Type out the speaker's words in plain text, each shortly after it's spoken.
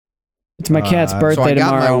It's my cat's birthday So I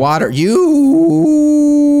got tomorrow. my water.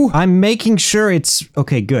 I'm making sure it's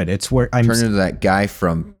okay. Good. It's where I'm Turn into that guy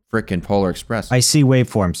from frickin' Polar Express. I see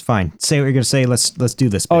waveforms. Fine. Say what you're gonna say. Let's do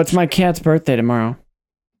this. Oh, bitch. it's my cat's birthday tomorrow.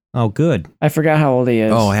 Oh, good. I forgot how old he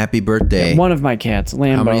is. Oh, happy birthday. One of my cats,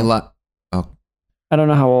 Lambo. How many I don't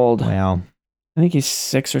know how old. Well, I think he's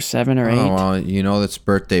 6 or 7 or 8. Oh, well, you know it's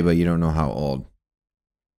birthday, but you don't know how old.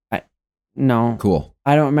 No. Cool.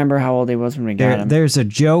 I don't remember how old he was when we got him. there's a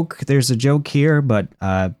joke. There's a joke here, but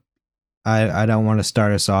I don't want to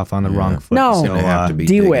start us off on the wrong foot. No. It's So, gonna have to be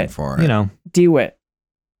do digging it. for it. you know. DeWitt.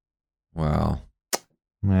 Well,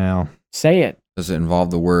 Say it. does it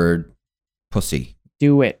involve the word pussy?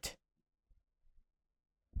 Do it.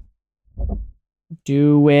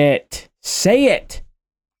 Do it. Say it.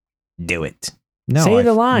 Do it. No, Say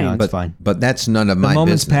the line. No, it's fine. But that's none of The my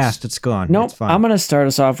moment's business. past. It's gone. Nope. It's fine. I'm going to start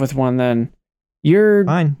us off with one then. You're.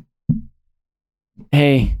 Fine.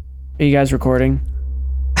 Hey, are you guys recording?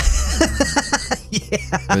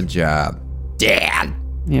 Yeah. Good job, Dad.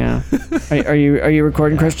 Yeah. Are you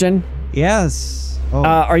recording, Christian? Yes. Oh,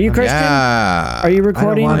 Are you Christian? Yeah. Are you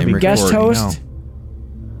recording? wanna be Guest recording, host?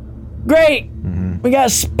 Great. Mhm. We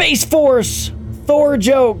got Space Force, Thor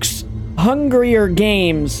jokes, Hungrier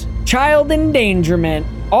Games, child endangerment,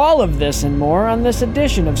 all of this and more on this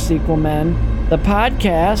edition of Sequel Men, the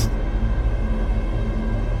podcast.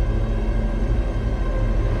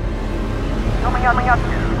 Coming up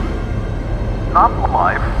to Not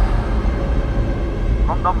Live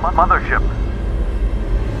from the mothership.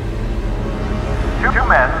 Two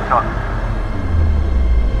men talk.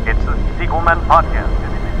 It's the Sequel Men podcast.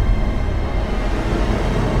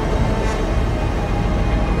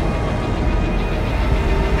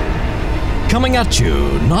 Coming at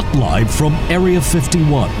you, not live from Area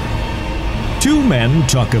 51. Two men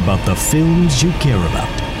talk about the films you care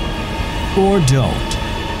about. Or don't.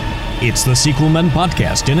 It's the Sequel Men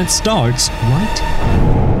podcast, and it starts right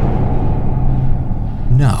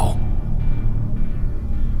now.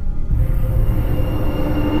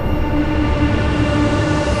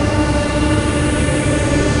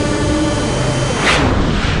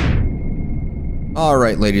 All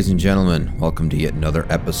right, ladies and gentlemen, welcome to yet another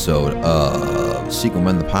episode of Sequel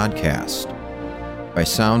Men the podcast. If I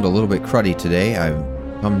sound a little bit cruddy today, I've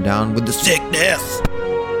come down with the sickness.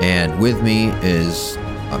 And with me is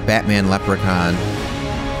a Batman Leprechaun,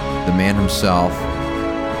 the man himself,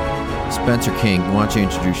 Spencer King. Why don't you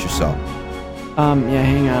introduce yourself? Yeah,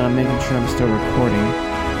 hang on. I'm making sure I'm still recording.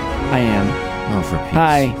 I am. Oh, for peace.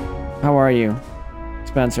 Hi. How are you?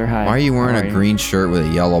 Spencer, hi. Why are you wearing How a green shirt with a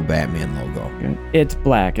yellow Batman logo? It's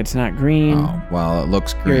black. It's not green. Oh, well, it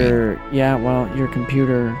looks green. Your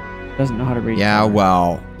computer doesn't know how to read. Yeah, color.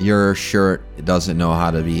 well, your shirt doesn't know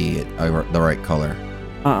how to be the right color.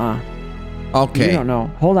 Okay. You don't know.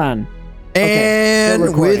 Hold on. Okay, still And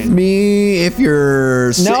with recording. me, if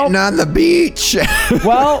you're sitting on the beach.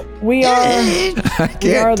 Well, we are. I can't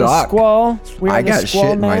We are the talk. Squall. We are I the got Squall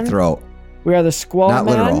shit in my Men. throat. We are the Squall Not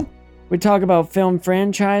Men. literal. We talk about film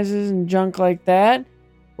franchises and junk like that.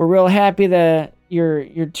 We're real happy that you're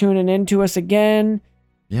tuning into us again.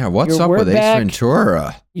 Yeah, what's We're up with Ace back.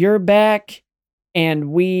 Ventura? You're back,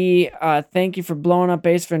 and we thank you for blowing up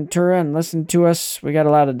Ace Ventura and listening to us. We got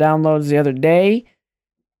a lot of downloads the other day.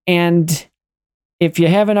 And if you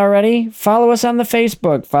haven't already, follow us on the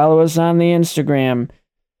Facebook, follow us on the Instagram.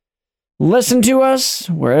 Listen to us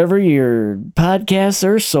wherever your podcasts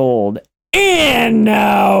are sold. And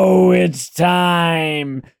now it's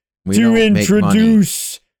time We to don't make money.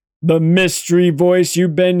 introduce the mystery voice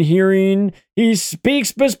you've been hearing. He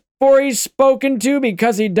speaks before he's spoken to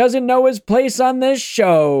because he doesn't know his place on this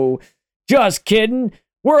show. Just kidding.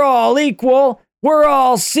 We're all equal. We're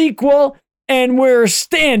all sequel. And we're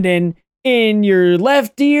standing in your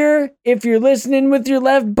left ear if you're listening with your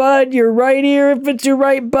left bud, your right ear if it's your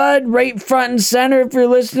right bud, right front and center if you're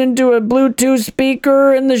listening to a Bluetooth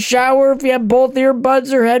speaker in the shower, if you have both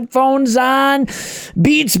earbuds or headphones on.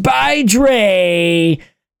 Beats by Dre.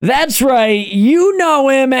 That's right, you know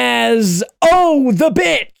him as Oh the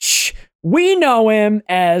Bitch. We know him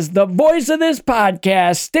as the voice of this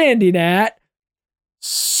podcast, standing at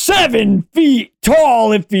 7 feet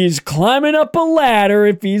tall if he's climbing up a ladder.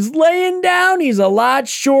 If he's laying down, he's a lot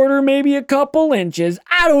shorter, maybe a couple inches.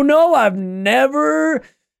 I don't know. I've never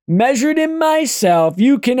measured him myself.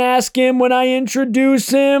 You can ask him when I introduce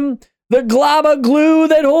him. The glob of glue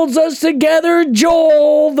that holds us together,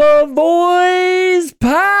 Joel the Voice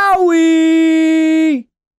Powie.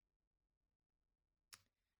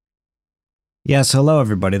 Yes, hello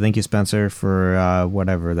everybody. Thank you, Spencer, for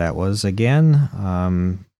whatever that was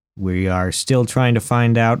again. We are still trying to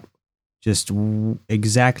find out just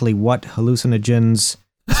exactly what hallucinogens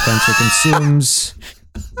Spencer consumes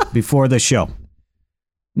before the show.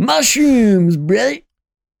 Mushrooms, right?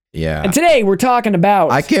 Yeah. And today we're talking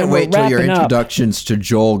about. I can't and we're wait till your wrapping up. introductions to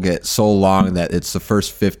Joel get so long that it's the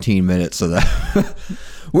first 15 minutes of that.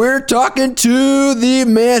 We're talking to the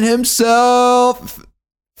man himself.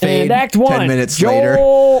 And Fade Act 1. 10 minutes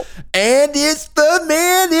Joel. later. And it's the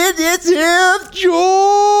man, it's him,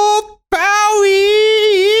 Joel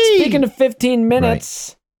Bowie. Speaking of 15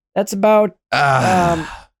 minutes, that's about how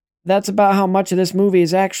much of this movie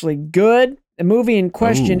is actually good. The movie in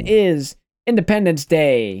question is Independence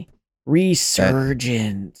Day: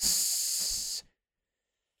 Resurgence.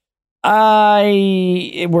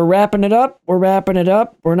 We're wrapping it up. We're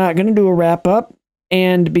not going to do a wrap up.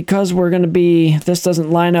 And because this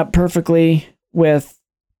doesn't line up perfectly with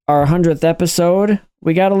our 100th episode,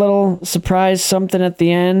 we got a little surprise something at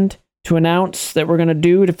the end to announce that we're going to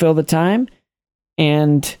do to fill the time.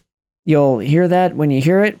 And you'll hear that when you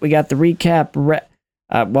hear it. We got the recap,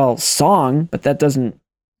 song, but that doesn't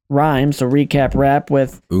rhyme. So recap rap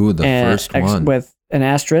with first one with an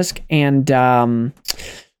asterisk. And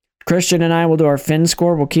Christian and I will do our Fin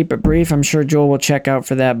score. We'll keep it brief. I'm sure Joel will check out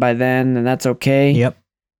for that by then, and that's okay. Yep.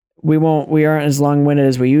 We aren't as long-winded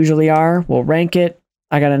as we usually are. We'll rank it.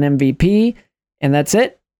 I got an MVP, and that's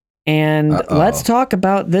it. And let's talk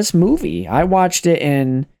about this movie. I watched it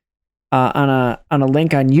on a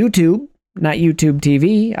link on YouTube, not YouTube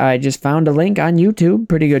TV. I just found a link on YouTube.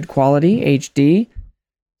 Pretty good quality, HD.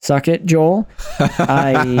 Suck it, Joel.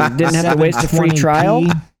 I didn't have to waste a free trial.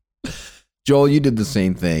 Joel, you did the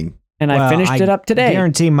same thing. And I finished it up today. I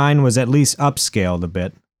guarantee mine was at least upscaled a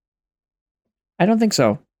bit. I don't think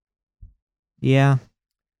so. Yeah.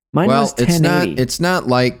 Mine was 1080. It's not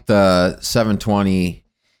like the 720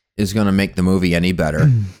 is going to make the movie any better.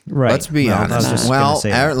 Right. Let's be honest.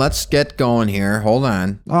 Let's get going here. Hold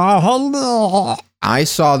on. Hold on. I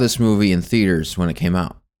saw this movie in theaters when it came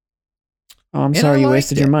out. Oh, I'm sorry you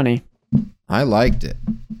wasted your money. I liked it.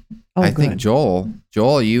 Oh, I think Joel,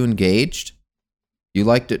 are you engaged? You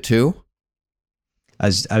liked it too? I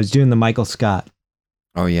was doing the Michael Scott.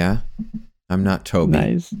 Oh yeah? I'm not Toby.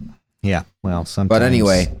 Nice. Yeah, well, sometimes. But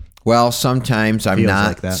anyway, sometimes I'm not.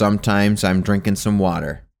 Like that. Sometimes I'm drinking some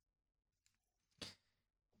water.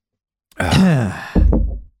 I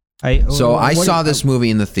saw this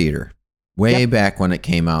movie in the theater way back when it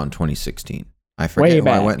came out in 2016. I forget who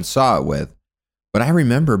I went and saw it with, but I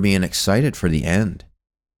remember being excited for the end.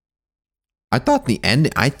 I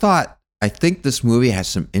think this movie has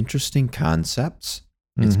some interesting concepts.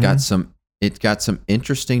 It's got some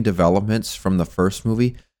interesting developments from the first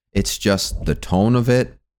movie. It's just the tone of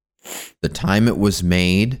it, the time it was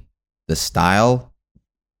made, the style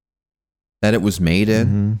that it was made in.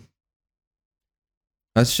 Mm-hmm.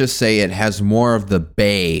 Let's just say it has more of the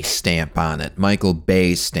Bay stamp on it, Michael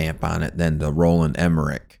Bay stamp on it, than the Roland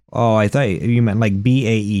Emmerich. Oh, I thought you meant like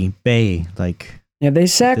BAE, Bay, like. Yeah, they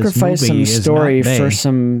sacrificed some story for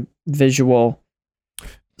some visual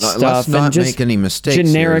stuff. Let's not and just make any mistakes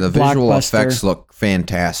generic here. The visual blockbuster. effects look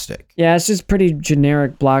fantastic. Yeah, it's just pretty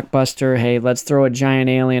generic blockbuster. Hey, let's throw a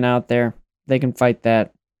giant alien out there. They can fight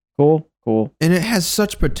that. Cool. And it has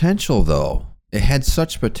such potential, though. It had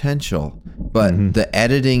such potential, but the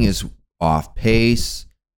editing is off pace.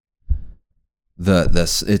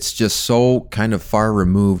 It's just so kind of far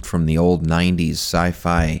removed from the old 90s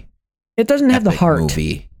sci-fi. It doesn't have the heart.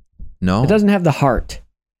 Movie. No. It doesn't have the heart.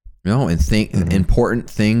 No, and important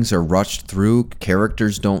things are rushed through.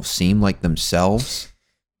 Characters don't seem like themselves.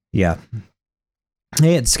 Yeah.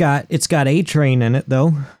 Hey, it's got A-Train in it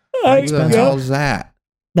though. Who the hell's that?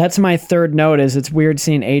 That's my third note. Is it's weird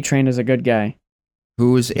seeing A-Train as a good guy.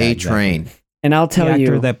 Who is A-Train? Exactly. And I'll tell the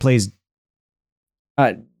actor you that plays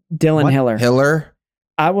Dylan Hiller. Hiller?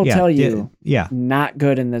 I will tell you, yeah, not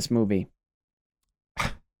good in this movie.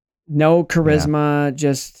 No charisma,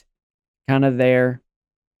 just kind of there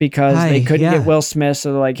because they couldn't get Will Smith.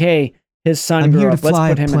 So they're like, hey, his son grew up. Let's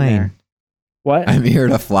put him in there. What? I'm here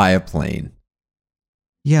to fly a plane.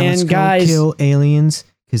 Yeah, let's go kill aliens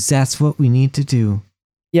because that's what we need to do.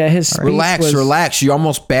 Yeah, his speech relax. You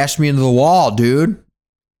almost bashed me into the wall, dude.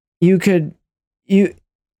 When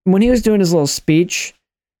he was doing his little speech,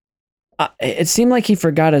 it seemed like he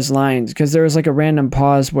forgot his lines because there was like a random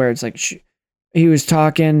pause where it's like he was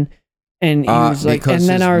talking and he was like, and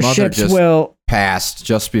then our ships will passed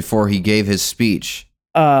just before he gave his speech.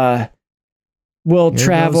 Will Here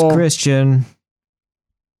travel. Goes Christian.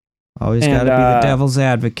 Always got to be the devil's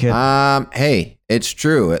advocate. Hey, it's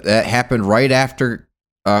true. That happened right after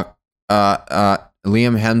Liam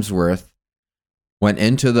Hemsworth went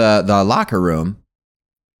into the locker room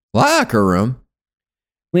locker room.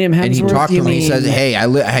 Liam Hemsworth. And he talked to you him and he mean- says, hey,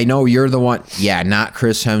 I know you're the one. Yeah, not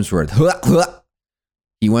Chris Hemsworth.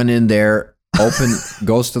 He went in there,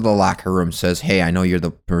 goes to the locker room, says, hey, I know you're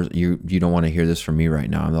the person, you don't want to hear this from me right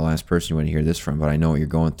now. I'm the last person you want to hear this from, but I know what you're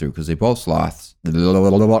going through, because they both lost.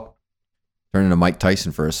 Turning to Mike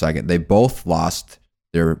Tyson for a second. They both lost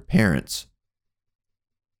their parents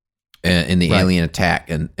in the alien attack,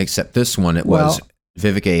 and except this one, it was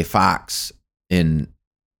Vivica A. Fox in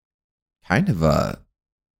kind of a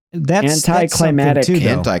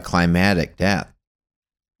anticlimactic death.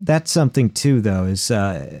 That's something too, though, is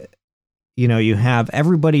you have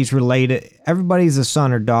everybody's related. Everybody's a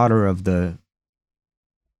son or daughter of the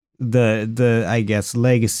I guess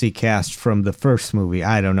legacy cast from the first movie.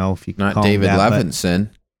 I don't know if you can Not call David him that, Levinson.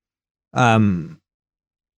 But,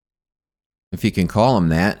 if you can call him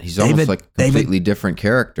that, he's almost like a completely different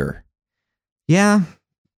character. Yeah.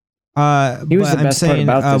 He was the best part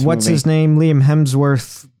about this what's movie. his name? Liam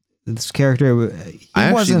Hemsworth. This character. I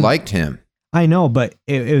actually liked him. I know, but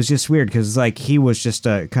it was just weird because like he was just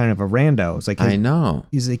a kind of a rando. It's like I know.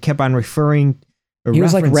 He kept on referring. He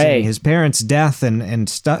was like referencing Ray. His parents' death and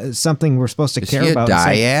something we're supposed to Is care he a about. It's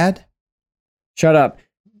like, dyad? Shut up.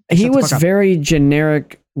 He Shut the was fuck up. very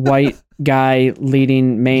generic white guy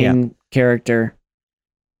leading main character.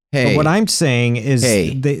 Hey, But what I'm saying is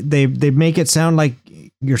they make it sound like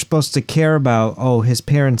you're supposed to care about his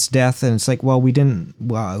parents' death, and it's like, well, we didn't.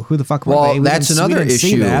 Well, who the fuck were they? well, We that's didn't- we another didn't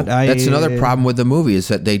see issue. that. That's another problem with the movie is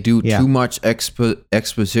that they do Yeah. too much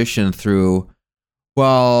exposition through.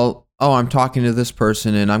 Well, I'm talking to this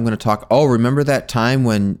person, and I'm going to talk. Oh, remember that time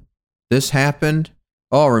when this happened?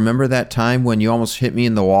 Oh, remember that time when you almost hit me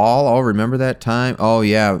in the wall? Oh, remember that time? Oh,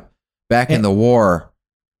 yeah, back in the war.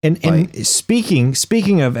 And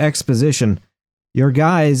speaking of exposition, your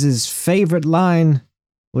guys' favorite line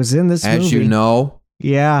was in this movie. As you know,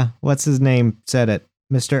 Yeah, what's his name said it?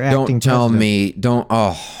 Mr. Acting don't tell President. me.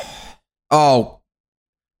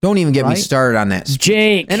 Don't even get me Right? started on that.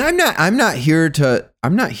 Jake. And I'm not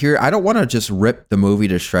here. I don't want to just rip the movie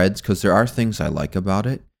to shreds, because there are things I like about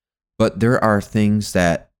it, but there are things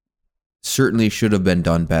that certainly should have been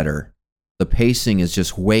done better. The pacing is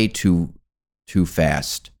just way too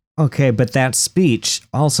fast. Okay, but that speech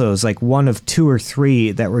also is like one of 2 or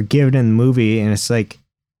 3 that were given in the movie, and it's like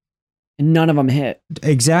None of them hit.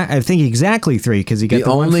 I think exactly 3 because he got The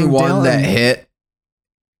the only from one Dale that and- hit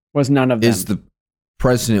Was none of them. is the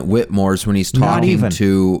President Whitmore's when he's Not talking even.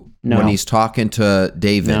 to No. when he's talking to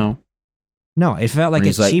David. No. No, it felt like When a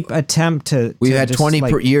he's like, cheap attempt to. We to had just 20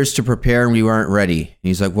 like, years to prepare and we weren't ready. And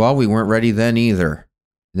he's like, well, we weren't ready then either.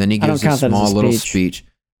 Then he I don't gives a count that as a small little speech. speech.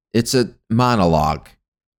 It's a monologue.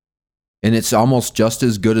 And it's almost just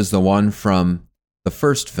as good as the one from the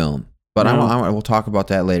first film. But No. we'll talk about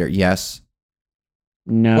that later. Yes.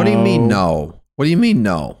 No. What do you mean no? What do you mean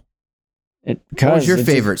no? What was your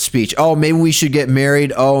favorite speech? Oh, maybe we should get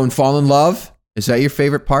married. Oh, and fall in love? Is that your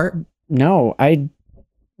favorite part? No,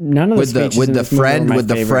 none of the With speeches in this movie were my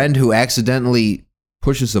favorite. friend who accidentally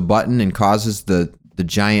pushes a button and causes the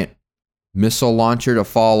giant missile launcher to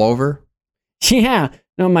fall over? Yeah.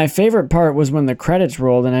 No, my favorite part was when the credits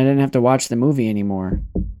rolled and I didn't have to watch the movie anymore.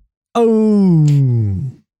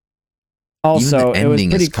 Oh. Also, Even the it was ending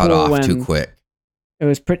pretty is cut cool off when too quick. it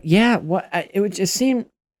was pretty. Yeah, it would just seem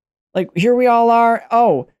like here we all are.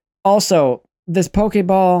 Oh, also this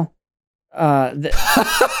Pokeball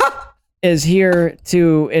is here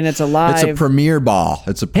to, and it's alive. It's a premiere ball.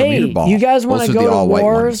 It's a premiere Hey, ball. you guys want Those to are the go to all-white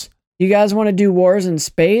wars? ones. You guys want to do wars in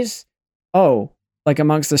space? Oh, like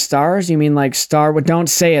amongst the stars? You mean like Star? Well, don't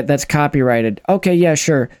say it. That's copyrighted. Okay, yeah,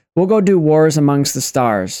 sure. We'll go do wars amongst the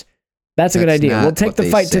stars. That's a good That's idea. not We'll take what the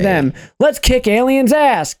they fight to say. them. Let's kick aliens'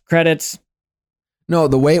 ass. Credits. No,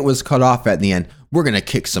 the way it was cut off at the end, we're going to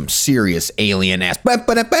kick some serious alien ass. Like,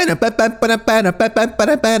 Yeah,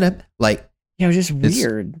 it was just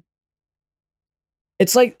weird.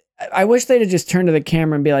 It's like I wish they'd have just turned to the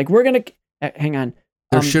camera and be like, "We're gonna hang on."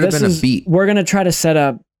 There should have this been a is- beat. We're gonna try to set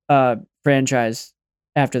up a franchise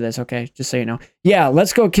after this. Okay, just so you know. Yeah,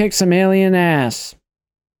 let's go kick some alien ass.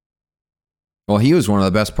 well, he was one of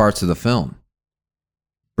the best parts of the film.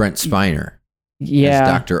 Brent Spiner Yeah, as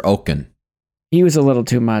Dr. Oaken. he was a little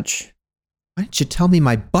too much. Why didn't you tell me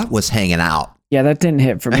my butt was hanging out? Yeah, that didn't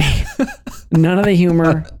hit for me. None of the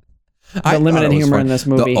humor, I the thought limited it was humor fun. in this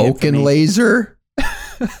movie. The hit for Oaken me. laser.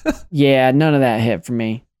 Yeah, none of that hit for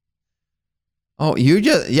me. Oh,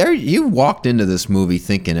 you walked into this movie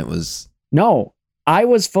thinking it was. No, I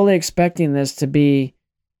was fully expecting this to be.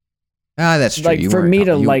 That's true. Like, You for weren't me to,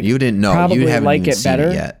 coming- like, you didn't know. probably You haven't like even it seen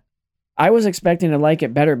better. yet. I was expecting to like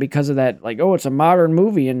it better because of that. Like, oh, it's a modern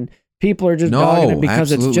movie and people are just dogging it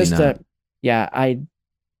because it's just not.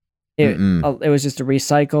 it was just a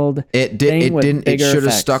recycled thing with It bigger should have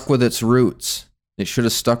effects. stuck with its roots. It should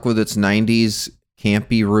have stuck with its 90s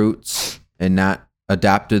campy roots and not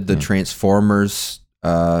adopted the Transformers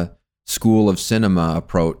school of cinema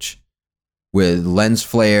approach with lens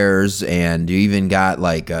flares, and you even got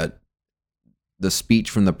like the speech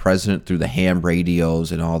from the president through the ham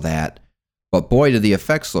radios and all that. But boy, did the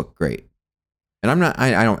effects look great. And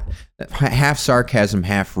I don't, half sarcasm,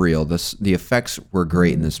 half real. The effects were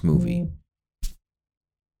great in this movie.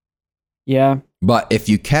 Yeah. But if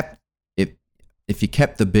you kept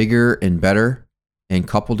the bigger and better and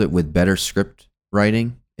coupled it with better script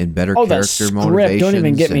writing and better character motivations. Don't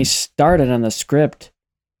even get me started on the script.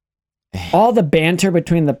 All the banter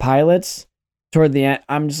between the pilots toward the end,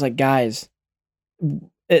 I'm just like, guys,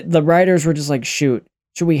 the writers were just like, shoot,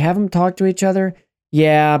 should we have them talk to each other?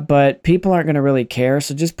 Yeah, but people aren't going to really care.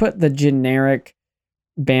 So just put the generic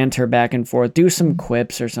banter back and forth. Do some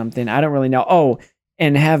quips or something. I don't really know. Oh,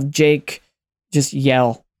 and have Jake just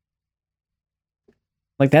yell.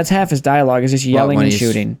 Like, that's half his dialogue is just yelling and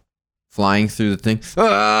shooting. Flying through the thing.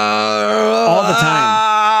 All the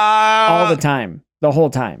time. All the time. The whole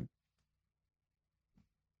time.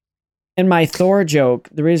 And my Thor joke,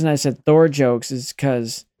 the reason I said Thor jokes is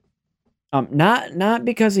because, not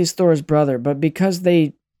because he's Thor's brother, but because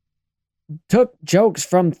they took jokes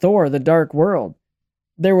from Thor, The Dark World.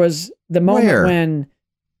 There was the moment when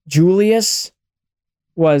Julius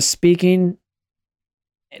was speaking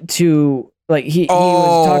to, like, he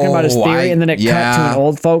was talking about his theory, and then it cut to an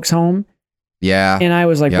old folks home. Yeah. And I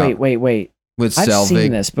was like, wait. With I've Selvig.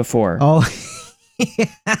 seen this before. Oh,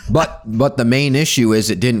 But the main issue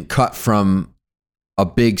is it didn't cut from a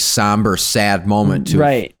big somber sad moment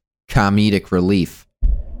to comedic relief.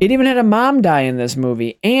 It even had a mom die in this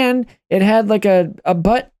movie, and it had like a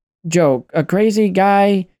butt joke, a crazy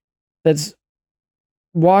guy that's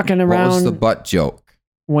walking around. What was the butt joke?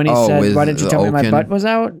 When he said, "Why didn't you tell me my butt was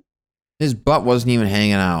out?" His butt wasn't even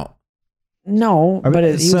hanging out. No, but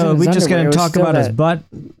he was so in we his just underwear. gonna It was talk still about his butt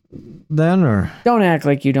then, or don't act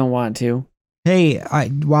like you don't want to. Hey,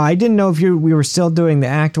 I didn't know if we were still doing the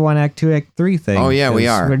Act 1, Act 2, Act 3 thing. Oh yeah, we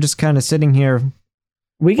are. We're just kind of sitting here.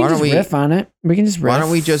 We can just riff on it. We can just riff. Why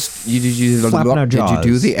don't we just did you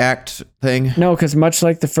do the act thing? No, because much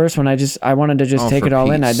like the first one, I wanted to just take it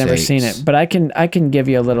all in. I'd never seen it, but I can give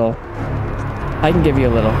you a little.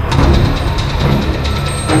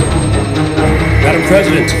 Madam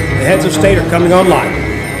President, the heads of state are coming online.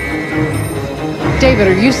 David,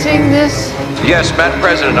 are you seeing this? Yes, Madam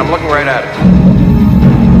President, I'm looking right at it.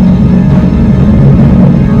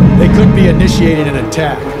 They could be initiating an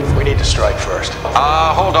attack. We need to strike first.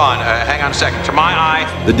 Hold on. Hang on a second. To my eye,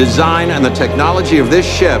 the design and the technology of this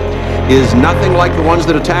ship is nothing like the ones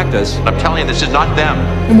that attacked us. I'm telling you, this is not them.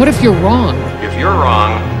 And what if you're wrong? If you're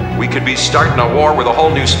wrong, we could be starting a war with a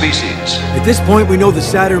whole new species. At this point, we know the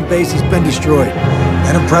Saturn base has been destroyed.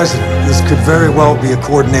 Madam President, this could very well be a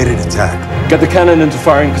coordinated attack. Get the cannon into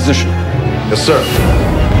firing position. Yes, sir.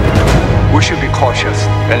 We should be cautious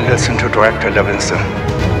and listen to Director Levinson.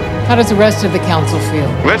 How does the rest of the council feel?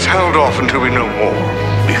 Let's hold off until we know more.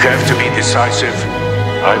 We have to be decisive.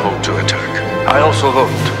 I vote to attack. I also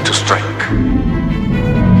vote to strike.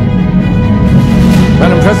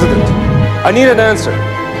 Madam President, I need an answer.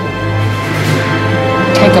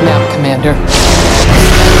 Take him out, Commander.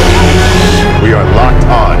 We are locked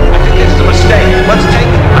on. I think this is a mistake. Let's take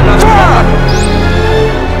another shot.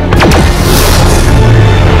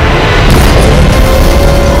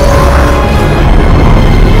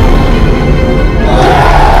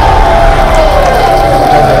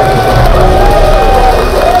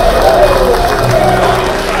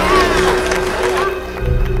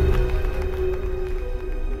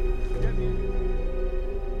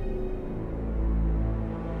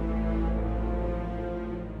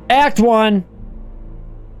 Act 1.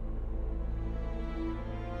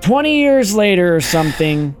 20 years later or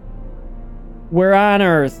something, we're on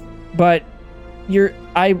Earth, but you're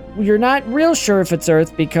not real sure if it's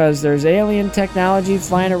Earth because there's alien technology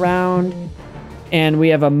flying around, and we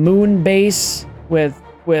have a moon base with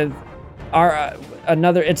our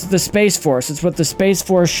another. It's the Space Force. It's what the Space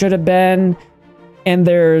Force should have been, and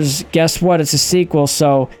there's, guess what? It's a sequel.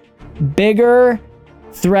 So bigger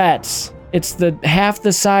threats. It's half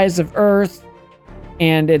the size of Earth,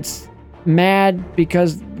 and it's mad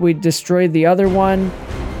because we destroyed the other one,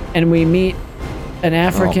 and we meet an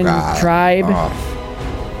African tribe,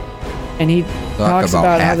 and he talks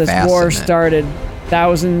about how this war started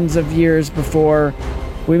thousands of years before.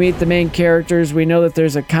 We meet the main characters. We know that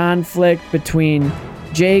there's a conflict between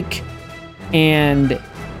Jake and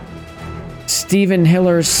Stephen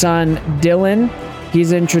Hiller's son, Dylan,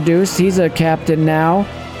 he's introduced. He's a captain now,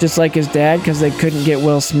 just like his dad, because they couldn't get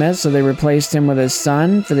Will Smith, so they replaced him with his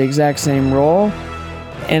son for the exact same role.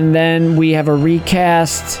 And then we have a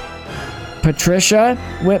recast Patricia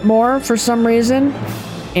Whitmore for some reason.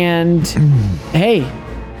 And hey,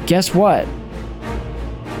 guess what?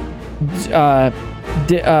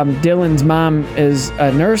 Dylan's mom is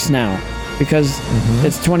a nurse now because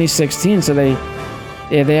it's 2016, so they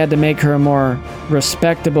had to make her a more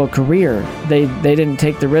respectable career. They didn't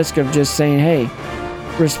take the risk of just saying, hey,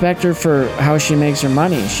 respect her for how she makes her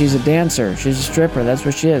money. She's a dancer. She's a stripper. That's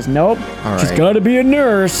what she is. Nope. She's got to be a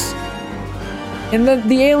nurse. And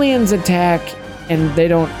the aliens attack, and they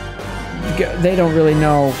don't really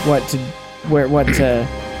know how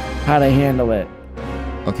to handle it.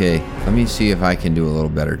 Okay, let me see if I can do a little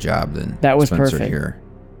better job than that was Spencer perfect. Here.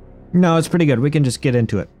 No, it's pretty good. We can just get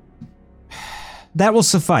into it. That will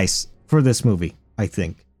suffice for this movie, I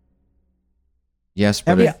think. Yes,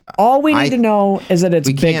 but all we need to know is that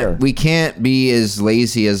it's bigger. We can't be as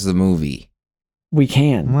lazy as the movie. We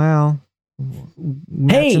can. Well,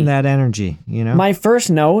 matching that energy, you know? My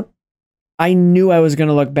first note, I knew I was going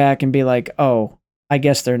to look back and be like, oh, I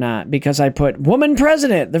guess they're not, because I put woman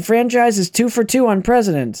president. The franchise is 2 for 2 on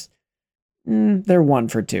presidents. They're 1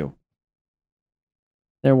 for 2.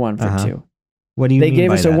 They're 1 for 2. What do you mean They gave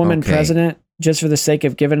by us a that? woman president just for the sake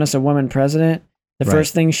of giving us a woman president. The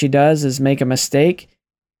first thing she does is make a mistake,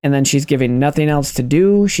 and then she's giving nothing else to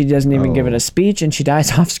do. She doesn't even give it a speech, and she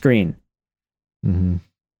dies off screen. Mm-hmm.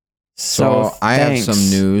 So I have some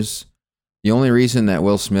news. The only reason that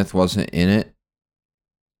Will Smith wasn't in it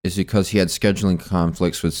is because he had scheduling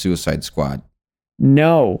conflicts with Suicide Squad.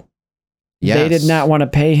 No. Yes. They did not want to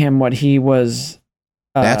pay him what he was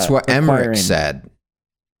That's what requiring. Emmerich said.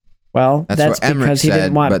 Well, that's what Emmerich because he said,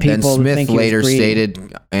 didn't want but people then Smith to think he was later greedy.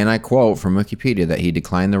 stated, and I quote from Wikipedia, that he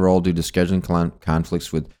declined the role due to scheduling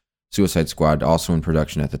conflicts with Suicide Squad, also in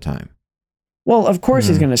production at the time. Well, of course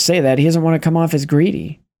he's going to say that. He doesn't want to come off as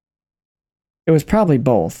greedy. It was probably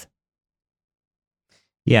both.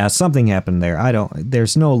 Yeah, something happened there.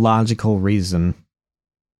 There's no logical reason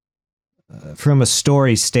from a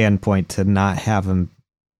story standpoint to not have him,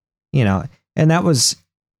 and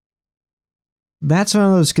that's one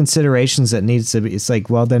of those considerations that needs to be, it's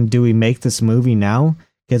like, well, then do we make this movie now?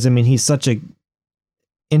 Because, I mean, he's such a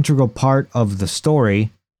integral part of the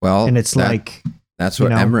story. Well, and it's that's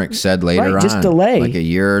what Emmerich said later on. Just delay. Like a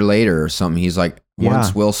year later or something. He's like,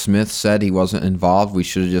 once Will Smith said he wasn't involved, we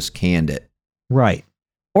should have just canned it. Right.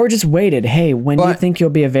 Or just waited. Hey, when do you think you'll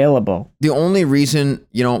be available? The only reason,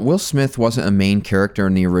 Will Smith wasn't a main character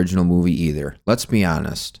in the original movie either. Let's be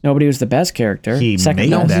honest. Nobody was the best character. He Second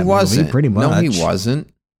made best. that he wasn't. movie, pretty much. No, he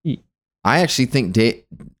wasn't. I actually think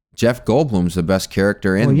Jeff Goldblum's the best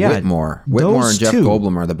character in Whitmore. Whitmore and Jeff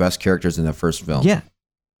Goldblum are the best characters in the first film. Yeah.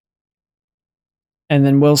 And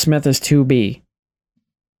then Will Smith is 2B.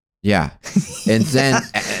 Yeah.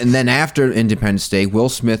 And then after Independence Day, Will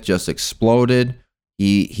Smith just exploded.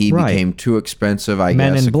 He became too expensive, I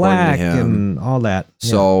Men guess, in Black according to him. and all that.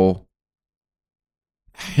 So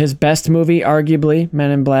his best movie, arguably, Men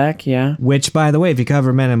in Black, yeah. Which, by the way, if you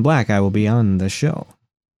cover Men in Black, I will be on the show.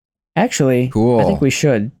 Actually, cool. I think we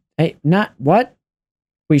should. Hey, not what?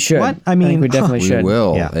 We should. What? I mean, think we definitely should. We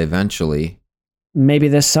will eventually. Maybe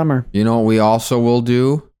this summer. You know what we also will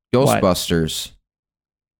do? Ghostbusters. What?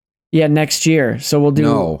 Yeah, next year. So we'll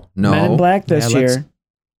do Men in Black this year.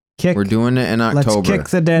 We're doing it in October. Let's kick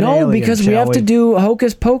the dead alien, because we have to do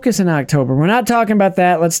Hocus Pocus in October. We're not talking about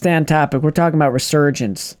that. Let's stay on topic. We're talking about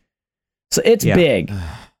Resurgence. So it's big.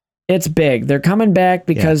 It's big. They're coming back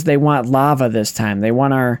because they want lava this time. They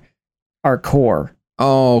want our core.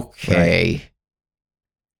 Okay. Right.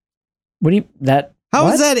 What do you How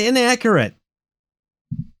is that inaccurate?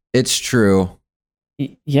 It's true.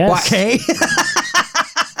 Yes. Okay.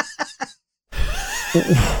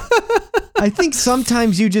 I think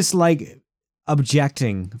sometimes you just like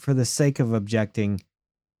objecting for the sake of objecting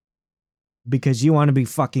because you want to be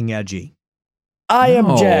fucking edgy. I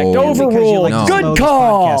object. Overruled. Like Good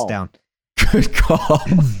call. Down. Good call.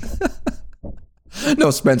 No,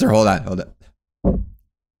 Spencer, hold on.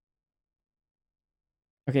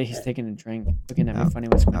 Okay, he's taking a drink. Looking at me funny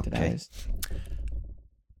with squinted eyes.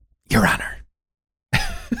 Your Honor.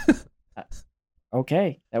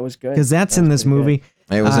 Okay, that was good. Because that's in this movie.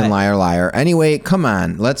 It was in Liar Liar. Anyway, come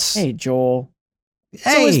on. Let's. Hey, Joel. Hey.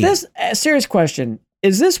 So is this a serious question?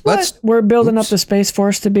 Is this what we're building up the Space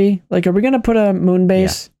Force to be? Like, are we going to put a moon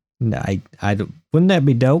base? No, I don't. Wouldn't that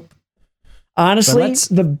be dope? Honestly,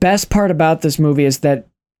 the best part about this movie is that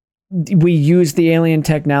we use the alien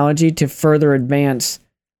technology to further advance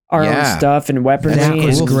our own stuff and weaponry. That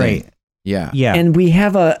was cool great. thing. Yeah. And we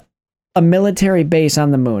have a military base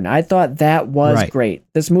on the moon. I thought that was great.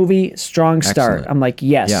 This movie, strong start. Excellent. I'm like,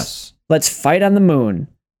 yes, let's fight on the moon.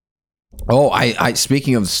 Oh, I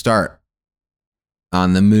speaking of the start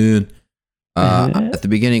on the moon, at the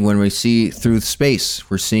beginning when we see through space,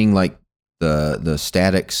 we're seeing like the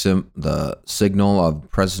static the signal of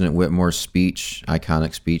President Whitmore's speech,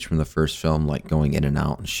 iconic speech from the first film, like going in and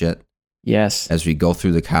out and shit. Yes. As we go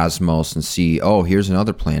through the cosmos and see, oh, here's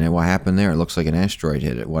another planet. What happened there? It looks like an asteroid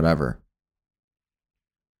hit it, whatever.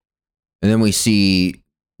 And then we see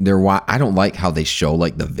I don't like how they show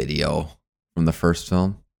like the video from the first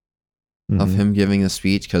film of him giving the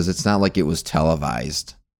speech, because it's not like it was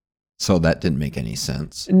televised. So that didn't make any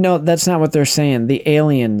sense. No, that's not what they're saying. The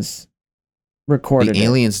aliens recorded it. The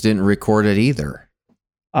aliens didn't record it either.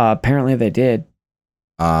 Apparently they did.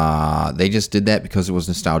 They just did that because it was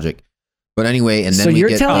nostalgic. But anyway, and then so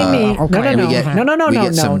you're telling me no.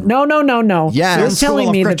 Yeah, you're telling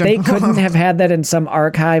me that they couldn't have had that in some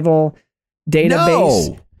archival database.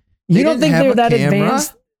 No, you don't think they're that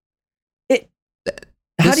advanced?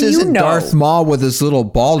 How do you know? Darth Maul with his little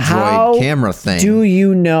ball droid camera thing. Do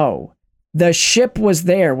you know the ship was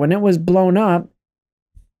there when it was blown up?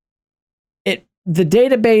 The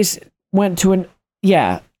database went to an.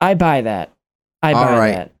 Yeah, I buy that. I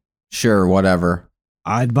buy that. Sure, whatever.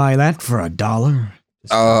 I'd buy that for $1.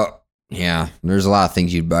 Yeah, there's a lot of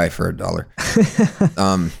things you'd buy for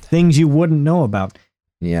 $1. Things you wouldn't know about.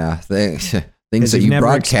 Yeah, things that you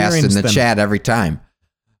broadcast in the chat every time.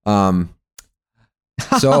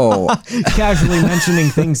 So casually mentioning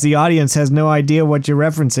things the audience has no idea what you're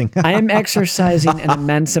referencing. I am exercising an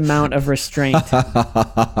immense amount of restraint.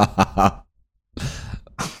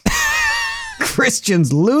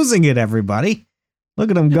 Christian's losing it, everybody. Look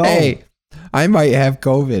at him go. Hey, I might have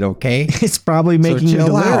COVID, okay? It's probably making you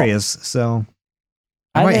delirious. So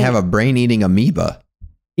I might have a brain-eating amoeba.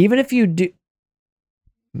 Even if you do,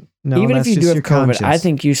 have COVID, conscience. I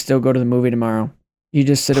think you still go to the movie tomorrow. You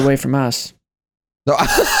just sit away from us.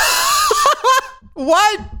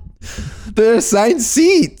 What? They're assigned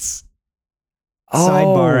seats.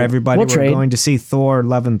 Sidebar, everybody. We're going to see Thor: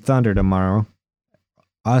 Love and Thunder tomorrow.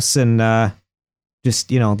 Us and just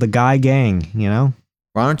the guy gang.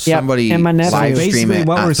 Why don't somebody live stream it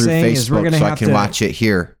through Facebook so I can watch it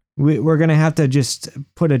here? We're gonna have to just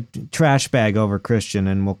put a trash bag over Christian,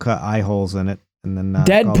 and we'll cut eye holes in it, and then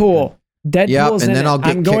Deadpool. Yep, and then I'll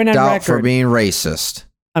get kicked out for being racist.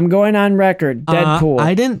 I'm going on record. Deadpool.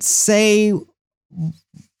 I didn't say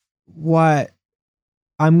what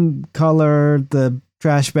color the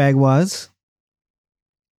trash bag was.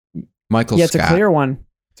 Michael Scott. It's a clear one.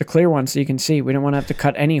 It's a clear one so you can see. We don't want to have to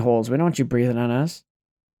cut any holes. We don't want you breathing on us.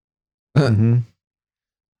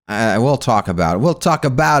 We'll talk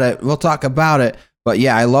about it. But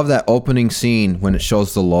yeah, I love that opening scene when it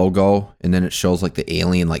shows the logo and then it shows like the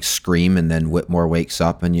alien like scream and then Whitmore wakes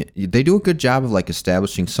up, and they do a good job of like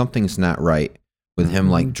establishing something's not right with him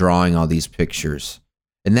like drawing all these pictures.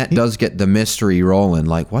 And that does get the mystery rolling.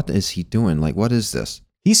 Like, what is he doing? Like, what is this?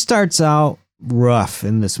 He starts out rough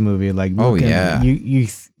in this movie. Like,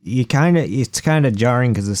 you kind of, it's kind of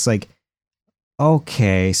jarring because it's like,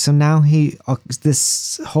 okay, so now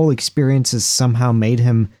this whole experience has somehow made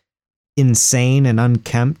him insane and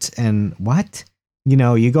unkempt, and what?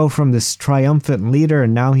 You go from this triumphant leader,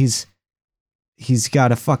 and now he's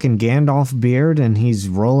got a fucking Gandalf beard, and he's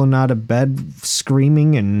rolling out of bed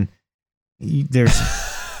screaming, and there's.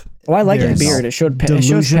 Well, I like the beard. It shows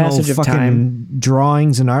passage of time.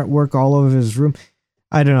 Drawings and artwork all over his room.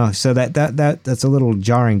 I don't know. So that's a little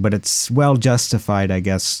jarring, but it's well justified, I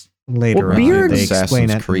guess. Later on, they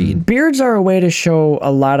explain it. Beards are a way to show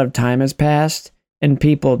a lot of time has passed and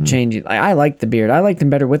people changing. I like the beard. I like them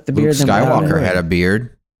better with the beard than without it. Skywalker had a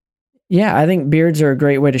beard. Yeah, I think beards are a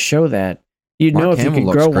great way to show that. You'd know if you could grow one.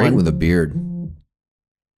 Mark Hamill looks great with a beard.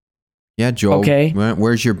 Yeah, Joe. Okay.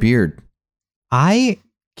 Where's your beard? I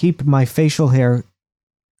keep my facial hair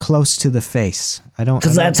close to the face.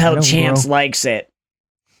 Because that's how Chance likes it.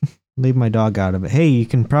 Leave my dog out of it. Hey, you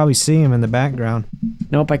can probably see him in the background.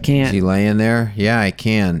 Nope, I can't. Is he laying there? Yeah, I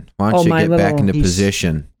can. Why don't you get back into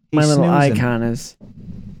position? My little icon is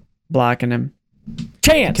blocking him.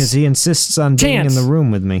 Chance! Because he insists on being in the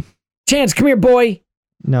room with me. Chance, come here, boy.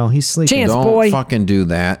 No, he's sleeping. Chance, Don't fucking do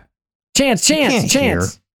that. Chance.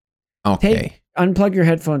 Okay. Unplug your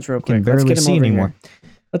headphones real quick. Let's get him over anymore. Here.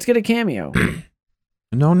 Let's get a cameo.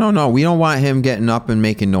 No. We don't want him getting up and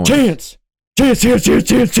making noise. Chance.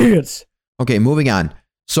 Okay, moving on.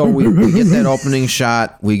 So we get that opening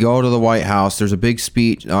shot. We go to the White House. There's a big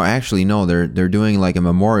speech. Oh, actually, no. They're doing like a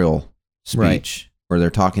memorial speech where they're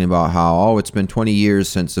talking about how, it's been 20 years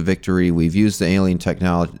since the victory. We've used the alien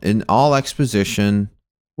technology in all exposition.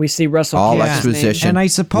 We see Russell all Case's exposition. And I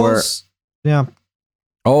suppose,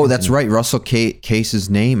 Oh, that's right. Russell Case's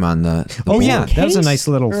name on the board. That was a nice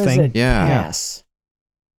little thing. Yes.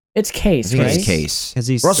 It's Case, right? It's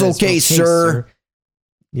Case. Russell Case, sir.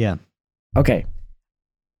 Yeah. Okay.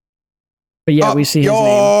 But yeah, we see his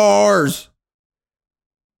yours.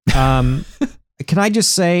 Can I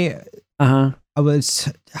just say, I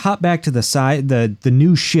was hop back to the side, the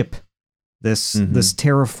new ship, this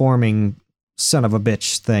terraforming son of a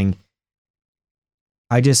bitch thing.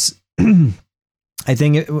 I just, I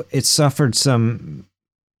think it suffered some.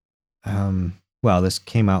 Well, this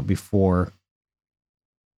came out before.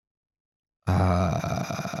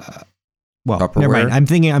 Well, never mind. I'm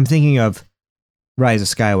thinking of Rise of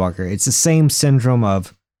Skywalker. It's the same syndrome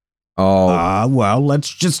of. Well, let's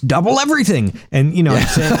just double everything, and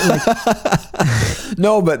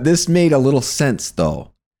No, but this made a little sense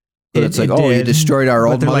though. It's like, you destroyed our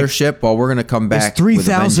old mothership. Well, we're gonna come back. It's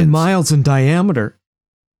 3,000 miles in diameter.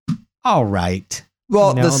 All right.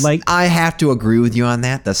 Well, I have to agree with you on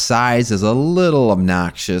that. The size is a little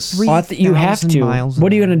obnoxious. You have to.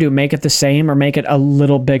 What are you going to do? Make it the same or make it a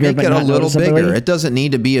little bigger? Make it a little bigger. It doesn't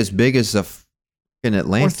need to be as big as the fucking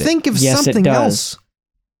Atlantic. Or think of something else.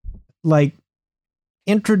 Like,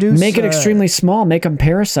 introduce... Make it extremely small. Make them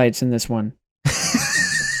parasites in this one.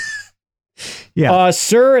 Yeah.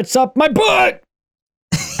 Sir, it's up my butt!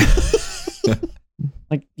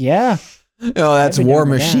 Yeah. Oh, that's War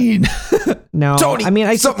Machine. No, Tony, I mean,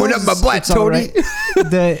 I something up my butt, Tony.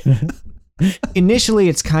 Right. Initially,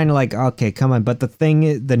 it's kind of like, okay, come on, but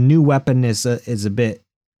the new weapon is a bit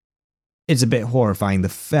horrifying. The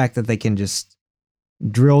fact that they can just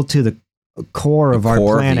drill to the core of our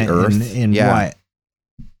planet in what?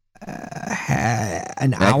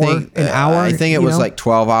 An hour? I think it was like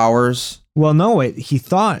 12 hours. Well, no, he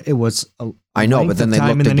thought it was. I know, but then they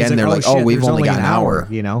looked again. They're like, we've only got an hour.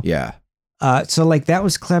 Yeah. So like that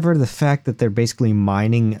was clever. The fact that they're basically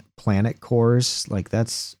mining planet cores, like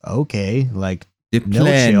that's okay. Like the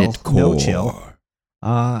planet core. No chill.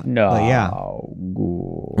 No. But yeah.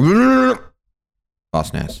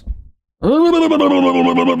 Boss Nass.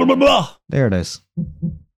 There it is.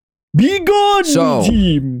 Be gone,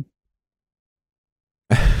 team.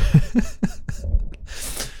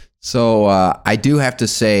 So I do have to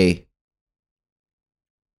say,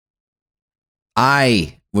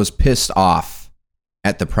 I was pissed off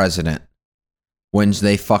at the president when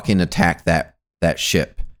they fucking attacked that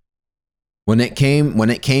ship. When it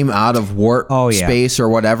came out of warp space or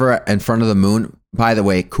whatever in front of the moon. By the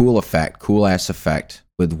way, cool ass effect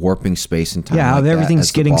with warping space and time. Yeah, like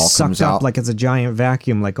everything's getting sucked up like it's a giant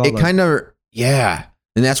vacuum. Like all it kind of and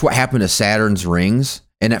that's what happened to Saturn's rings.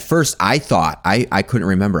 And at first, I thought I couldn't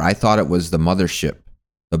remember. I thought it was the mothership.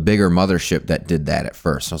 The bigger mothership that did that at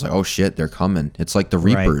first. I was like, oh shit, they're coming. It's like the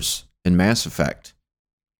Reapers in Mass Effect,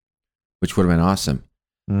 which would have been awesome.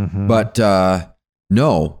 Mm-hmm. But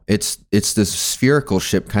no, it's this spherical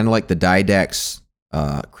ship, kind of like the Didax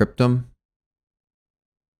Cryptum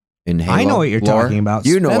in Halo. I know what you're talking about.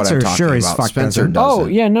 You know Spencer what I'm talking sure about. As Spencer doesn't. Oh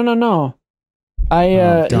yeah, no.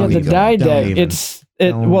 The Didax.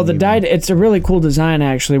 It's a really cool design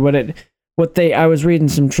actually. I was reading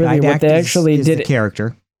some trivia. Didact what they actually is did. The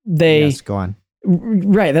character. Yes, go on.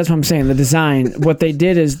 Right, that's what I'm saying. The design. What they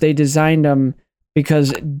did is they designed them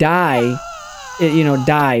because die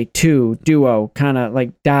 2 duo, kind of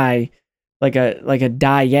like die, like a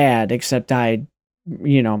dyad, except die,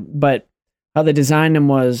 But how they designed them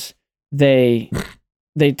was they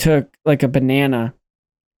took like a banana,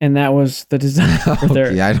 and that was the design for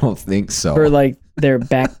their. I don't think so. For like their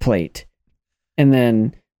back plate, and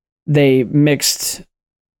then they mixed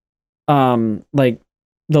like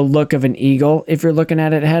the look of an eagle, if you're looking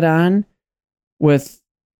at it head on, with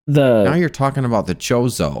the... Now you're talking about the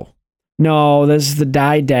Chozo. No, this is the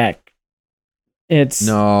Didact. This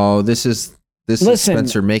is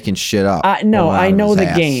Spencer making shit up. I know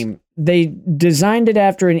the game. They designed it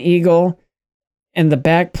after an eagle, and the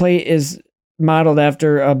back plate is modeled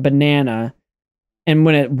after a banana. And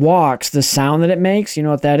when it walks, the sound that it makes, you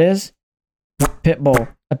know what that is? Pitbull.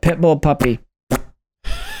 A pitbull puppy.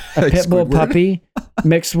 A pitbull puppy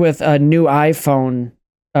mixed with a new iPhone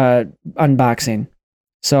unboxing.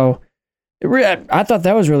 So I thought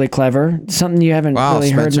that was really clever. Something you haven't really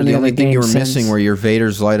heard in the the only other thing you were games missing since. were your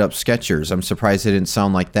Vader's light up Skechers. I'm surprised they didn't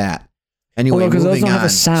sound like that. Anyway, those moving don't have on. a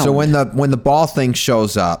sound. So when the ball thing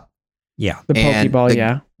shows up, the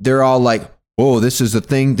Pokeball, they're all like, "Oh, this is the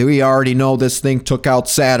thing. We already know this thing took out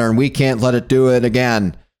Saturn. We can't let it do it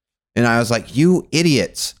again." And I was like, you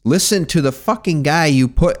idiots, listen to the fucking guy you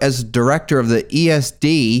put as director of the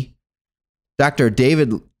ESD, Director David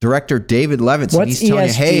Levinson. What's He's telling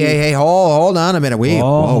ESD? you, hey, hold on a minute. Wait,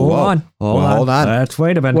 hold on. Hold on. Let's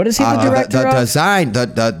wait a minute. What is he the director of?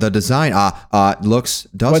 The design What's he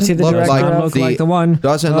doesn't the look director like of? the one.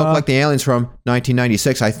 Doesn't look like the aliens from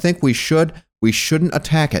 1996. I think we shouldn't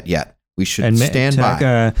attack it yet. We should stand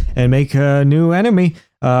by and make a new enemy.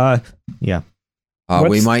 Yeah.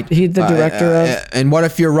 We might. He the director of? And what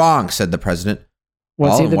if you're wrong? Said the president.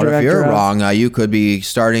 What's he the what if director you're of? wrong? You could be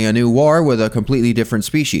starting a new war with a completely different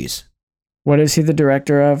species. What is he the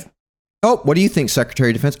director of? Oh, what do you think, Secretary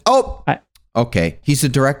of Defense? Okay. He's the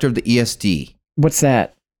director of the ESD. What's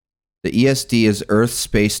that? The ESD is Earth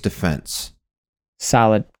Space Defense.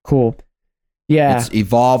 Solid. Cool. Yeah. It's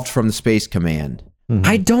evolved from the Space Command. Mm-hmm.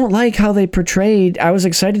 I don't like how they portrayed. I was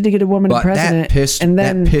excited to get a woman president.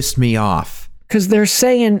 That pissed me off. Because they're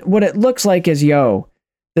saying what it looks like is,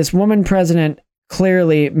 this woman president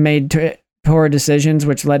clearly made poor decisions,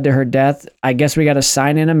 which led to her death. I guess we got to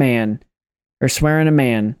sign in a man or swear in a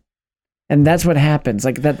man. And that's what happens.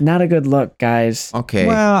 Like, that's not a good look, guys. Okay.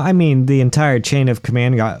 Well, I mean, the entire chain of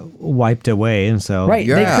command got wiped away, and so... Right,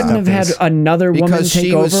 they couldn't have had another woman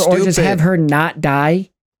take over or just have her not die.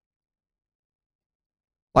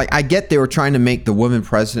 Like, I get they were trying to make the woman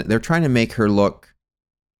president, they were trying to make her look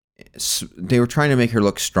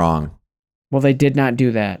strong. Well, they did not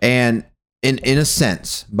do that. And in a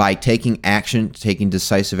sense, by taking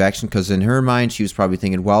decisive action, because in her mind, she was probably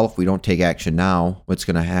thinking, well, if we don't take action now, what's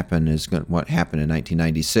going to happen is what happened in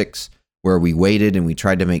 1996, where we waited and we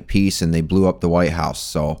tried to make peace and they blew up the White House.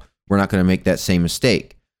 So we're not going to make that same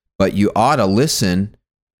mistake. But you ought to listen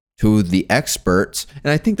to the experts.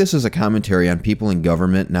 And I think this is a commentary on people in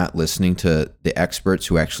government not listening to the experts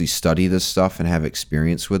who actually study this stuff and have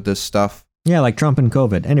experience with this stuff. Yeah, like Trump and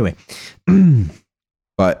COVID. Anyway. And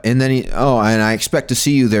I expect to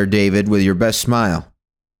see you there, David, with your best smile.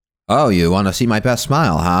 Oh, you want to see my best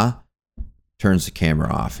smile, huh? Turns the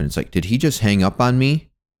camera off, and it's like, did he just hang up on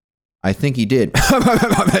me? I think he did.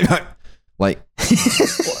 Like,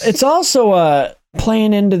 it's also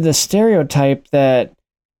playing into the stereotype that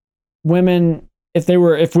women, if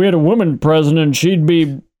we had a woman president, she'd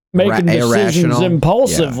be making decisions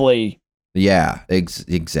impulsively. Yeah,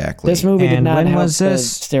 exactly. This movie did not have the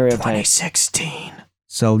this stereotype. 2016.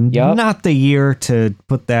 So not the year to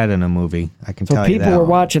put that in a movie. I can tell you that. So people were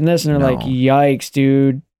watching this and they're like, "Yikes,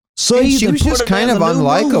 dude!" So she was just kind of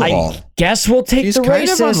unlikable. I guess we'll take the racist.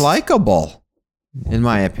 She's kind of unlikable, in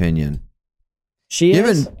my opinion. She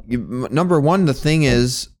is. Number one, the thing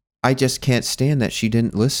is, I just can't stand that she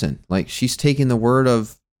didn't listen. Like, she's taking the word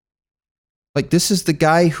of, like, this is the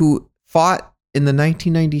guy who fought in the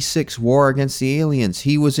 1996 war against the aliens.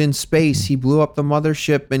 He was in space. He blew up the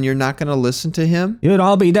mothership, and you're not going to listen to him? You'd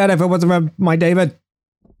all be dead if it wasn't for my David.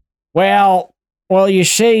 Well, you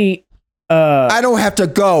see... I don't have to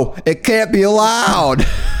go. It can't be allowed.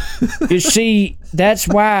 You see, that's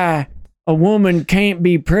why a woman can't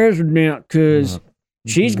be president, because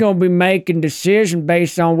she's going to be making decisions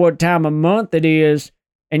based on what time of month it is,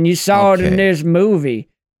 and you saw it in this movie.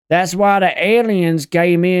 That's why the aliens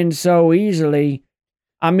came in so easily.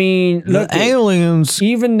 I mean, look, the aliens.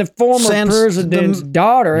 Even the former president's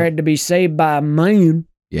daughter had to be saved by a man.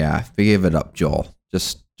 Yeah, give it up, Joel.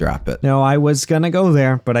 Just drop it. No, I was gonna go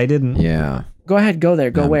there, but I didn't. Yeah. Go ahead, go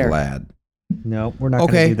there. Go I'm where? Glad. No, we're not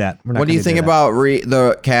gonna do that. What do you think about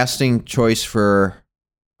the casting choice for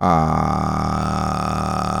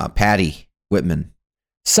Patty Whitman?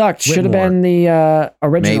 Sucked. Should have been the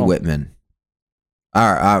original. Mae Whitman.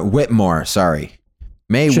 Whitmore, sorry.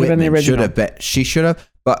 Mae Whitman Whitman been the original. should have been. She should have,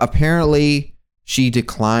 but apparently she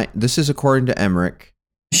declined. This is according to Emmerich.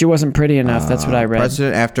 She wasn't pretty enough. That's what I read.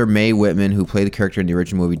 President after Mae Whitman, who played the character in the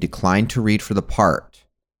original movie, declined to read for the part,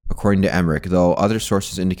 according to Emmerich, though other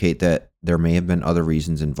sources indicate that there may have been other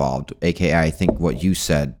reasons involved, aka I think what you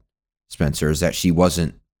said, Spencer, is that she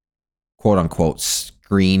wasn't, quote unquote,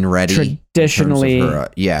 screen ready. Traditionally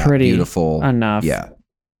pretty beautiful enough. Yeah.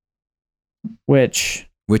 Which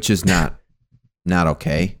is not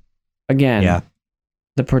okay. Again,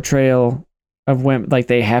 the portrayal of women, like,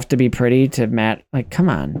 they have to be pretty to match. Like, come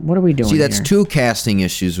on, what are we doing? See, that's here? two casting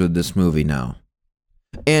issues with this movie now.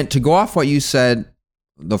 And to go off what you said,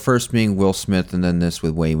 the first being Will Smith, and then this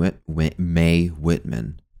with Mae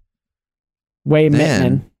Whitman. What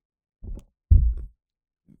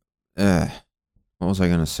was I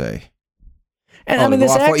gonna say? And I mean,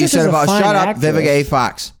 this what you said about shut up, actress. Vivica A.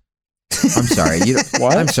 Fox. I'm sorry.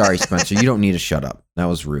 What? I'm sorry, Spencer. You don't need to shut up. That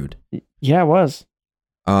was rude. Yeah, it was.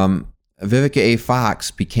 Vivica A.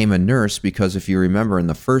 Fox became a nurse because if you remember in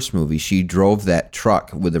the first movie, she drove that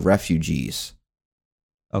truck with the refugees.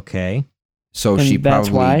 Okay. So she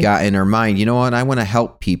probably got in her mind, you know what? I want to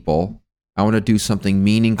help people. I want to do something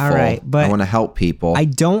meaningful. All right, but I want to help people. I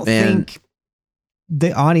don't think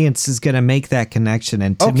the audience is going to make that connection.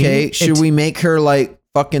 And to me, should we make her like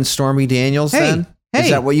fucking Stormy Daniels then? Is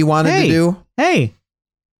that what you wanted to do? Hey.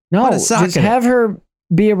 No, just have her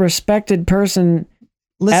be a respected person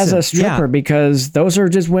as a stripper because those are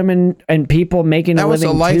just women and people making a living too.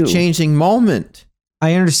 That was a life-changing moment.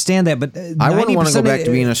 I understand that, but I wouldn't want to go back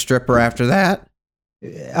to being a stripper after that.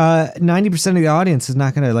 90% of the audience is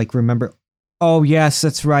not going to like remember, oh, yes,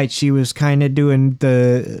 that's right. She was kind of doing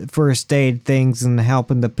the first aid things and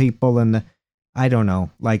helping the people. And I don't know,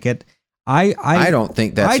 like it. I don't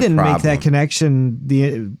think that's I didn't a problem. make that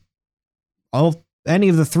connection any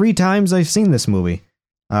of the 3 times I've seen this movie.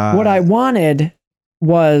 What I wanted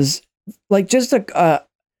was like just a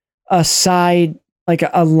side, like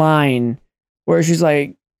a line where she's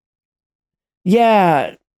like,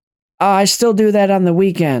 yeah, I still do that on the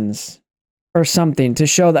weekends or something to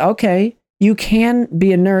show that, okay, you can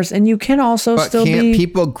be a nurse and you can also still be can't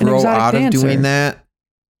people grow out of doing that?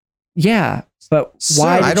 Yeah, but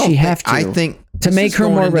why did she have to? I think to make her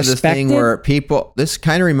more respected. Thing where this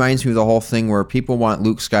kind of reminds me of the whole thing where people want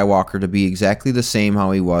Luke Skywalker to be exactly the same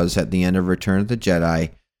how he was at the end of Return of the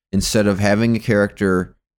Jedi, instead of having a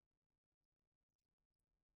character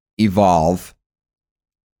evolve.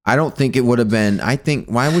 I don't think it would have been. I think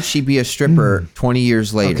why would she be a stripper 20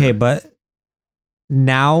 years later? Okay, but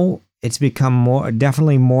now it's become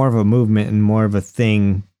definitely more of a movement and more of a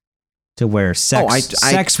thing to where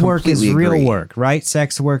sex work is real work, right?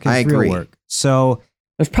 Sex work is real work. So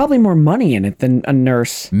there's probably more money in it than a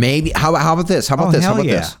nurse. Maybe. How about this? How about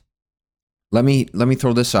this? Let me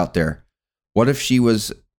throw this out there. What if she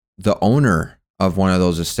was the owner of one of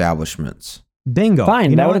those establishments? Bingo.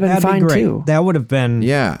 Fine. That would have been fine too. That would have been.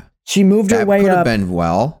 Yeah. She moved her way up. That could have been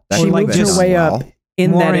well. She moved her way up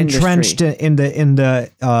in more that entrenched industry. in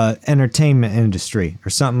the entertainment industry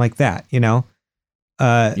or something like that. You know.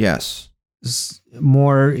 Yes.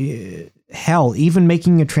 More hell, even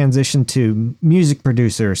making a transition to music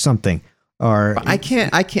producer or something. Or I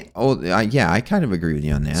can't. Oh, yeah, I kind of agree with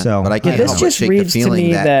you on that. So, but I can't help but shake the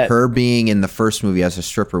feeling that her being in the first movie as a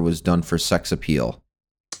stripper was done for sex appeal.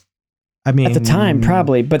 I mean, at the time,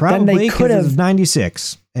 probably, but then they could have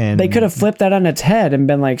 96, and they could have flipped that on its head and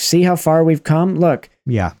been like, "See how far we've come? Look,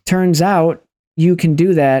 yeah. Turns out you can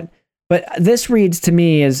do that." But this reads to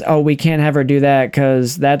me as, "Oh, we can't have her do that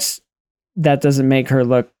because that doesn't make her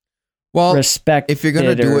look respected." If you're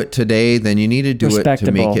going to do it today, then you need to do it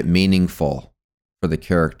to make it meaningful for the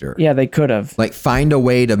character. Yeah, they could have like find a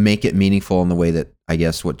way to make it meaningful in the way that I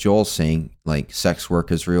guess what Joel's saying, like sex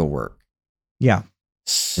work is real work. Yeah.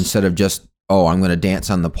 Instead of just, I'm going to dance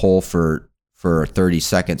on the pole for 30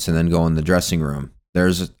 seconds and then go in the dressing room.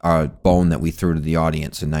 There's a bone that we threw to the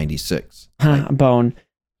audience in 96. A bone.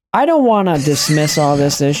 I don't want to dismiss all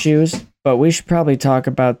this issues, but we should probably talk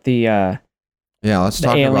about the let's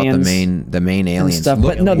talk about the main aliens. Stuff.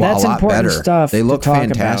 But no, that's important better. stuff. They look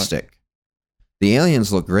fantastic. About. The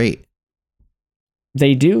aliens look great.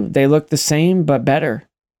 They do. They look the same, but better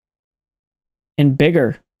and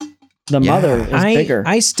bigger. The mother is bigger.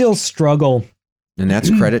 I still struggle. And that's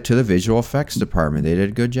credit to the visual effects department. They did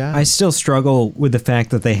a good job. I still struggle with the fact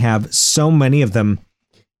that they have so many of them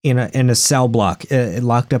in a cell block,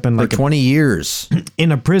 locked up in for 20 years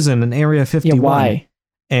in a prison in Area 51. Yeah, why?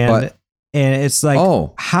 And it's like,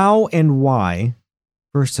 how and why?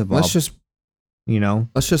 First of all, let's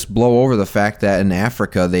just blow over the fact that in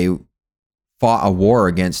Africa they fought a war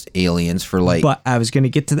against aliens for like. But I was going to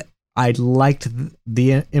get to that. I liked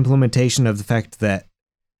the implementation of the fact that,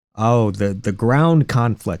 the ground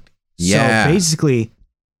conflict. Yeah. So basically,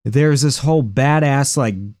 there's this whole badass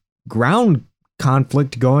like ground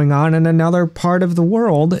conflict going on in another part of the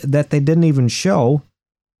world that they didn't even show.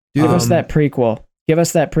 Give us that prequel.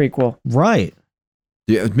 Right.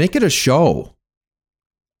 Make it a show.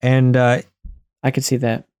 And I could see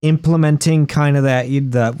that. Implementing kind of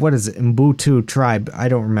what is it? Ubuntu tribe. I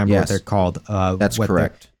don't remember what they're called. That's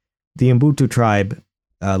correct. The Ubuntu tribe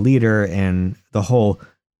leader and the whole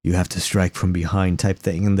you have to strike from behind type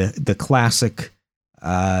thing, and the classic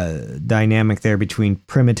dynamic there between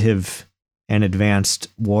primitive and advanced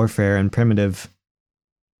warfare, and primitive,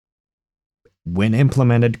 when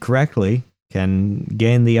implemented correctly, can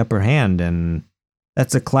gain the upper hand, and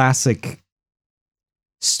that's a classic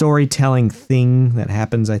storytelling thing that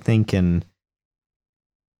happens, I think, in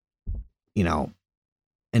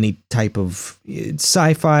any type of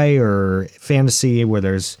sci-fi or fantasy where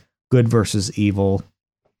there's good versus evil.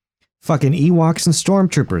 Fucking Ewoks and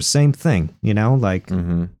Stormtroopers, same thing, like.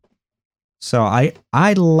 Mm-hmm. So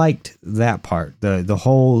I liked that part, the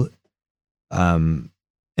whole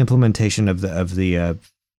implementation of the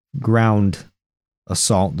ground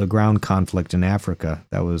assault, the ground conflict in Africa.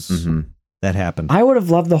 That was that happened. I would have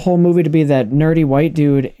loved the whole movie to be that nerdy white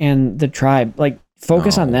dude and the tribe. Like,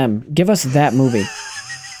 focus on them. Give us that movie.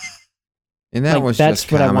 And that was just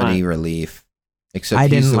comedy relief. Except I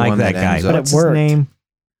he's didn't the like one that guy. But What's it worked. his name?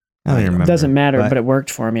 I don't remember. It doesn't matter, but it worked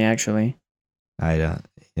for me, actually. Yeah.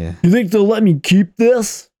 You think they'll let me keep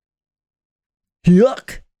this?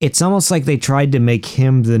 Yuck. It's almost like they tried to make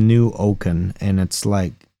him the new Oaken, and it's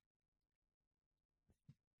like,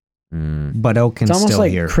 but Oaken's it's almost still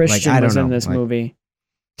like here. Christian I don't was know. in this movie.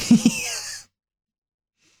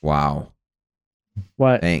 Wow.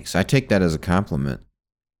 What? Thanks. I take that as a compliment.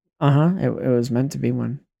 It was meant to be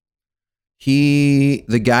one.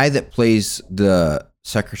 The guy that plays the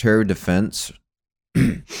Secretary of Defense,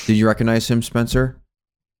 did you recognize him, Spencer?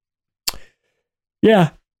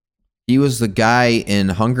 Yeah. He was the guy in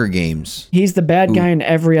Hunger Games. He's the bad guy in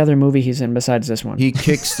every other movie he's in besides this one. He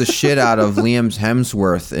kicks the shit out of Liam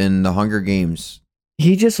Hemsworth in the Hunger Games.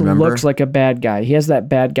 He just looks like a bad guy. He has that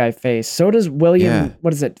bad guy face. So does William,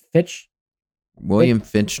 what is it, Fitch? William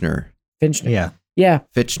Finchner. Yeah.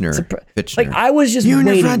 Fitchner. Like, I was just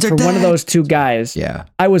waiting for one of those two guys. Yeah.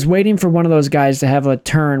 I was waiting for one of those guys to have a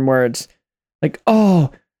turn where it's like,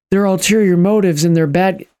 oh, they're ulterior motives and they're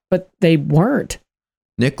bad, but they weren't.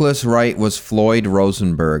 Nicholas Wright was Floyd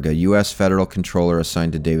Rosenberg, a U.S. federal controller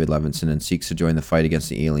assigned to David Levinson, and seeks to join the fight against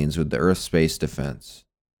the aliens with the Earth Space Defense.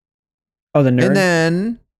 Oh, the nerd. And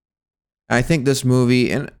then I think this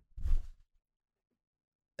movie, and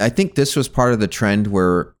I think this was part of the trend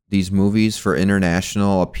where these movies for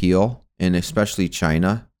international appeal, and especially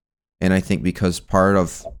China, and I think because part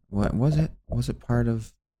of, what was it? Was it part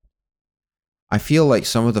of? I feel like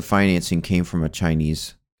some of the financing came from a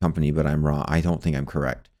Chinese company, but I'm wrong. I don't think I'm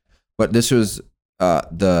correct. But this was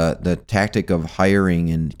the tactic of hiring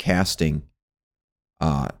and casting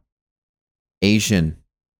Asian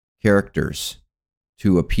characters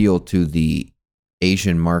to appeal to the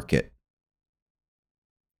Asian market.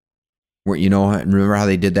 Where, remember how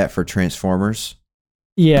they did that for Transformers?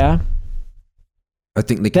 Yeah. I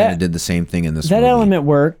think they kind of did the same thing in this movie. That element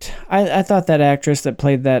worked. I thought that actress that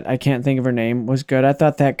played that, I can't think of her name, was good. I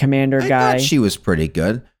thought that commander guy... I thought she was pretty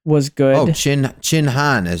good. Was good. Oh, Chin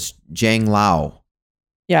Han as Zhang Lao.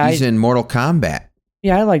 Yeah. He's in Mortal Kombat.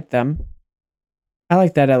 Yeah, I like them. I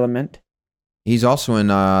like that element. He's also in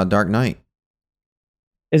Dark Knight.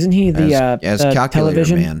 Isn't he the Calculator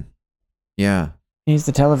television Man? Yeah. He's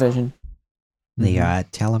the television. The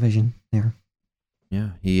television there. Yeah,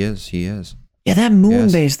 he is. Yeah, that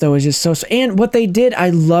moon base though is just so. And what they did,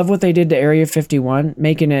 I love what they did to Area 51,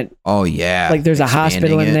 making it. Oh yeah, like there's a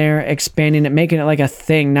hospital in there, expanding it, making it like a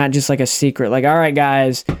thing, not just like a secret. Like, all right,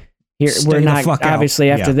 guys, here we're not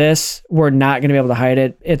obviously after this, we're not gonna be able to hide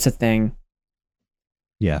it. It's a thing.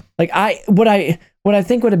 Yeah. Like what I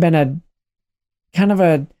think would have been a kind of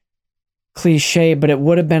a cliche, but it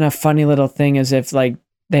would have been a funny little thing, as if like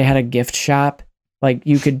they had a gift shop, like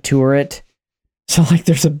you could tour it. So like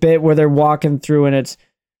there's a bit where they're walking through and it's,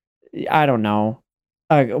 I don't know,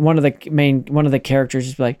 one of the characters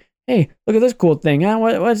is like, hey, look at this cool thing.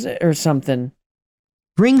 What's it? Or something.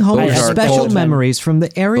 Bring home special memories from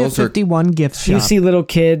the Area 51 gift shop. You see little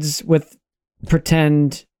kids with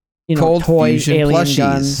pretend, Cold toy alien plushies.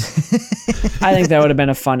 guns. I think that would have been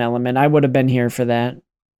a fun element. I would have been here for that.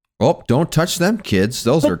 Oh, don't touch them, kids.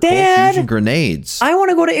 Those are Dad, cold fusion grenades. I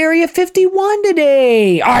want to go to Area 51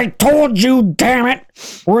 today. I told you, damn it.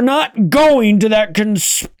 We're not going to that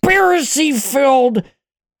conspiracy-filled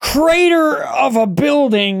crater of a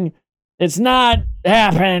building. It's not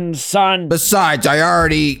happening, son. Besides, I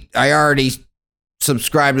already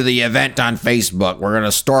subscribed to the event on Facebook. We're going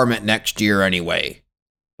to storm it next year anyway.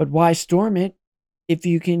 But why storm it if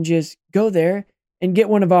you can just go there and get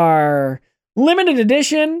one of our limited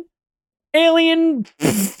edition alien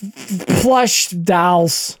plush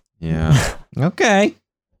dolls? Yeah. Okay.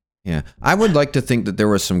 Yeah. I would like to think that there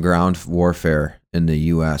was some ground warfare in the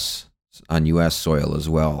U.S. on U.S. soil as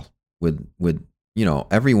well. With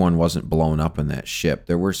everyone wasn't blown up in that ship.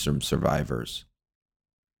 There were some survivors.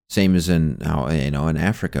 Same as in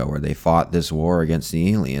Africa, where they fought this war against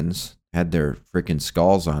the aliens, had their freaking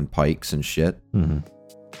skulls on pikes and shit. Mm-hmm.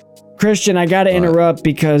 Christian, I got to interrupt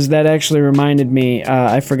because that actually reminded me.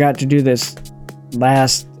 I forgot to do this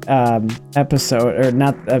last episode, or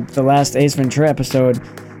not the last Ace Ventura episode.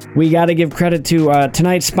 We got to give credit to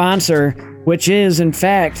tonight's sponsor, which is, in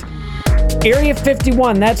fact, Area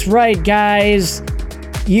 51, that's right, guys.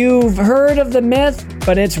 You've heard of the myth,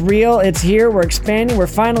 but it's real. It's here. We're expanding. We're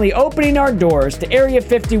finally opening our doors to Area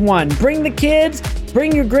 51. Bring the kids,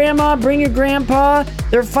 bring your grandma, bring your grandpa.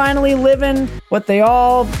 They're finally living what they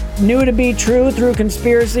all knew to be true through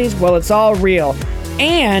conspiracies. Well, it's all real.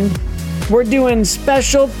 And we're doing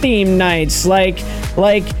special theme nights like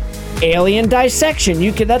alien dissection.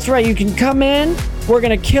 That's right. You can come in. We're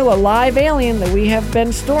going to kill a live alien that we have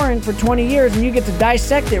been storing for 20 years, and you get to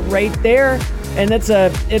dissect it right there. And it's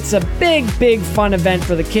a big fun event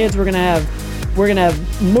for the kids. We're gonna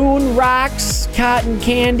have moon rocks, cotton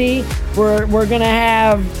candy. We're gonna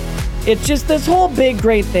have, it's just this whole big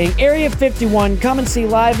great thing. Area 51, come and see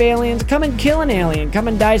live aliens, come and kill an alien, come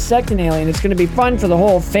and dissect an alien. It's gonna be fun for the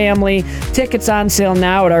whole family. Tickets on sale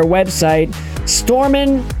now at our website,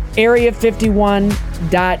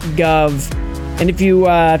 storminarea51.gov. And if you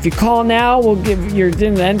call now, you're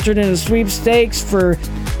entered in a sweepstakes for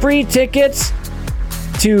free tickets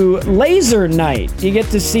to Laser Night. You get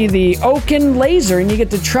to see the Oaken laser and you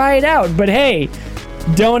get to try it out. But hey,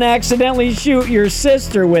 don't accidentally shoot your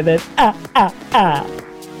sister with it.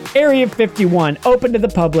 Area 51, open to the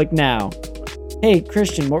public now. Hey,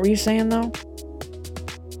 Christian, what were you saying though?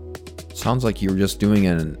 Sounds like you were just doing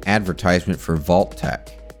an advertisement for Vault Tech.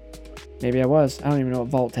 Maybe I was. I don't even know what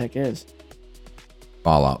Vault Tech is.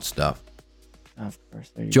 Fallout stuff. Of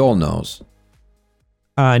course. Joel knows.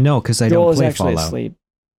 No, because I don't play Fallout. Asleep.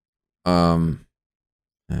 What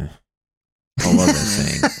was I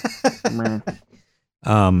saying?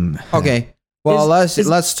 Okay. Well,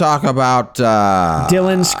 let's talk about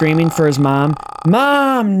Dylan screaming for his mom.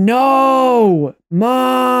 Mom, no,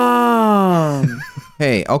 Mom.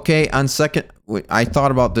 Hey, okay. On second, I thought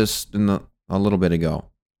about this a little bit ago.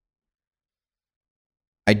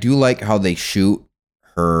 I do like how they shoot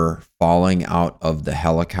her falling out of the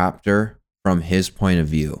helicopter from his point of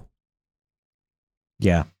view.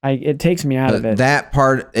 Yeah, it takes me out of it. That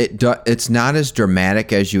part, it's not as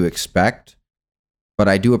dramatic as you expect, but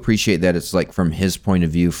I do appreciate that it's like from his point of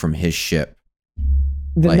view, from his ship.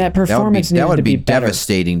 Then like, that performance that would be better.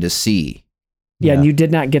 Devastating to see. Yeah, and you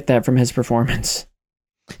did not get that from his performance.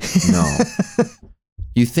 No.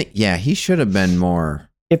 You think? Yeah, he should have been more.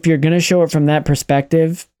 If you're gonna show it from that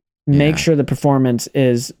perspective, make sure the performance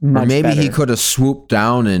is much better. Or maybe he could have swooped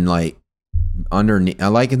down and like underneath,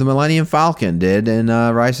 like the Millennium Falcon did in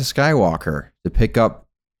Rise of Skywalker, to pick up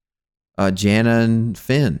Jannah and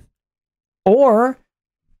Finn. Or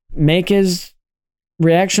make his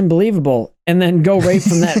reaction believable and then go right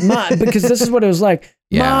from that. Mom, because this is what it was like.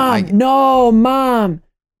 Yeah, Mom.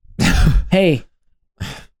 Hey,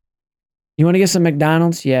 you want to get some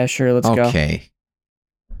McDonald's? Yeah, sure. Let's go. Okay.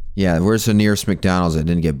 Yeah, where's the nearest McDonald's that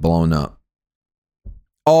didn't get blown up?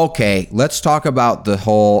 Okay, let's talk about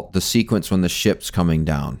the sequence when the ship's coming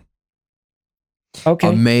down. Okay.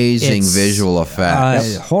 Amazing visual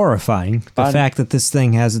effects. Horrifying. The fact that this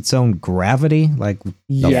thing has its own gravity, like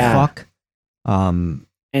the fuck. And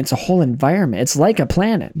it's a whole environment. It's like a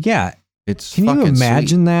planet. Yeah. It's Can you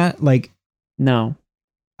imagine sweet. that? Like, no.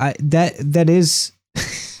 That is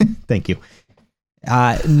thank you.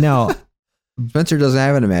 No. Spencer doesn't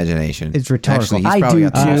have an imagination. It's rhetorical. Actually, he's probably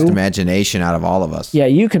got the most imagination out of all of us. Yeah,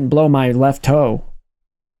 you can blow my left toe.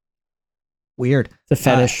 Weird. It's a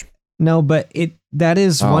fetish. No, but that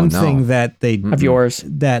is one thing that they of yours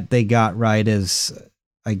that they got right is,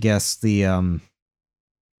 I guess, the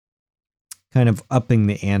kind of upping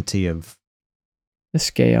the ante of the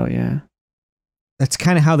scale. Yeah, that's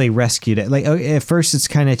kind of how they rescued it. Like at first, it's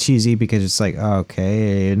kind of cheesy because it's like,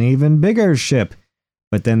 okay, an even bigger ship.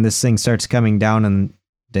 But then this thing starts coming down, and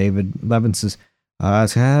David Levin says,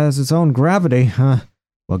 it has its own gravity.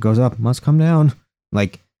 What goes up must come down.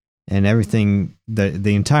 Like, and everything,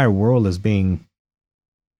 the entire world is being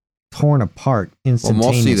torn apart instantaneously.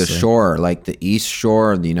 Well, mostly the shore, like the east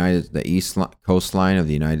shore of the east coastline of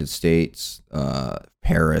the United States,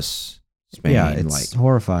 Paris, Spain. Yeah, it's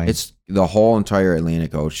horrifying. It's the whole entire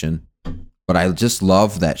Atlantic Ocean. But I just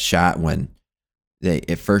love that shot when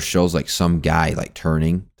it first shows like some guy like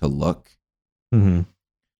turning to look, and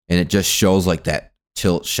it just shows like that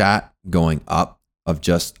tilt shot going up of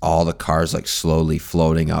just all the cars like slowly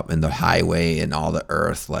floating up in the highway and all the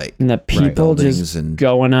earth, like, and the people just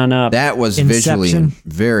going on up. That was Inception. visually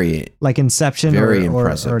very like Inception, very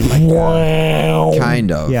impressive. Or like, wow.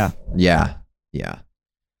 Kind of. Yeah.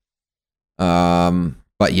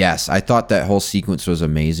 But yes, I thought that whole sequence was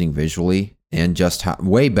amazing visually, and just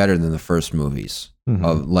way better than the first movies.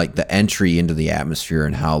 Of like the entry into the atmosphere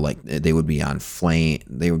and how like they would be on fire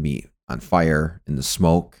in the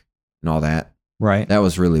smoke and all that. Right. That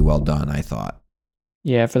was really well done, I thought.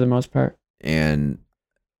 Yeah, for the most part. And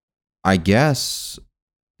I guess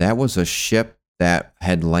that was a ship that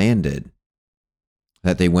had landed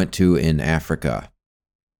that they went to in Africa.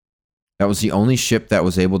 That was the only ship that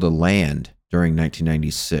was able to land during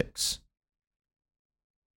 1996.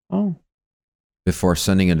 Oh. Before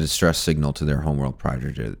sending a distress signal to their homeworld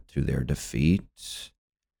prior to their defeat.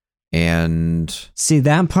 And see,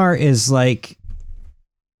 that part is like,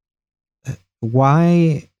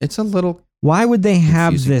 why? It's a little. Why would they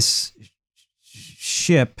have confusing. this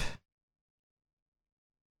ship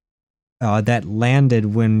that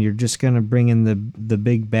landed when you're just gonna bring in the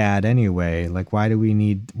big bad anyway? Like, why do we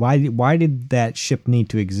need? Why did that ship need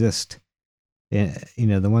to exist? You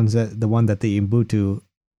know, the one that the Ubuntu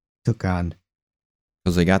took on.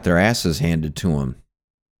 Because they got their asses handed to them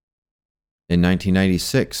in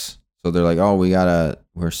 1996. So they're like, oh,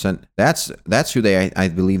 we're sent. That's who I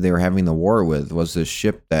believe they were having the war with, was this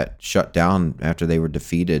ship that shut down after they were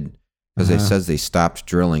defeated because they says they stopped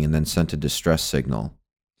drilling and then sent a distress signal.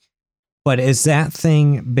 But is that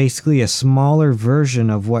thing basically a smaller version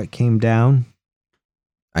of what came down?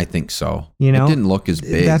 I think so. You know, it didn't look as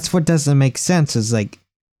big. That's what doesn't make sense. Is like,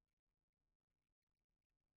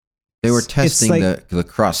 they were testing the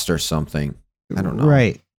crust or something. I don't know.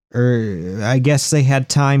 Right. Or I guess they had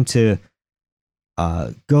time to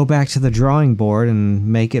go back to the drawing board and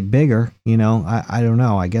make it bigger. You know, I don't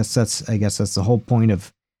know. I guess that's the whole point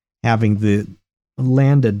of having the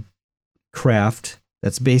landed craft.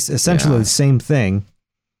 That's essentially the same thing.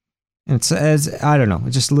 And it's I don't know.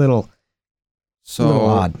 It's just a little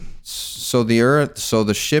odd. So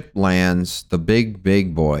the ship lands. The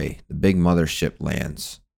big boy, the big mothership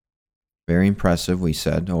lands. Very impressive, we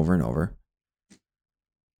said over and over.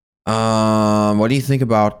 What do you think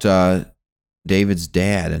about David's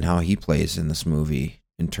dad and how he plays in this movie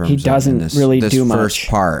in terms he doesn't of really this do first much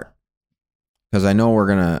part? Because I know we're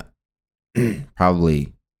gonna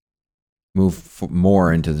probably move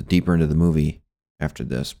more deeper into the movie after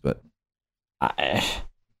this, but I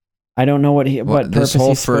don't know what this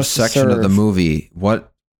whole first section of the movie.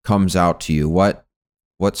 What comes out to you? What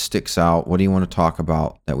sticks out? What do you want to talk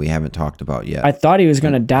about that we haven't talked about yet? I thought he was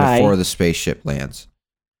going to die before the spaceship lands.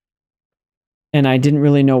 And I didn't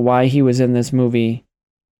really know why he was in this movie.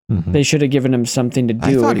 Mm-hmm. They should have given him something to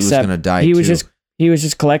do. I thought he was going to die he too. was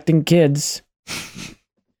just collecting kids.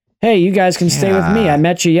 Hey, you guys can stay with me. I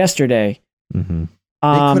met you yesterday. Mm-hmm.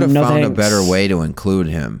 They could have found a better way to include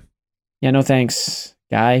him. Yeah, no thanks,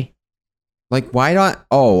 guy. Like, why not?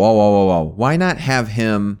 Oh. Why not have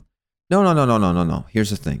him? No. Here's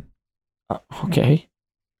the thing. Okay.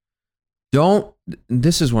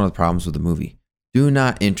 This is one of the problems with the movie. Do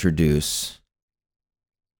not introduce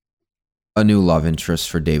a new love interest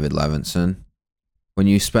for David Levinson when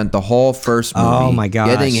you spent the whole first movie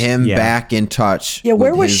getting him back in touch. Yeah,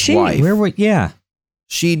 where was his she? Wife.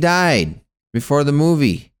 She died before the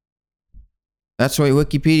movie. That's what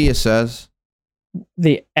Wikipedia says.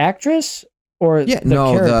 The actress or the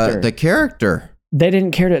character? The character. They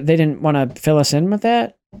didn't want to fill us in with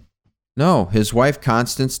that? No, his wife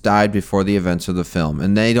Constance died before the events of the film,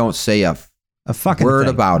 and they don't say a fucking word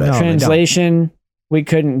thing about it. No, Translation, we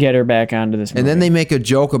couldn't get her back onto this movie. And then they make a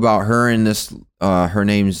joke about her in this, her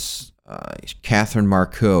name's Catherine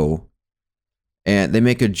Marcoux, and they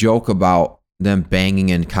make a joke about them banging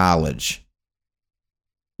in college.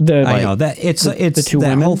 I know that it's the two that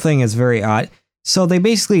women? Whole thing is very odd. So they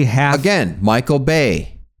basically have again Michael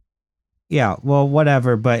Bay. Yeah, well,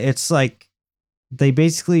 whatever, but it's like they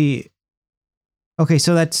basically okay.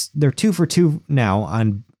 So they're 2 for 2 now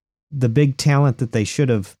on the big talent that they should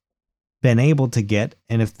have been able to get,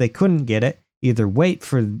 and if they couldn't get it, either wait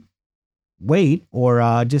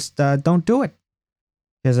or just don't do it.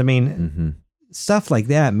 Because I mean, stuff like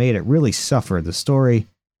that made it really suffer the story,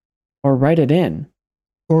 or write it in.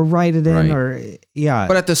 But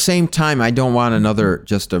at the same time, I don't want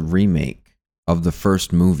just a remake of the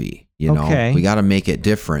first movie. You know, we got to make it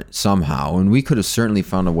different somehow, and we could have certainly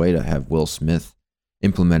found a way to have Will Smith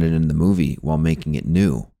implemented in the movie while making it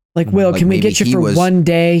new. Like, Will, can we get you for one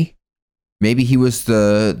day? Maybe he was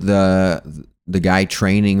the guy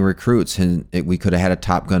training recruits, and we could have had a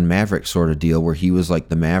Top Gun Maverick sort of deal where he was like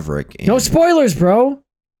the Maverick. No spoilers, bro.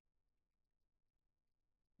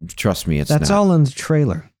 Trust me, that's not. All in the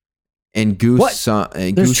trailer. And Goose's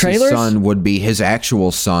son would be his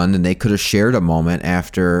actual son, and they could have shared a moment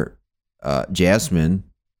after Jasmine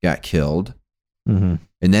got killed. Mm-hmm.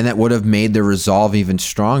 And then that would have made the resolve even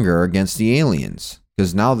stronger against the aliens,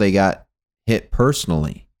 because now they got hit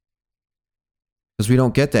personally. Because we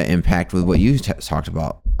don't get that impact with what you talked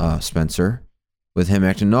about, Spencer, with him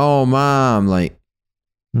acting, no, Mom, like,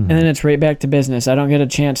 and then it's right back to business. I don't get a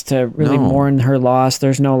chance to really mourn her loss.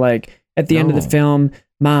 There's no like at the end of the film,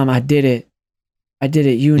 Mom, I did it.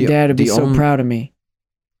 You and Dad would be so proud of me.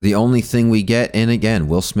 The only thing we get, and again,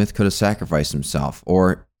 Will Smith could have sacrificed himself,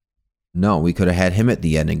 or no, we could have had him at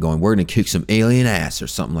the end and going, we're going to kick some alien ass or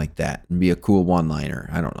something like that and be a cool one-liner.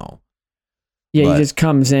 I don't know. Yeah, but he just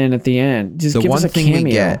comes in at the end. Just give us a cameo. The one thing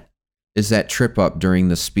we get is that trip up during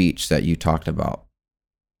the speech that you talked about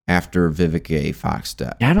after Vivica Fox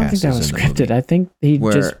death. Yeah, I don't think that was scripted. I think he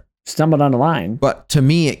just stumbled on the line. But to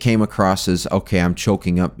me, it came across as, okay, I'm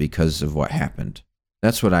choking up because of what happened.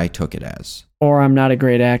 That's what I took it as. Or I'm not a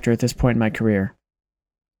great actor at this point in my career.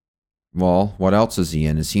 Well, what else is he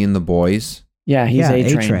in? Is he in The Boys? Yeah, he's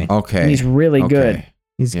A-Train. Okay. And he's really good.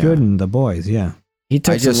 He's good in The Boys, yeah. He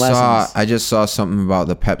took some lessons. I just saw something about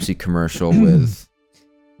the Pepsi commercial with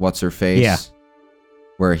what's her face? Yeah.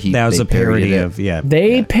 Where that was a parody of,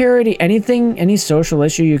 They parody anything, any social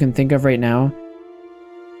issue you can think of right now.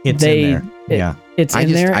 It's in there. It's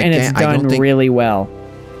in there and it's done really well.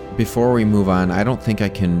 Before we move on, I don't think I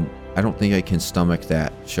can stomach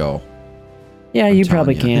that show. Yeah, you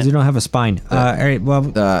probably can't. Because you don't have a spine. All right, well,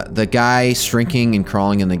 the guy shrinking and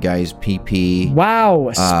crawling in the guy's pee-pee.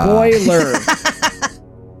 Wow, spoiler.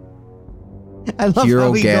 I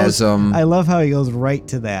love how he goes right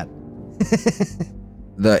to that.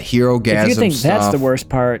 The hero-gasm stuff. If you think that's the worst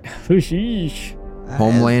part.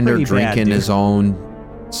 Homelander drinking his own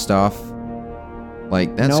stuff.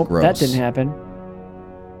 Like, that's gross. That didn't happen.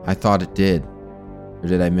 I thought it did. Or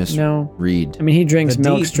did I misread? I mean, he drinks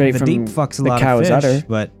milk straight from the cow's udder.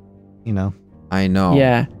 But, you know. I know.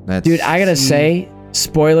 Yeah. Dude, I gotta say,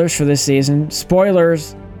 spoilers for this season.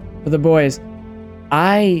 Spoilers for The Boys.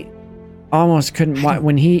 I almost couldn't watch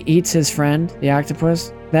when he eats his friend, the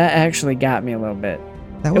octopus. That actually got me a little bit.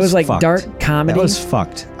 It was like dark comedy. That was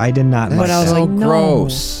fucked. I did not like that. But I was like, no.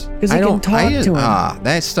 Gross. Because he can talk to him.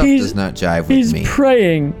 That stuff does not jive with me.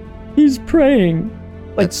 He's praying.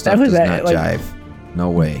 Like, that stuff does not jive. No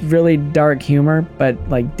way. Really dark humor, but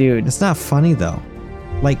like, dude. It's not funny though.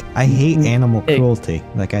 Like, I hate animal cruelty.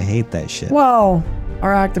 Like, I hate that shit. Well,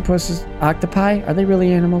 are octopuses octopi? Are they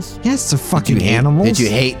really animals? Yes, they're fucking animals. Did you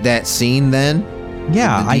hate that scene then?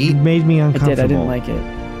 Yeah, it made me uncomfortable. I didn't like it.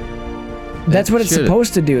 That's what it's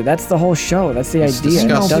supposed to do. That's the whole show. That's the idea. It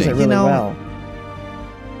does it really well.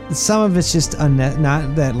 Some of it's just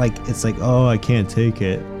not that like it's like, oh, I can't take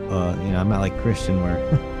it. I'm not like Christian where,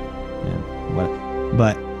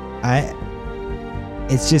 but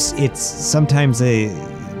it's sometimes they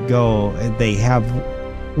have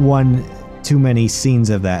one too many scenes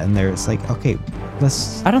of that, and it's like, okay,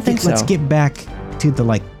 let's get back to the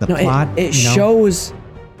plot. It shows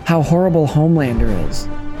how horrible Homelander is.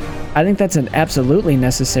 I think that's an absolutely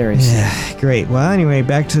necessary scene. Yeah, great. Well, anyway,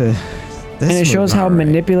 back to this. And it shows how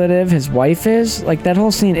manipulative his wife is. Like, that whole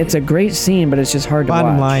scene, it's a great scene, but it's just hard to watch.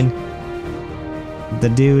 Bottom line, the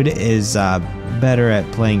dude is better at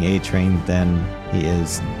playing A-Train than he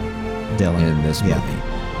is Dylan. In this movie.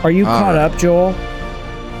 Are you caught up, Joel?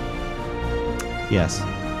 Yes.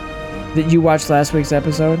 Did you watch last week's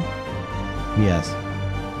episode? Yes.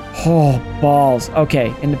 Oh, balls.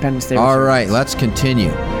 Okay, Independence Day. All right, let's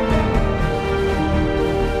continue.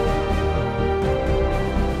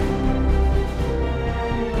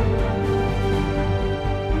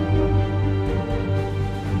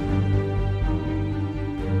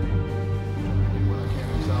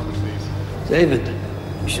 David,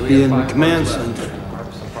 you should be in the command center.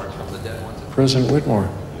 President Whitmore,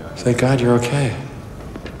 thank God you're okay.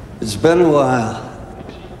 It's been a while.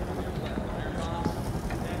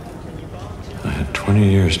 I had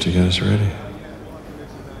 20 years to get us ready.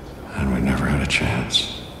 And we never had a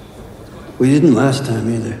chance. We didn't last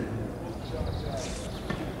time either.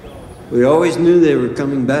 We always knew they were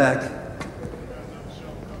coming back.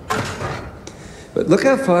 But look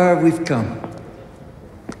how far we've come.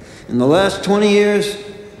 In the last 20 years,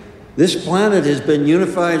 this planet has been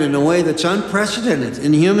unified in a way that's unprecedented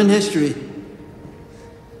in human history.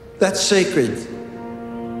 That's sacred.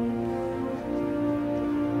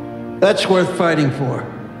 That's worth fighting for.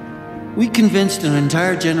 We convinced an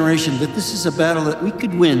entire generation that this is a battle that we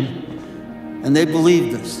could win, and they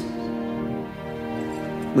believed us.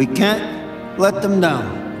 We can't let them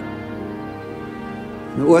down.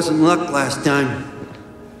 It wasn't luck last time.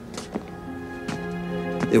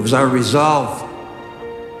 It was our resolve.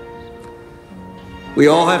 We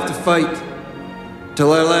all have to fight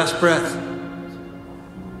till our last breath.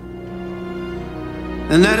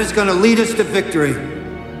 And that is going to lead us to victory.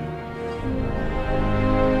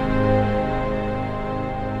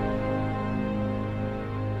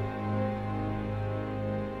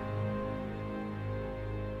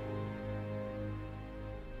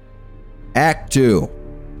 Act 2.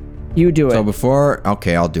 You do it. So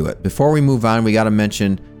I'll do it. Before we move on, we got to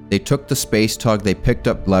mention they took the space tug. They picked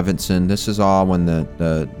up Levinson. This is all when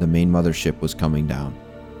the main mothership was coming down.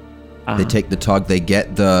 They take the tug. They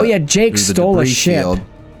get the. Oh yeah, Jake stole a ship. Field.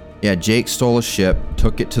 Yeah, Jake stole a ship,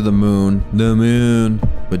 took it to the moon,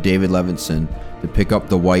 with David Levinson to pick up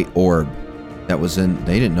the white orb that was in.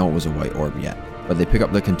 They didn't know it was a white orb yet, but they pick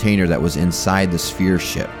up the container that was inside the sphere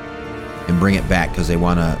ship and bring it back because they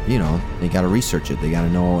want to, they got to research it. They got to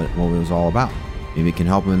know what it was all about. Maybe it can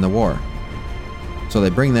help them in the war. So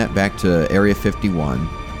they bring that back to Area 51,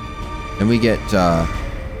 and we get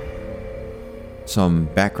some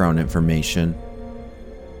background information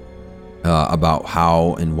about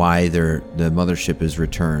how and why the mothership is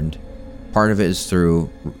returned. Part of it is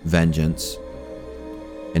through vengeance,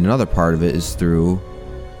 and another part of it is through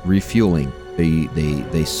refueling.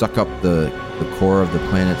 They suck up the core of the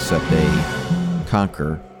planets that they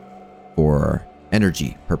conquer for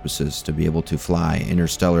energy purposes to be able to fly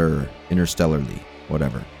interstellarly,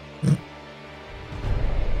 whatever.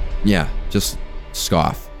 Yeah, just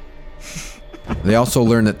scoff. They also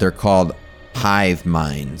learn that they're called hive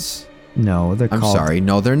minds. No, I'm sorry.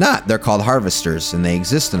 No, they're not. They're called harvesters, and they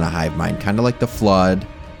exist in a hive mind, kind of like the Flood,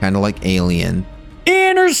 kind of like Alien.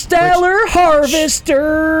 Interstellar harvester.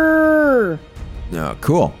 Oh,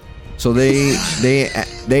 cool. So they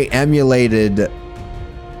emulated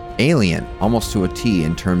Alien almost to a T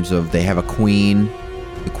in terms of they have a queen.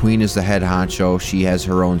 The queen is the head honcho. She has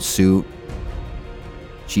her own suit.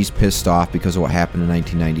 She's pissed off because of what happened in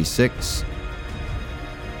 1996.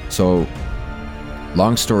 So,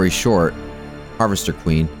 long story short, Harvester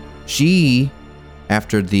Queen, she,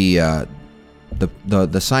 after the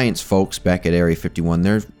science folks back at Area 51,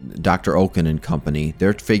 they're Dr. Oken and company,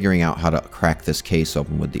 they're figuring out how to crack this case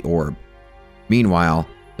open with the orb. Meanwhile,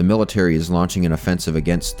 the military is launching an offensive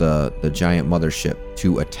against the giant mothership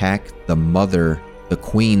to attack the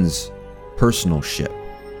Queen's personal ship.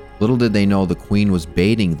 Little did they know the Queen was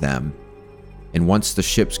baiting them, and once the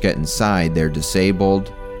ships get inside, they're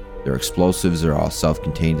disabled. Their explosives are all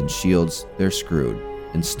self-contained in shields. They're screwed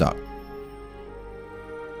and stuck.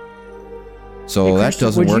 So that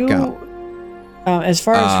doesn't work out. As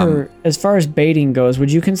far as baiting goes,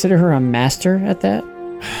 would you consider her a master at that?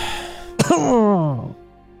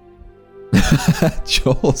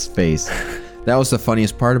 Joel's face. That was the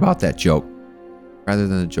funniest part about that joke, rather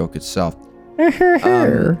than the joke itself.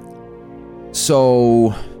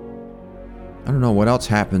 So I don't know what else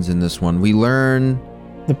happens in this one. We learn.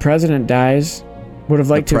 The president dies. Would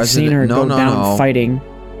have liked to have seen her go down fighting.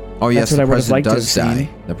 Oh yes, the president does die.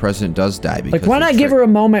 The president does die. Like, why not give her a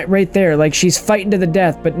moment right there? Like, she's fighting to the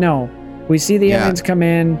death, but no. We see the aliens come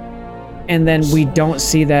in, and then we don't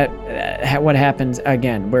see that what happens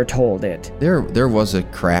again. We're told it. There was a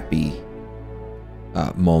crappy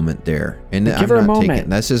moment there, and give her a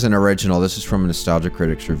moment. This isn't original. This is from a Nostalgia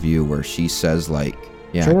Critics review where she says, like,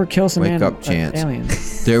 "Yeah, sure, kill some wake up, Chance.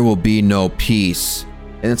 Aliens. There will be no peace."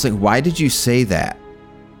 And it's like, why did you say that?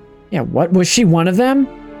 Yeah, what was she one of them?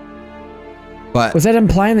 But was that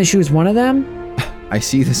implying that she was one of them? I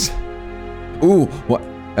see this. Ooh, what?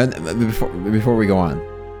 And before we go on,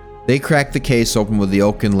 they crack the case open with the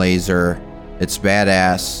Oken laser. It's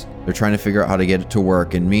badass. They're trying to figure out how to get it to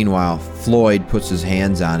work, and meanwhile, Floyd puts his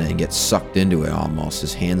hands on it and gets sucked into it almost.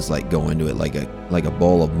 His hands like go into it like a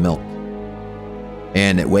bowl of milk.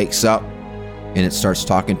 And it wakes up, and it starts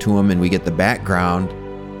talking to him, and we get the background.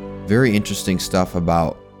 Very interesting stuff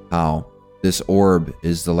about how this orb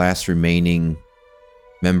is the last remaining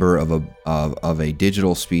member of a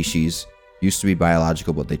digital species. Used to be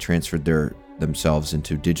biological, but they transferred themselves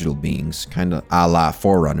into digital beings, kind of a la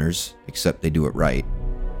Forerunners, except they do it right.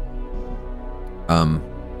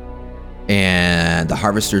 And the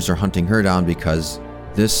harvesters are hunting her down because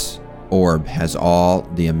this orb has all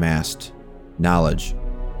the amassed knowledge.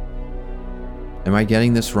 Am I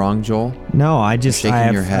getting this wrong, Joel? No, I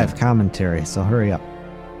have commentary, so hurry up.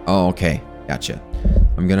 Oh, okay. Gotcha.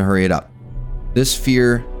 I'm going to hurry it up. This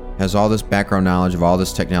sphere has all this background knowledge of all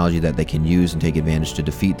this technology that they can use and take advantage to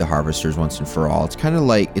defeat the harvesters once and for all. It's kind of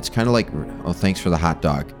like, oh, thanks for the hot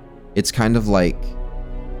dog. It's kind of like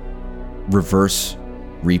Reverse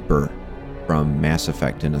Reaper from Mass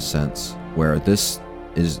Effect in a sense, where this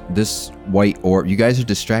white orb, you guys are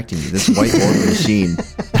distracting me. This white orb machine,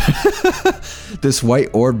 this white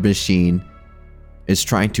orb machine is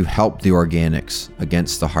trying to help the organics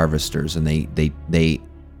against the harvesters, and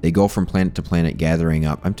they go from planet to planet gathering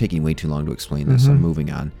up. I'm taking way too long to explain this. I'm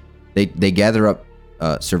moving on. They gather up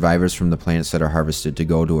survivors from the planets that are harvested to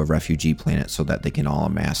go to a refugee planet so that they can all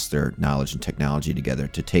amass their knowledge and technology together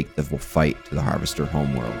to take the fight to the harvester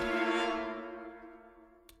homeworld.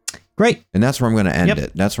 Great. And that's where I'm going to end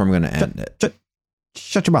it. That's where I'm going to end it.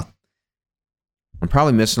 Shut your mouth. I'm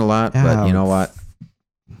probably missing a lot, but you know what?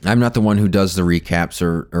 I'm not the one who does the recaps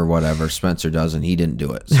or whatever. Spencer does, and he didn't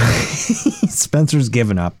do it. So. Spencer's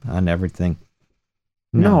given up on everything.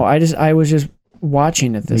 No, I was just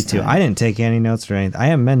watching it this Me too. time. I didn't take any notes or anything. I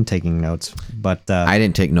haven't been taking notes, but I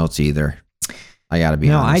didn't take notes either. I got to be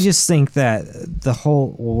honest. No, I just think that the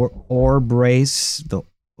whole orb race,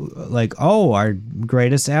 our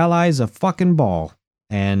greatest ally is a fucking ball,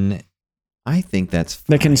 and I think that's fine.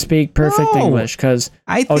 That can speak perfect English because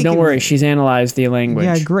don't worry, she's analyzed the language.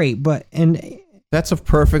 Yeah, great, but that's a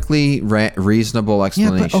perfectly reasonable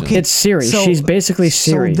explanation. Yeah, but okay, it's Siri. She's basically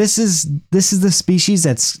Siri. So this is the species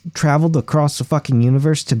that's traveled across the fucking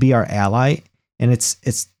universe to be our ally, and it's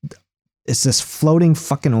this floating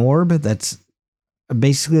fucking orb that's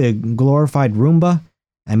basically a glorified Roomba.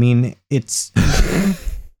 I mean, it's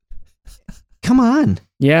come on.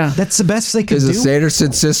 Yeah, that's the best they could do. Is the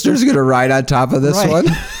Sanderson sisters going to ride on top of this one?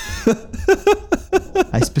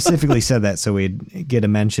 I specifically said that so we'd get a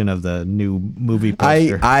mention of the new movie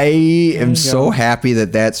poster. I am so happy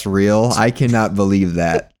that that's real. I cannot believe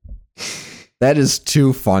that. That is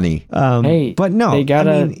too funny. Hey, but no, they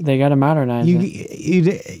gotta modernize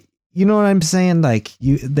it. You know what I'm saying? Like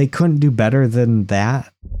they couldn't do better than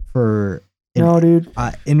that for dude.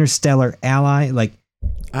 Interstellar Ally. Like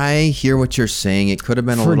I hear what you're saying. It could have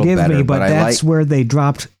been a little better. Forgive me, but that's where they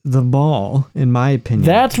dropped the ball, in my opinion.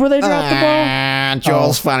 That's where they dropped the ball?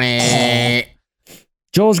 Joel's funny.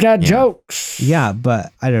 Joel's got jokes. Yeah,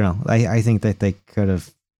 but I don't know. I think that they could have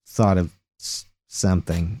thought of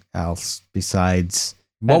something else besides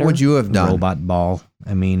what would you have done? Robot ball.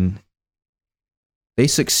 I mean, they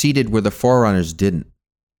succeeded where the Forerunners didn't.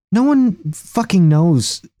 No one fucking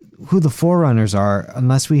knows who the Forerunners are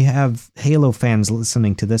unless we have Halo fans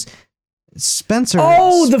listening to this. Spencer.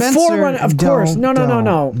 Oh, the Forerunner, of course. No.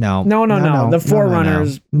 The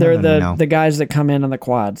Forerunners. They're the guys that come in on the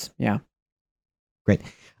quads. Yeah. Great.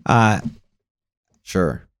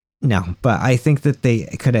 Sure. No, but I think that they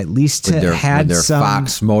could at least with their some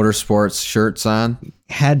Fox Motorsports shirts on.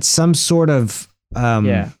 Had some sort of what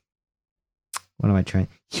am I trying?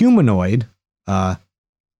 Humanoid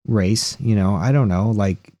race. I don't know,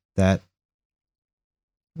 like that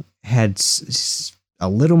had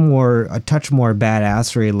a touch more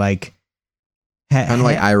badassery, like kind of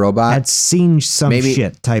like iRobot. Had seen some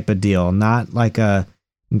shit type of deal, not like a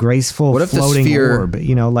graceful floating orb.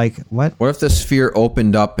 Like what? What if the sphere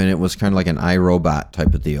opened up and it was kind of like an iRobot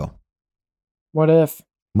type of deal? What if?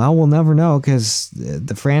 Well, we'll never know because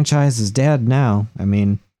the franchise is dead now. I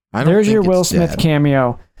mean, there's your Will Smith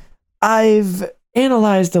cameo. I've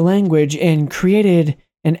analyzed the language and created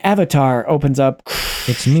an avatar. Opens up.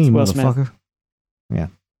 It's me, Will motherfucker. Smith. Yeah.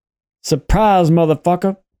 Surprise,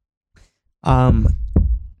 motherfucker. I'm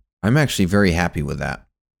actually very happy with that.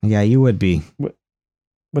 Yeah, you would be.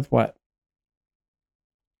 With what?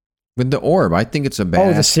 With the orb. I think it's a bad.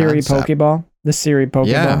 Oh, the Siri Pokeball. The Siri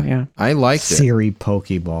Pokeball. Yeah. I liked it. Siri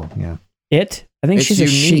Pokeball. Yeah. I think she's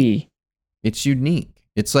unique. A she. It's unique.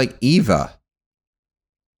 It's like Eva.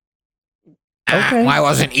 Okay. Why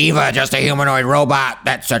wasn't Eva just a humanoid robot?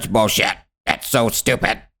 That's such bullshit. That's so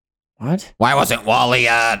stupid. What? Why wasn't Wally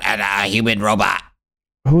a human robot?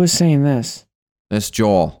 Who is saying this? That's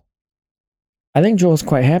Joel. I think Joel's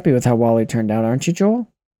quite happy with how Wally turned out, aren't you, Joel?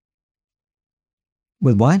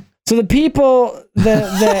 With what? So the people,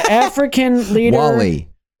 the African leader, Wally.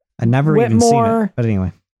 I never even seen it, but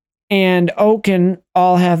anyway. And Oaken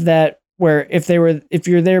all have that where if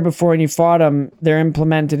you're there before and you fought them, they're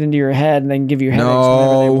implemented into your head and they can give you headaches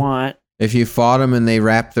whenever they want. If you fought them and they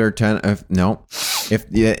wrapped their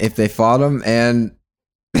if they fought them and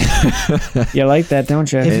you like that,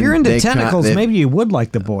 don't you? If you're into tentacles, maybe you would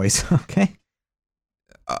like the boys. Okay.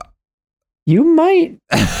 You might.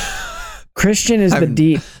 Christian is the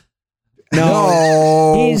deep.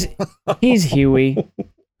 No. He's Huey.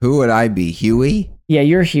 Who would I be? Huey? Yeah,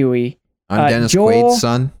 you're Huey. I'm Dennis Quaid's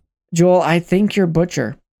son. Joel, I think you're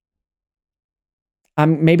Butcher.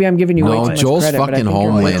 Maybe I'm giving you way too much Joel's credit, fucking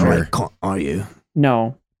Homelander. Are you?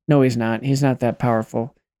 No, he's not. He's not that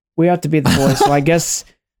powerful. We have to be the boy, so I guess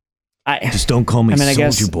just don't call me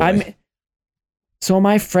Soldier Boy. So am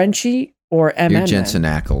I Frenchie or MM? You're Jensen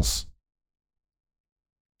Ackles.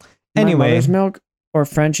 Anyway, Mother's Milk or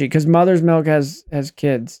Frenchie? Because Mother's Milk has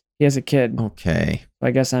kids. He has a kid. Okay. So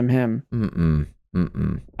I guess I'm him.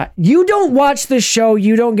 You don't watch the show.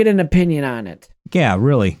 You don't get an opinion on it. Yeah,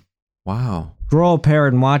 really. Wow. Grow a pair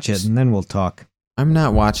and watch it, and then we'll talk. I'm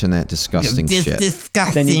not watching that disgusting shit.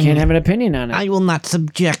 Disgusting. Then you can't have an opinion on it. I will not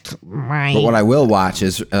subject my. But what I will watch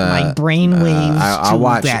is my brainwaves. I'll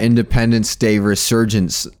watch Independence Day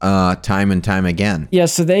Resurgence time and time again. Yeah,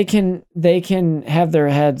 so they can have their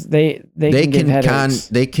heads. They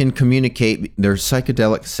can communicate. They're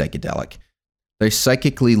psychedelic. They're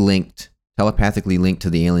psychically linked, telepathically linked to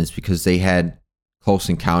the aliens because they had close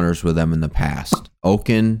encounters with them in the past.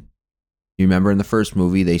 Oaken. You remember in the first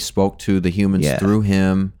movie, they spoke to the humans through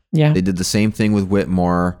him. Yeah. They did the same thing with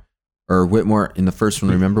Whitmore. Or Whitmore in the first one,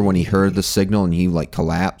 remember when he heard the signal and he like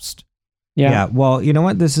collapsed? Yeah. Well, you know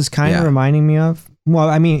what this is kind of reminding me of? Well,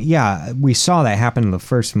 I mean, yeah, we saw that happen in the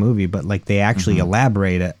first movie, but like they actually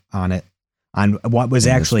elaborate on what was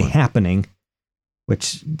actually happening,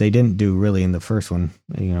 which they didn't do really in the first one.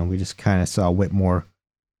 You know, we just kind of saw Whitmore.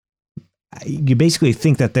 You basically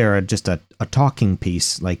think that they're just a talking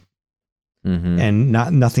piece, like, and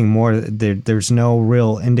nothing more. There's no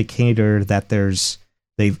real indicator that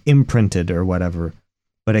they've imprinted or whatever.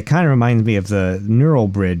 But it kind of reminds me of the neural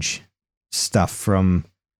bridge stuff from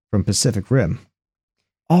Pacific Rim.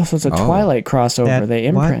 Oh, so it's a Twilight crossover. They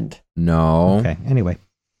imprint. What? No. Okay. Anyway,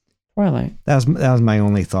 Twilight. That was my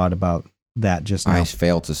only thought about that just now. I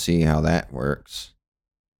fail to see how that works.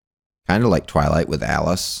 Kind of like Twilight with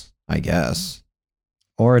Alice, I guess.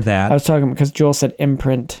 Or that. I was talking because Joel said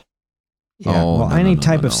imprint. Yeah, any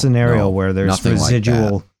type of scenario where there's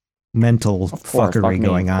residual mental fuckery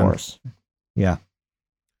going on. Yeah.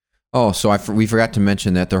 Oh, so we forgot to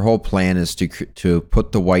mention that their whole plan is to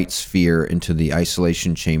put the white sphere into the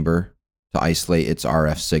isolation chamber to isolate its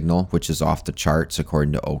RF signal, which is off the charts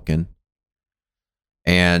according to Oaken.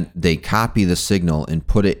 And they copy the signal and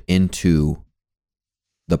put it into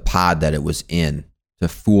the pod that it was in to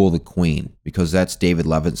fool the Queen, because that's David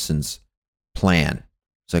Levinson's plan.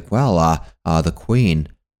 It's like, well, the Queen,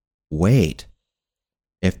 wait,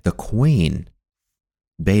 if the Queen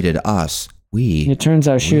baited us, it turns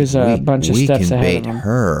out she was a bunch of steps ahead of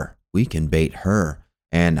him. We can bait her.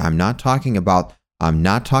 And I'm not talking about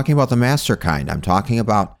the master kind. I'm talking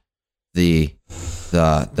about the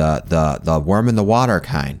worm in the water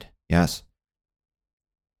kind. Yes.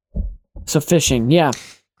 So fishing, yeah.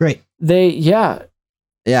 Great.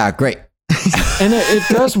 Yeah, great. And it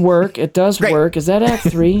does work. It does work. Is that Act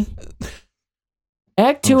 3?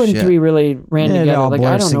 Act 2 and 3 really ran together. All like,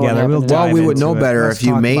 I don't know together. what we would know better if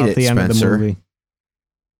you made it, Spencer.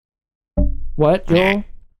 What, Joel?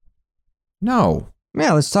 No.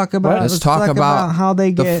 Yeah, let's talk about how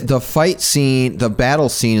they get the fight scene. The battle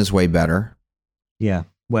scene is way better. Yeah.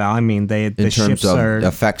 Well, I mean, in terms of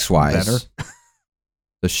effects wise, better.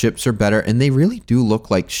 The ships are better, and they really do look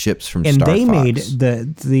like ships from Star Fox. And they made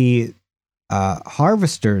the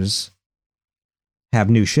harvesters have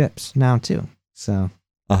new ships now too. So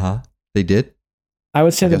they did. I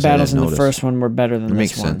would say the battles in the first one were better than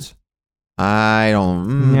this one. Makes sense. I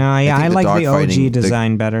don't. No, yeah, I like the OG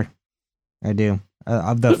design better. I do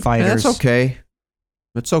of the fighters. That's okay.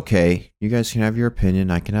 It's okay. You guys can have your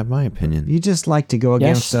opinion. I can have my opinion. You just like to go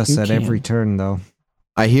against us at every turn, though.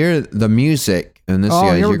 I hear the music, and this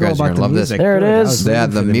you guys are gonna love this. There it is. Yeah,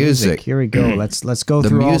 the music. Here we go. Let's go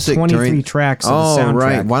through all 23 tracks of the soundtrack.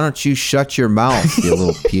 Right. Why don't you shut your mouth, you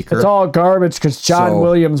little peeker? It's all garbage because John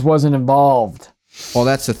Williams wasn't involved. Well,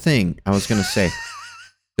 that's the thing. I was gonna say.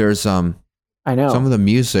 There's I know some of the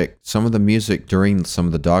music during some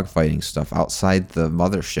of the dogfighting stuff outside the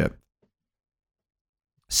mothership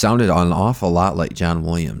sounded an awful lot like John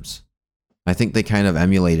Williams. I think they kind of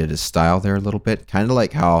emulated his style there a little bit, kind of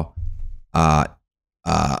like how,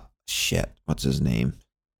 what's his name?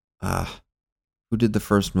 Who did the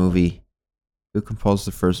first movie? Who composed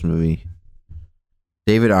the first movie?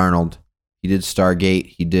 David Arnold. He did Stargate.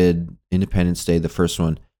 He did Independence Day, the first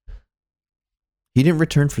one. He didn't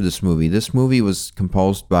return for this movie. This movie was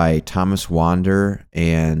composed by Thomas Wander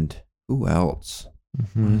and who else?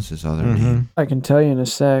 What is his other name? I can tell you in a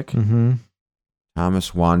sec.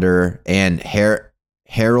 Thomas Wander and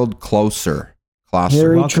Harold Closer.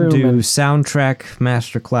 Welcome to Soundtrack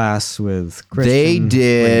Masterclass with Christian.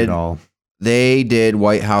 They did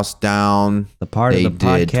White House Down. The part of the podcast.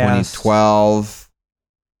 They did 2012.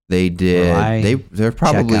 They did. They're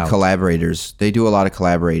probably collaborators. They do a lot of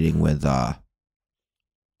collaborating with. Funny.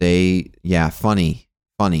 They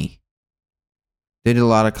did a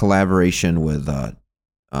lot of collaboration with.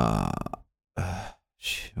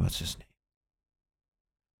 What's his name?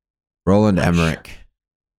 Roland Emmerich.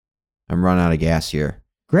 I'm running out of gas here.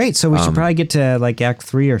 Great, so we should probably get to like Act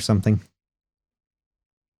 3 or something.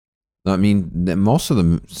 I mean, most of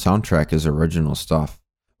the soundtrack is original stuff.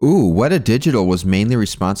 Ooh, Weta Digital was mainly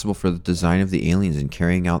responsible for the design of the aliens and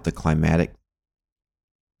carrying out the climatic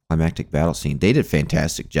climactic battle scene. They did a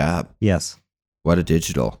fantastic job. Yes. What a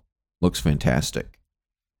digital. Looks fantastic.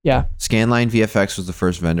 Yeah. Scanline VFX was the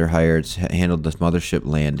first vendor hired to handle the mothership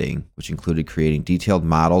landing, which included creating detailed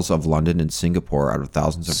models of London and Singapore out of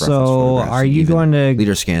thousands of reference photographs. So, are you going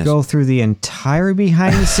to go through the entire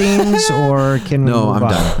behind the scenes, or can we No, move I'm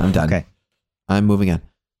on? done. I'm done. Okay. I'm moving on.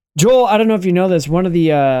 Joel, I don't know if you know this. One of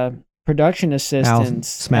the production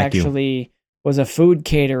assistants actually was a food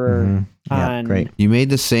caterer on great. You made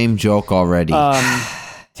the same joke already.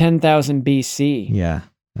 10,000 BC. Yeah.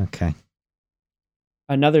 Okay.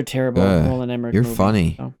 Another terrible Roland Emmerich You're movie.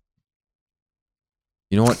 funny. So.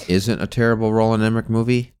 You know what isn't a terrible Roland Emmerich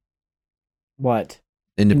movie? What?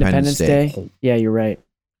 Independence Day. Yeah, you're right.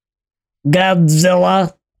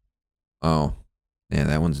 Godzilla. Oh. Yeah,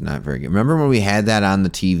 that one's not very good. Remember when we had that on the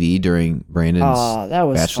TV during Brandon's that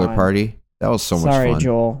was bachelor fun. party? That was so much fun. Sorry,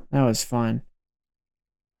 Joel. That was fun.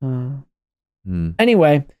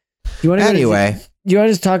 Anyway. Do you want to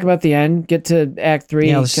just talk about the end? Get to Act 3?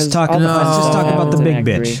 Yeah, let's just talk about the big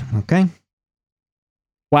bitch. 3. Okay.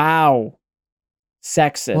 Wow.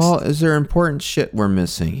 Sexist. Well, is there important shit we're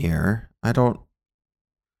missing here? I don't...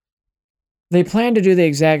 They plan to do the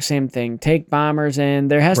exact same thing. Take bombers in.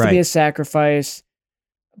 There has to be a sacrifice.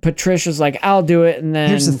 Patricia's like, I'll do it. And then...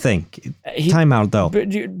 Here's the thing. Time out, though.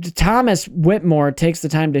 Thomas Whitmore takes the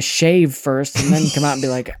time to shave first and then come out and be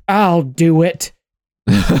like, I'll do it.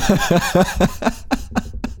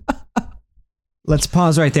 Let's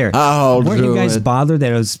pause right there. Weren't you guys bothered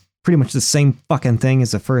that it was pretty much the same fucking thing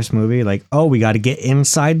as the first movie? Like, oh, we got to get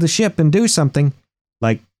inside the ship and do something.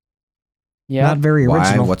 Like, not very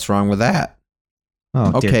original. Why? What's wrong with that?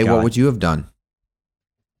 Oh, okay, what would you have done?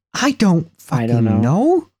 I don't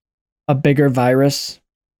know. A bigger virus.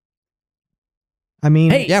 I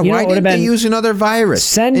mean, hey, why didn't they use another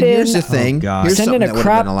virus? Here's the thing. Send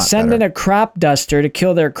in a crop duster to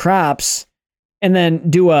kill their crops, and then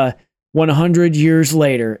do a 100 years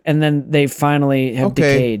later, and then they finally have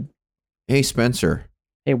decayed. Hey, Spencer.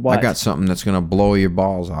 Hey, what? I got something that's going to blow your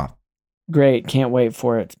balls off. Great. Can't wait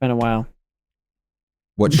for it. It's been a while.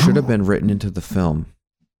 What should have been written into the film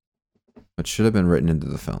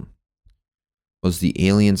was the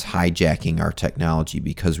aliens hijacking our technology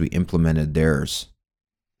because we implemented theirs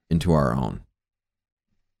into our own.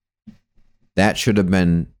 That should have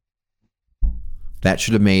been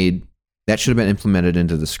implemented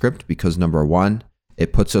into the script because, number one,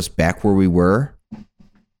 it puts us back where we were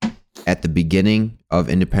at the beginning of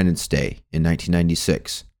Independence Day in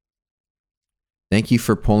 1996. Thank you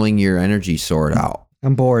for pulling your energy sword out.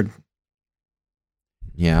 I'm bored.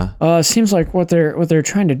 Yeah. It seems like what they're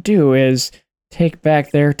trying to do is take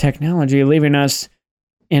back their technology, leaving us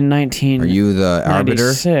in 1996. Are you the arbiter?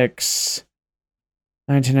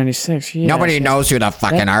 1996. Yes. Nobody knows who the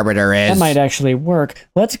fucking arbiter is. That might actually work.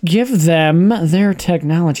 Let's give them their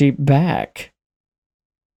technology back.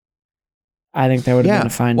 I think that would have been a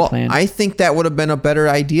fine plan. I think that would have been a better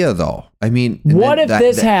idea, though. I mean, what if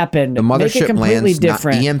this happened? The mothership Make it completely lands,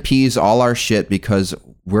 different. EMPs all our shit because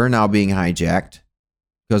we're now being hijacked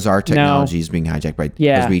because our technology is being hijacked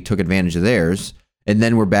because we took advantage of theirs. And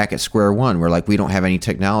then we're back at square one. We're like, we don't have any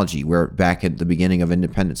technology. We're back at the beginning of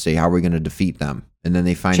Independence Day. How are we going to defeat them? And then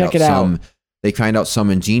they find out some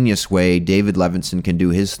ingenious way David Levinson can do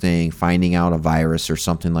his thing, finding out a virus or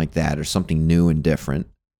something like that, or something new and different.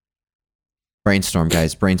 Brainstorm,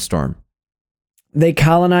 guys, brainstorm. They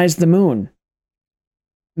colonized the moon.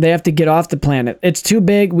 They have to get off the planet. It's too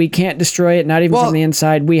big. We can't destroy it, not even from the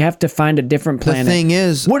inside. We have to find a different planet. The thing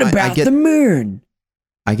is, what about the moon?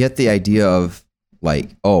 I get the idea of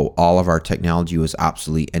like, all of our technology was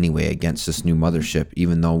obsolete anyway against this new mothership,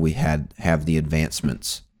 even though we have the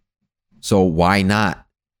advancements. So why not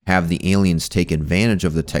have the aliens take advantage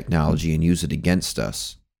of the technology and use it against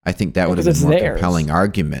us? I think that would have been a more compelling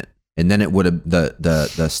argument. And then it would have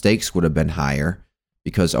the stakes would have been higher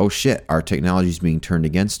because, oh shit, our technology is being turned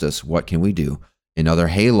against us. What can we do? Another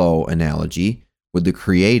Halo analogy with the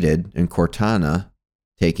Created and Cortana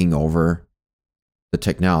taking over the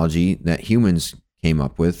technology that humans came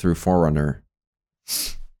up with through Forerunner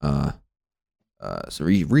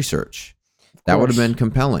research. That would have been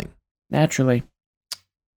compelling. Naturally.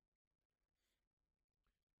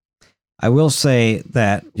 I will say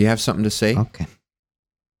that... Do you have something to say? Okay.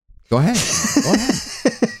 Go ahead.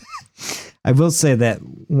 I will say that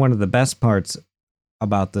one of the best parts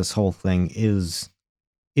about this whole thing is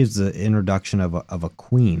the introduction of a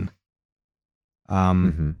queen.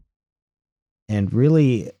 And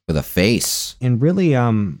really... With a face. And really,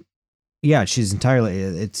 she's entirely...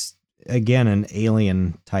 It's, again, an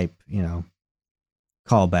alien type,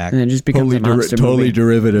 callback. And it just becomes a monster movie.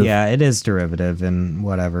 derivative. Yeah, it is derivative and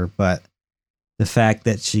whatever, but the fact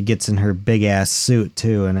that she gets in her big ass suit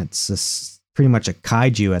too, and it's just pretty much a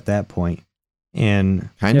kaiju at that point. And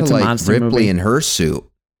kind of like Ripley movie. in her suit.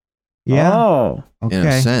 Yeah. Oh, okay. In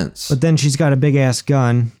a sense. But then she's got a big ass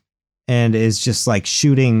gun and is just like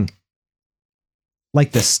shooting.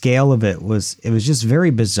 Like the scale of it was just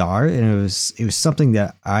very bizarre, and it was something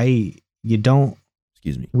that you don't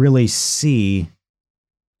really see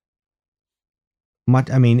much.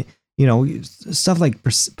 I mean, stuff like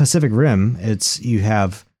Pacific Rim, you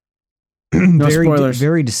have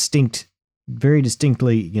very distinctly,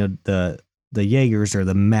 the Jaegers or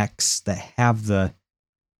the mechs that have the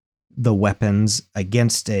weapons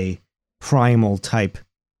against a primal type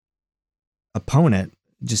opponent,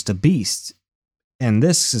 just a beast. And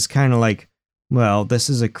this is kind of like, well, this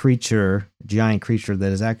is a giant creature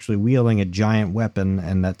that is actually wielding a giant weapon.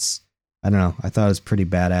 And that's, I don't know, I thought it was pretty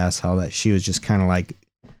badass how that she was just kind of like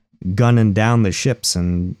gunning down the ships.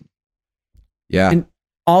 And yeah. And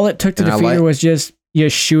all it took to defeat her was just, you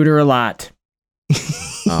shoot her a lot.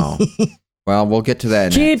 Oh. Well, we'll get to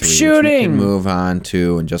that. Keep shooting. We can move on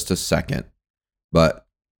to in just a second. But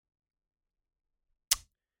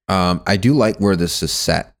I do like where this is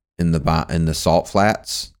set. In the salt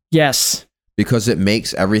flats, yes, because it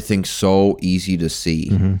makes everything so easy to see.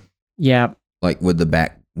 Mm-hmm. Yeah, like with the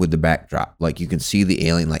backdrop, like you can see the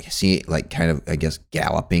alien, kind of, I guess,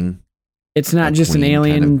 galloping. It's not just an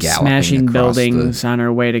alien smashing buildings on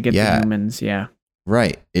her way to get the humans. Yeah,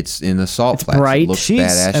 right. It's in the salt flats. Bright. It looks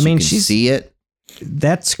badass. You can see it.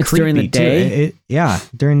 That's it's creepy during the day.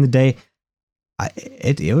 During the day.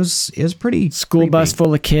 It was pretty school creepy. Bus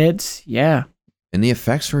full of kids. Yeah. And the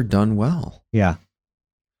effects were done well. Yeah.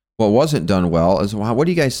 What wasn't done well is, what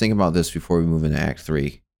do you guys think about this before we move into Act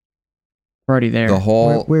 3? We're already there. The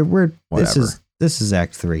whole we're whatever. This is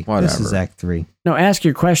Act 3. Whatever. This is Act 3. No, ask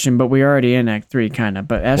your question, but we're already in Act 3, kind of.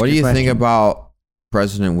 But ask what do you question. think about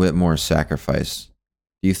President Whitmore's sacrifice?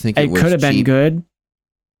 Do you think it was could have been good,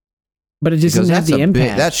 but it just doesn't have the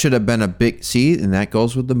impact. That should have been a big. See, and that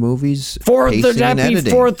goes with the movies.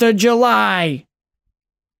 4th of July.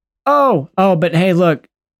 Oh, but hey, look,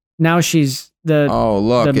 now she's the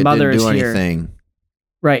it mother didn't do is anything. Here.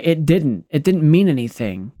 Right, it didn't mean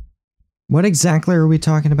anything. What exactly are we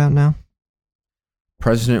talking about now?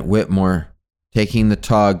 President Whitmore taking the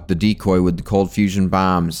decoy with the cold fusion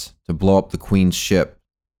bombs to blow up the Queen's ship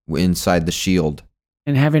inside the shield.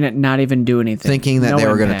 And having it not even do anything. Thinking that they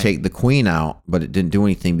were going to take the Queen out, but it didn't do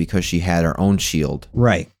anything because she had her own shield.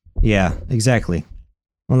 Right. Yeah, exactly.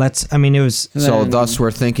 Well, it was... So thus we're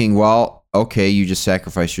thinking, well, okay, you just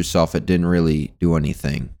sacrificed yourself. It didn't really do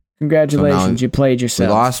anything. Congratulations, you played yourself.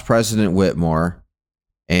 We lost President Whitmore,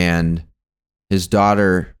 and his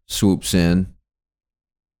daughter swoops in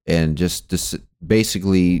and just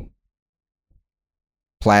basically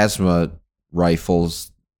plasma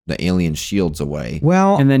rifles the alien shields away.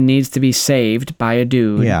 Well... And then needs to be saved by a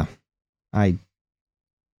dude. Yeah.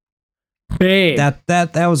 Babe.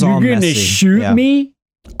 That was all messy. You're gonna shoot me?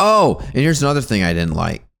 Oh, and here's another thing I didn't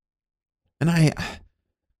like. And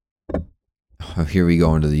here we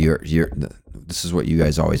go into this is what you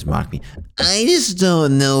guys always mock me. I just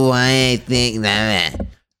don't know why I think that.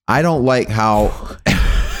 I don't like how.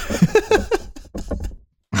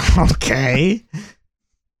 Okay.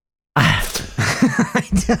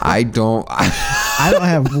 I don't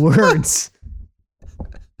have words.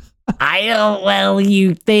 Well,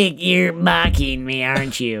 you think you're mocking me,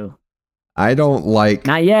 aren't you? I don't like.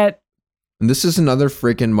 Not yet. And this is another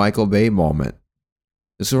freaking Michael Bay moment.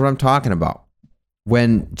 This is what I'm talking about.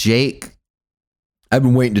 When Jake, I've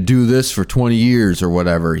been waiting to do this for 20 years or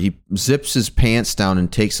whatever, he zips his pants down and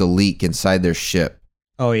takes a leak inside their ship.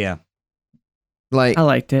 Oh, yeah. Like, I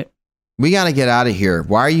liked it. We got to get out of here.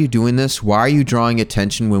 Why are you doing this? Why are you drawing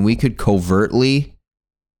attention when we could covertly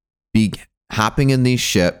be hopping in these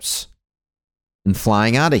ships and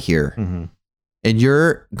flying out of here? Mm-hmm. And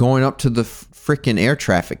you're going up to the freaking air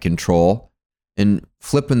traffic control and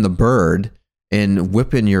flipping the bird and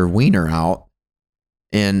whipping your wiener out.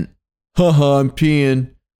 And I'm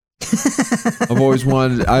peeing. I've always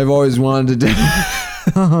wanted to do.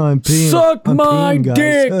 I'm peeing. Suck I'm my peeing,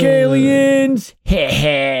 dick, aliens.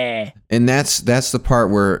 And that's the part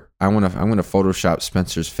where I'm gonna Photoshop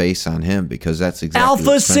Spencer's face on him, because that's exactly Alpha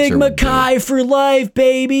what Spencer Sigma would do. Chi for life,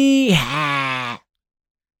 baby.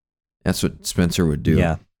 That's what Spencer would do.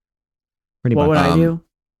 Yeah. Pretty what much. would I do?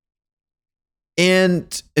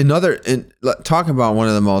 And talking about one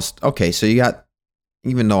of the most, okay, so you got,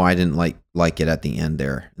 even though I didn't like it at the end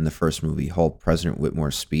there in the first movie, whole President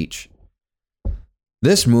Whitmore's speech.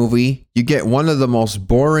 This movie, you get one of the most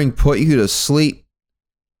boring, put you to sleep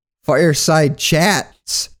fireside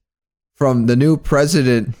chats from the new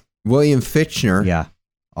president, William Fichtner. Yeah,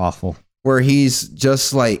 awful. Where he's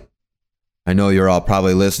just like, I know you're all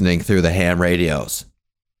probably listening through the ham radios,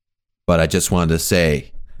 but I just wanted to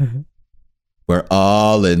say, we're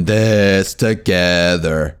all in this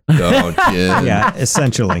together, don't you? Yeah,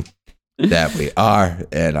 essentially. That we are,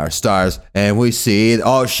 and our stars, and we see,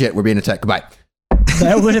 oh shit, we're being attacked. Goodbye.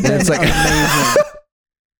 That would have been amazing.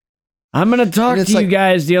 I'm going to talk to you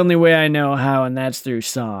guys the only way I know how, and that's through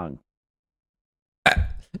song.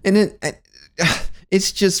 And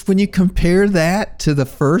it's just when you compare that to the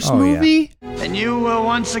first movie. Yeah. And you will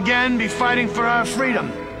once again be fighting for our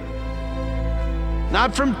freedom.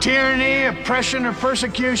 Not from tyranny, oppression, or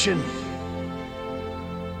persecution,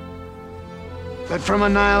 but from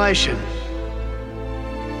annihilation.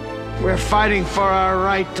 We're fighting for our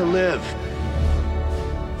right to live,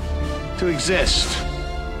 to exist.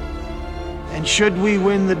 And should we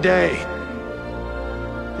win the day,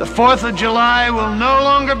 the 4th of July will no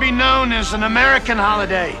longer be known as an American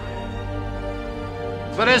holiday,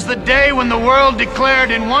 but as the day when the world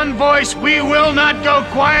declared in one voice, we will not go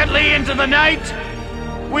quietly into the night.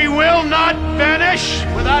 We will not vanish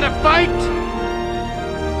without a fight.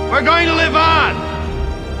 We're going to live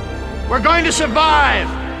on. We're going to survive.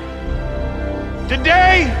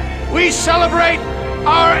 Today, we celebrate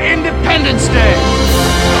our Independence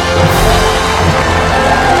Day.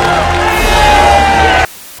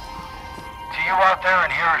 To you out there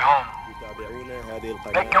and here at home,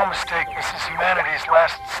 make no mistake, this is humanity's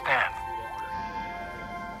last stand.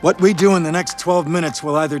 What we do in the next 12 minutes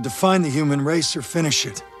will either define the human race or finish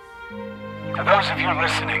it. To those of you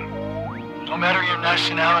listening, no matter your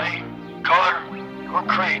nationality, color, or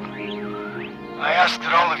creed, I ask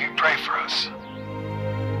that all of you pray for us.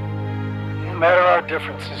 No matter our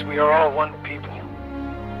differences, we are all one people.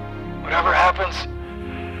 Whatever happens,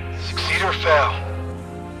 succeed or fail,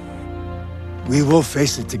 we will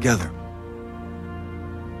face it together,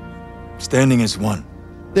 standing as one.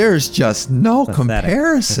 There's just no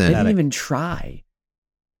comparison. They didn't even try.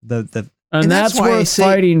 And that's worth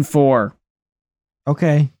fighting for.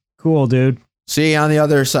 Okay, cool, dude. See you on the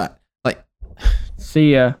other side. Like,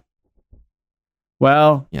 see ya.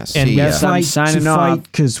 Well, yeah, and guess I'm signing off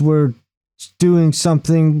because we're doing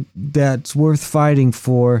something that's worth fighting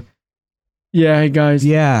for. Yeah, hey guys.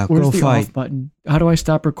 Yeah, where's go the fight. off button? How do I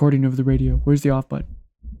stop recording over the radio? Where's the off button?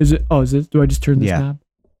 Is it? Oh, is it? Do I just turn this knob?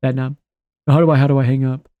 That knob? How do I hang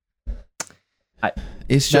up?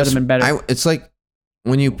 It's just been better. It's like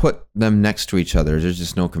when you put them next to each other, there's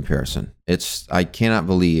just no comparison. I cannot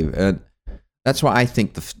believe, and that's why I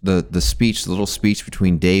think the little speech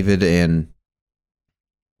between David and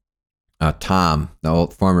Tom, the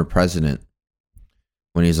old former president,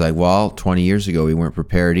 when he's like, "Well, 20 years ago we weren't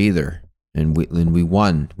prepared either, and we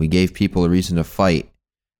won. We gave people a reason to fight."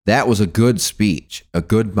 That was a good speech, a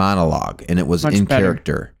good monologue, and it was Much in better.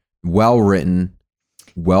 character, well written,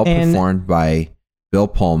 well performed by Bill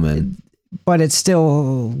Pullman. But it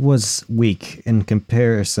still was weak in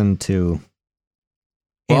comparison to.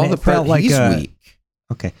 Well, and it felt like he's weak.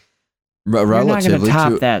 Okay. You're not going to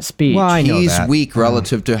top that speech. Well, I know he's that. weak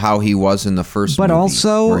relative to how he was in the first But movie,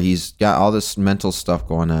 also- where he's got all this mental stuff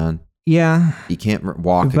going on. Yeah. He can't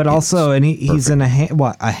walk. But again. also, and he's in a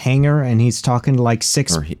hangar, and he's talking to like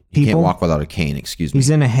six Or he people. can't walk without a cane. Excuse me. He's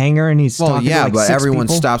in a hangar, and he's talking to like but six everyone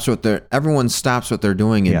people. stops what they're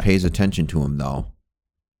doing and pays attention to him though.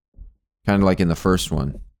 Kind of like in the first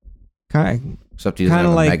one, except he doesn't have a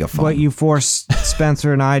like megaphone. what you forced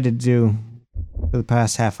Spencer and I to do for the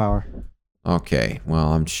past half hour. Okay,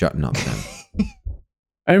 well, I'm shutting up then.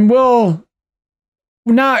 And we'll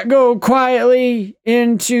not go quietly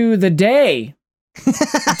into the day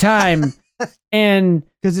time. And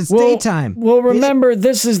because it's daytime. We'll remember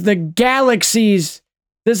this is the galaxy's.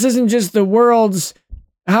 This isn't just the world's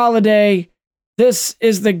holiday. This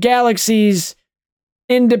is the galaxy's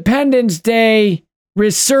Independence Day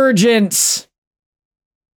resurgence.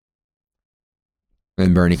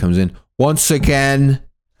 Then Bernie comes in. Once again,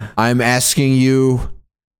 I'm asking you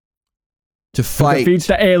to fight. Defeat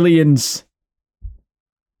the aliens.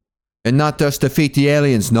 And not just defeat the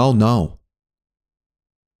aliens, no.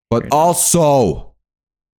 But also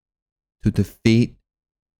to defeat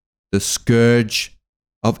the scourge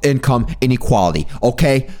of income inequality,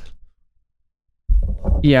 okay?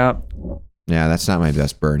 Yeah. Yeah, that's not my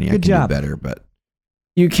best Bernie. I Good can job. do better, but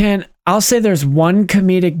You can. I'll say there's one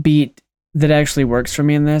comedic beat that actually works for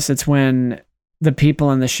me in this. It's when the people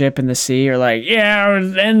on the ship in the sea are like, "Yeah,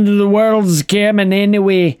 the end of the world's coming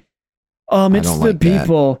anyway." It's don't the like that.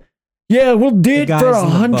 people. Yeah, we'll do it for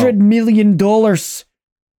 $100 million.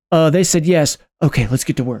 They said yes. Okay, let's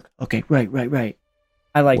get to work. Okay, right.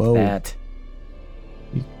 I like that.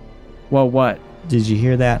 Well, what? Did you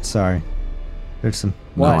hear that? Sorry. There's some...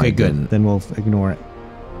 What? Okay, good. Then we'll ignore it.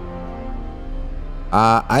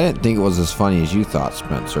 I didn't think it was as funny as you thought,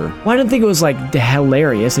 Spencer. Well, I didn't think it was like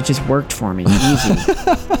hilarious. It just worked for me. Easy.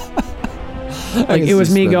 Like it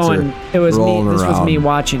was me going. It was me. This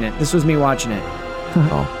was me watching it.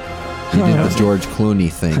 Oh, you did the George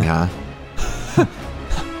Clooney thing, huh?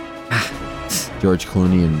 George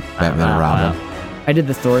Clooney and Batman and Robin. I did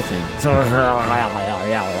the Thor thing.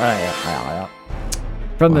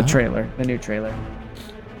 From the trailer, the new trailer.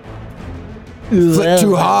 Flick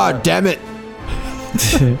too hard, damn it.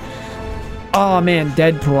 Oh man,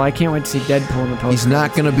 Deadpool. I can't wait to see Deadpool in the post. He's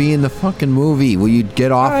not going to be in the fucking movie. Will you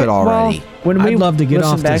get off it already? Well, when I'd love to get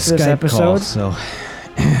off back this to this Skype episode, call, so...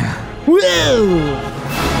 Whoa!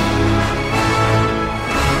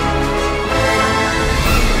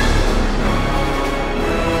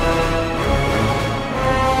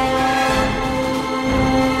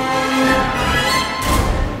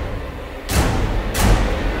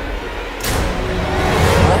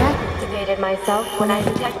 Myself when I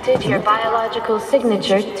detected your biological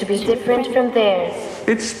signature to be different from theirs.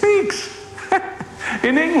 It speaks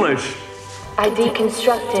in English. I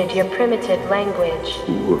deconstructed your primitive language.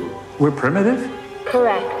 We're primitive?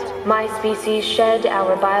 Correct. My species shed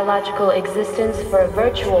our biological existence for a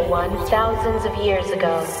virtual one thousands of years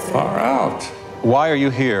ago. Far out. Why are you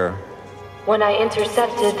here? When I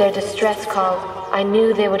intercepted their distress call, I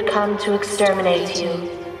knew they would come to exterminate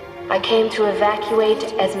you. I came to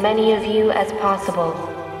evacuate as many of you as possible,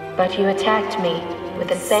 but you attacked me with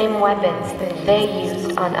the same weapons that they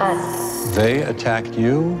used on us. They attacked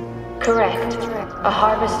you? Correct. A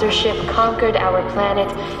harvester ship conquered our planet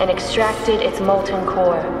and extracted its molten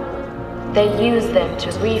core. They used them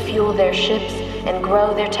to refuel their ships and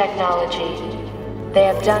grow their technology. They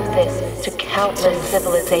have done this to countless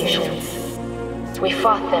civilizations. We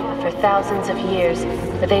fought them for thousands of years,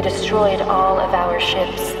 but they destroyed all of our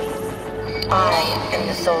ships. I am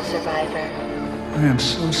the sole survivor. I am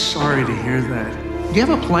so sorry to hear that. Do you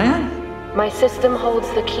have a plan? My system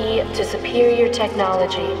holds the key to superior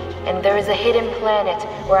technology, and there is a hidden planet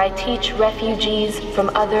where I teach refugees from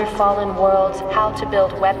other fallen worlds how to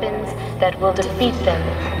build weapons that will defeat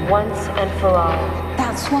them once and for all.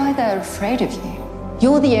 That's why they're afraid of you.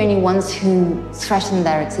 You're the only ones who threaten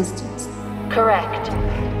their existence. Correct.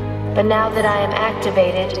 But now that I am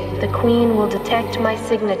activated, the Queen will detect my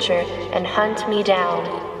signature and hunt me down.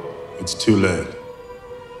 It's too late.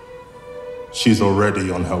 She's already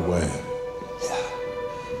on her way.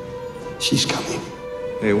 She's coming.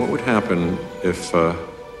 Hey, what would happen if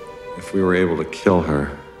we were able to kill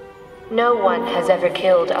her? No one has ever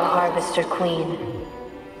killed a Harvester Queen.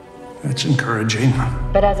 That's encouraging.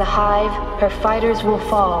 But as a hive, her fighters will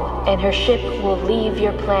fall, and her ship will leave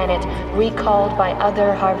your planet, recalled by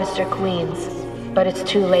other Harvester Queens. But it's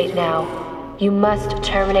too late now. You must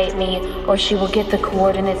terminate me, or she will get the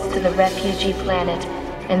coordinates to the refugee planet,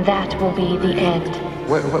 and that will be the end.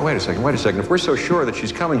 Wait a second. If we're so sure that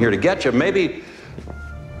she's coming here to get you, maybe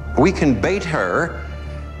we can bait her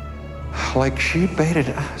like she baited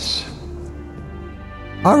us.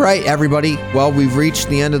 All right, everybody. Well, we've reached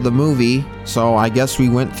the end of the movie, so I guess we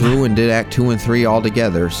went through and did Act 2 and 3 all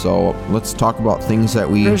together. So let's talk about things that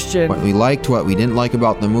what we liked, what we didn't like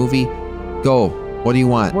about the movie. Go. What do you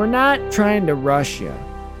want? We're not trying to rush you.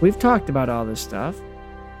 We've talked about all this stuff.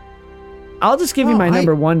 I'll just give you my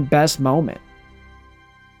number one best moment.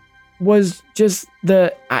 Was just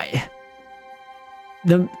the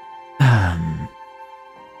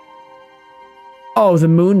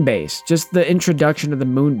moon base. Just the introduction of the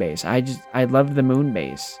moon base. I loved the moon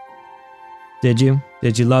base. Did you?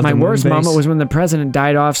 Did you love my the moon worst base? moment was when the president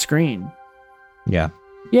died off screen. Yeah.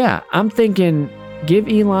 Yeah, I'm thinking give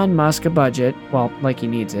Elon Musk a budget, well, like he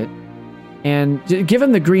needs it, and give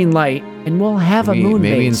him the green light, and we'll have a moon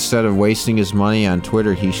base. Maybe instead of wasting his money on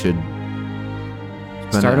Twitter, he should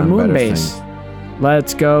start a moon base.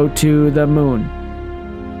 Let's go to the moon.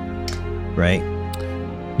 Right.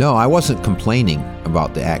 No, I wasn't complaining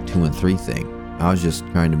about the Act 2 and 3 thing. I was just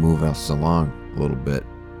trying to move us along a little bit.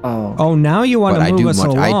 Oh, now you want to move us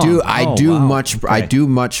along. I do much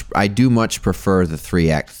prefer the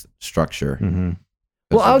 3-act structure. Mm-hmm.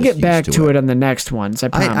 Well, I'll get back to it on the next ones. I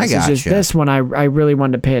promise. It's just this one I really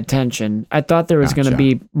wanted to pay attention. I thought there was going to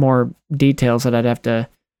be more details that I'd have to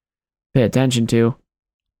pay attention to.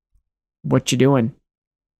 What you doing?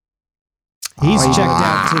 He's checked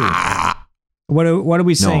out too. What are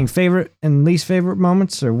we saying? Favorite and least favorite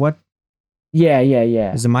moments, or what? Yeah.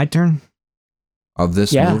 Is it my turn? Of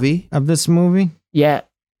this movie? Of this movie? Yeah.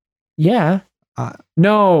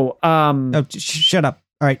 No. Shut up.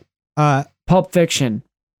 All right. Pulp Fiction.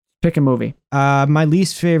 Pick a movie. My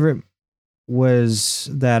least favorite was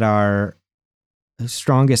that our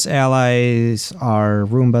strongest allies are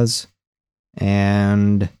Roombas,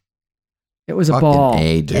 and it was a ball.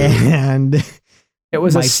 And it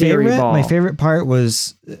was a Siri ball. My favorite part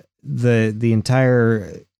was the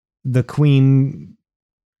Queen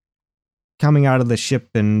coming out of the ship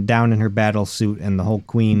and down in her battle suit and the whole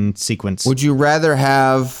Queen sequence. Would you rather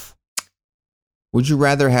have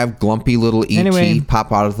Glumpy little E.T.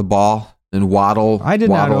 pop out of the ball and waddle around? I did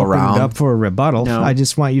not open it up for a rebuttal. No. I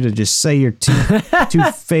just want you to just say your two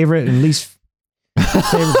favorite and least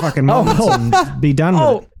favorite fucking moments and be done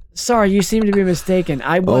with it. Sorry, you seem to be mistaken.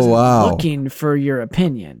 I wasn't looking for your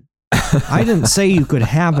opinion. I didn't say you could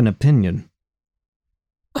have an opinion.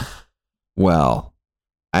 Well,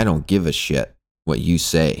 I don't give a shit what you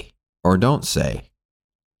say or don't say.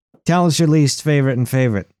 Tell us your least favorite and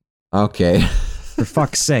favorite. Okay. For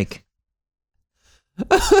fuck's sake.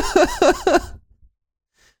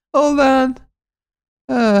 Hold on.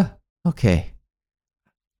 Okay.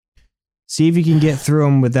 See if you can get through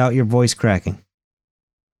them without your voice cracking.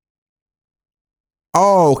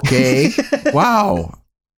 Okay. Wow.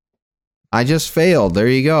 I just failed. There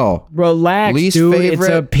you go. Relax, dude. Favorite?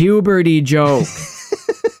 It's a puberty joke.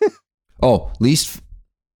 Least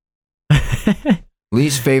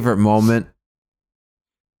favorite moment.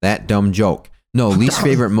 That dumb joke. No, least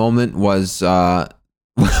favorite moment was, why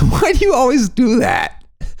do you always do that?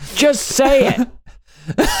 Just say it.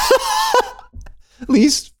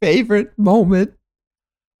 Least favorite moment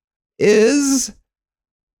is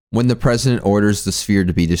when the president orders the sphere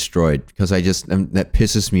to be destroyed, because that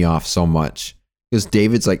pisses me off so much. Because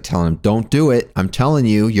David's like telling him, "Don't do it. I'm telling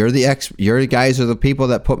you, you're the guys are the people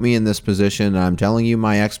that put me in this position. And I'm telling you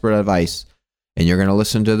my expert advice, and you're gonna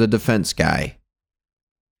listen to the defense guy."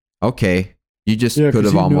 Okay, you just could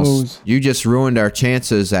have you just ruined our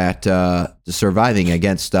chances at surviving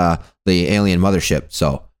against the alien mothership.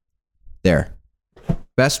 So, there.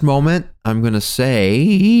 Best moment, I'm gonna say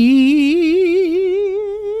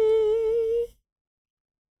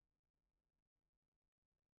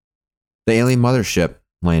the alien mothership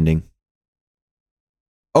landing.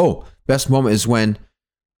 Oh, best moment is when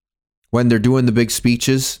they're doing the big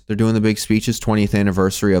speeches. They're doing the big speeches, 20th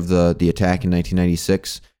anniversary of the attack in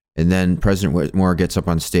 1996. And then President Whitmore gets up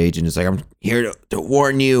on stage and is like, "I'm here to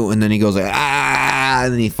warn you." And then he goes like, "Ah!"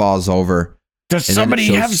 And then he falls over. Does somebody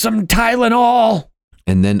have some Tylenol?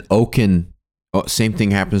 And then Oaken, same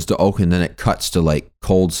thing happens to Oaken. Then it cuts to like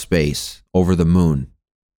cold space over the moon.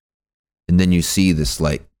 And then you see this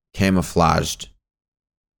like camouflaged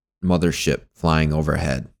mothership flying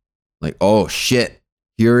overhead. Like, oh shit,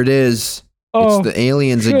 here it is. It's the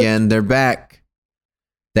aliens again. They're back.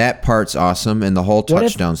 That part's awesome, and the whole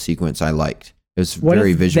touchdown sequence I liked. It was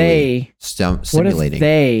very visually stimulating. What if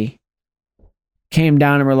they came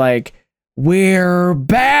down and were like, "We're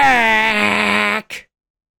back"?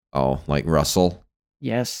 Oh, like Russell?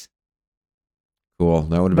 Yes. Cool.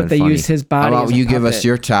 That would have been funny. But they used his body. How about you give us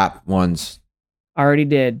your top ones? Already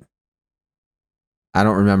did. I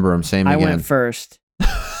don't remember them. Same again. I went first.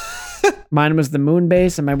 Mine was the moon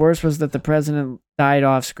base, and my worst was that the president died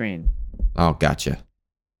off screen. Oh, gotcha.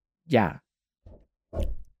 Yeah. I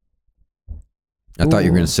thought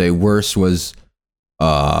you were going to say worse was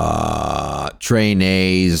Train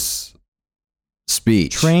A's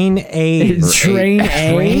speech. Train A's. Train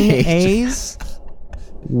A's?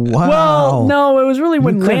 Wow. Well, no, it was really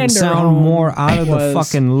when you Lander sound more out of the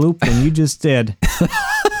fucking loop than you just did.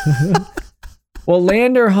 Well,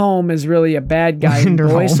 Lander Home is really a bad guy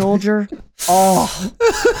boy soldier. Oh.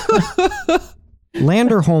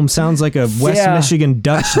 Landerholm sounds like a West Michigan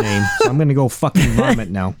Dutch name, so I'm gonna go fucking vomit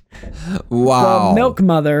now. Wow.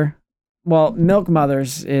 Well, Milk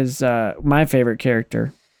Mothers is my favorite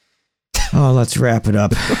character. Oh, let's wrap it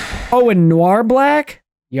up. Oh, and Noir Black?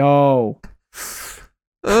 Yo.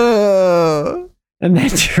 And then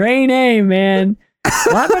Train A, man.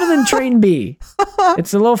 A lot better than Train B.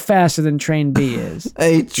 It's a little faster than Train B is.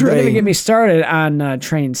 Hey, Train. You're gonna get me started on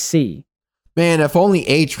Train C. Man, if only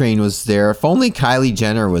A-Train was there. If only Kylie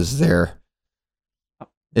Jenner was there.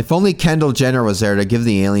 If only Kendall Jenner was there to give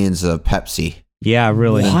the aliens a Pepsi. Yeah,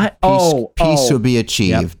 really. What? Peace would be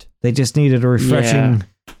achieved. Yep. They just needed a refreshing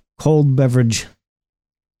cold beverage.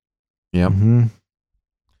 Yep. Mm-hmm.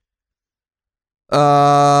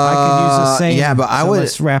 I could use the same. Yeah, but I would.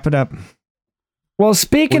 Let's wrap it up. Well,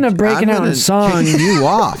 speaking of breaking out in song, you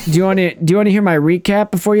off. Do you want to hear my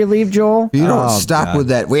recap before you leave, Joel? You don't stop with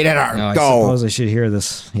that. Wait, go. I suppose I should hear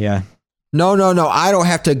this. Yeah. No. I don't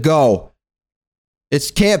have to go.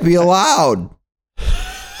 It can't be allowed.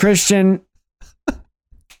 Christian,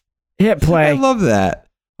 hit play. I love that.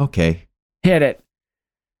 Okay. Hit it.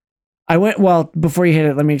 Before you hit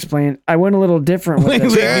it, let me explain. I went a little different with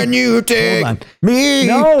this. Can you take me?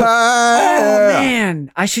 No. higher? Oh,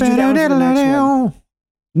 man. I should do that one for the next one.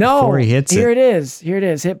 No. Before he hits Here it is. Here it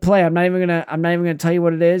is. Hit play. I'm not even gonna tell you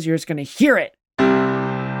what it is. You're just gonna hear it.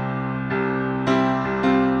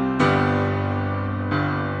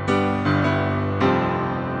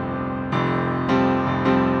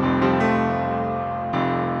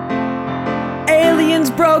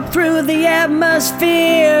 Broke through the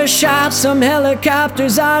atmosphere, shot some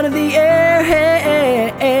helicopters out of the air.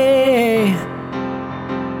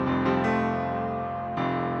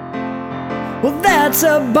 Well, that's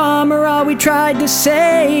a bummer. All we tried to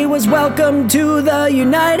say was welcome to the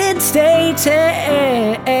United States.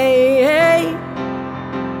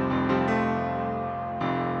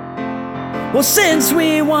 Well, since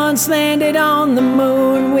we once landed on the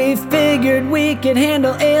moon, we figured we could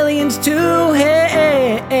handle aliens too.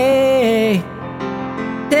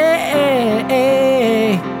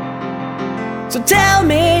 So tell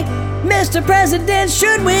me, Mr. President,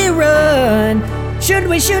 should we run? Should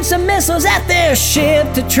we shoot some missiles at their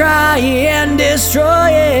ship to try and destroy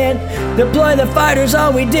it? Deploy the fighters,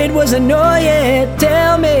 all we did was annoy it.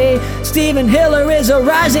 Tell me, Stephen Hiller is a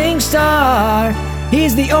rising star.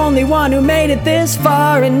 He's the only one who made it this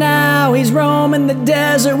far, and now he's roaming the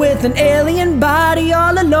desert with an alien body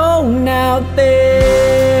all alone out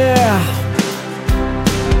there.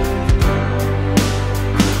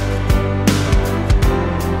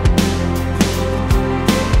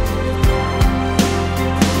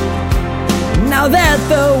 Now that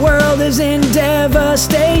the world is in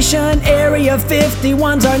devastation, Area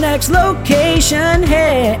 51's our next location.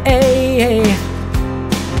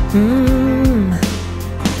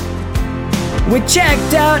 We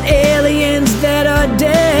checked out aliens that are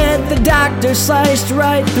dead. The doctor sliced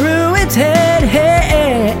right through its head.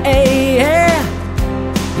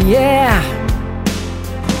 Yeah.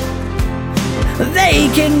 They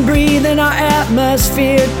can breathe in our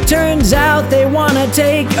atmosphere. Turns out they wanna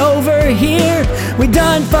take over here. We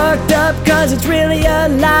done fucked up cause it's really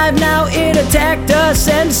alive. Now it attacked us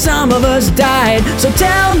and some of us died. So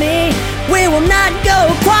tell me, we will not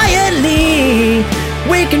go quietly.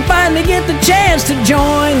 We can finally get the chance to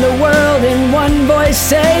join the world in one voice.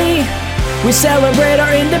 Say, we celebrate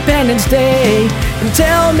our Independence Day. And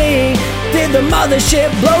tell me, did the mothership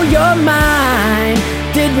blow your mind?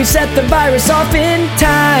 Did we set the virus off in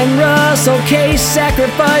time? Russell Case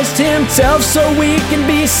sacrificed himself so we can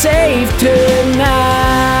be safe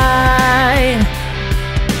tonight.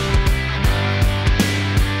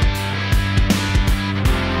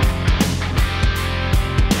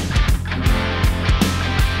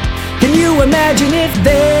 Can you imagine if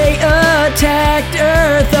they attacked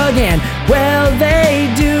Earth again? Well,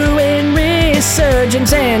 they do in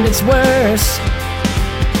Resurgence, and it's worse.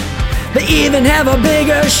 They even have a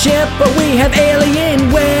bigger ship, but we have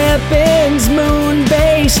alien weapons. Moon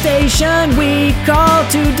base station we call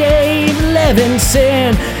to Dave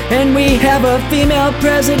Levinson. And we have a female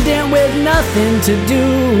president with nothing to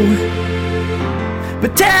do.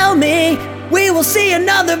 But tell me, we will see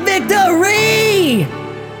another victory.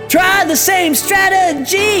 Try the same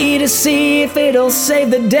strategy to see if it'll save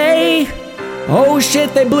the day. Oh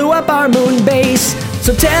shit, they blew up our moon base.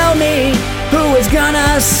 So tell me, who is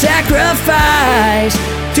gonna sacrifice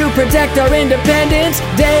to protect our Independence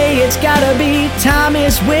Day? It's gotta be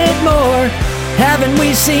Thomas Whitmore. Haven't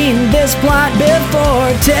we seen this plot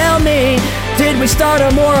before? Tell me, did we start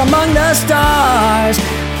a war among the stars?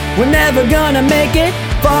 We're never gonna make it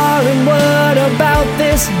far. And what about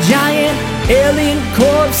this giant alien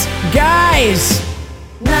corpse? Guys!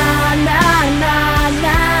 Na na na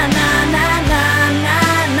na na na na na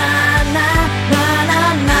na na na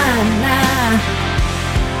na na.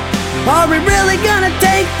 Are we really gonna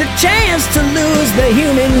take the chance to lose the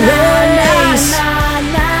human race?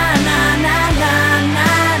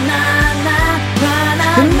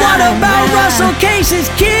 And what about Russell Case's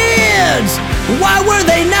kids? Why were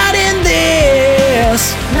they not in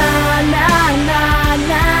this?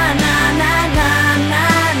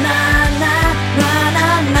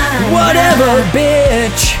 Whatever,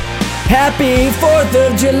 bitch. Happy 4th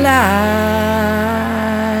of July.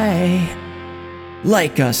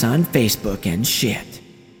 Like us on Facebook and shit.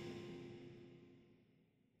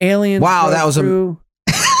 Aliens. Wow, that was through.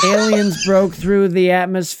 Aliens broke through the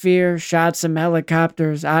atmosphere, shot some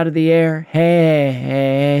helicopters out of the air.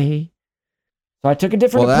 Hey. So I took a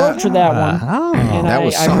different approach with that one. And that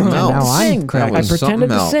was something else. I pretended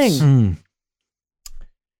to sing.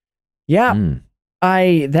 Yeah.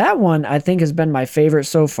 That one I think has been my favorite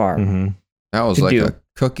so far. That was like a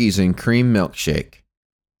cookies and cream milkshake.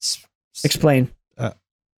 Explain.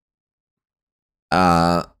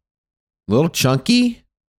 A little chunky,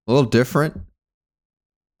 a little different.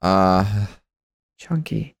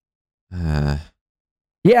 Chunky.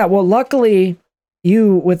 Yeah, well, luckily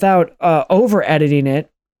you, without over editing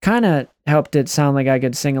it, kind of helped it sound like I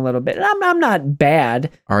could sing a little bit. I'm not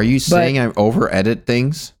bad. Are you saying I over edit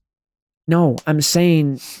things? No, I'm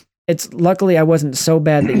saying it's luckily I wasn't so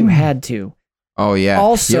bad that you had to. Oh yeah.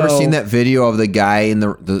 Also, you ever seen that video of the guy and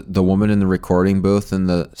the woman in the recording booth and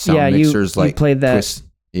the sound mixers you played that. twist?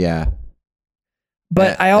 Yeah.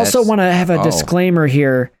 But I also want to have a disclaimer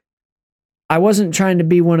here. I wasn't trying to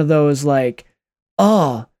be one of those like,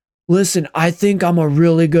 oh, listen, I think I'm a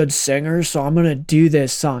really good singer, so I'm going to do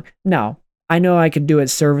this song. No, I know I could do it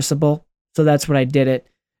serviceable, so that's what I did it.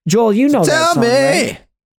 Joel, you know that song, right?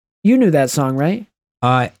 You knew that song, right?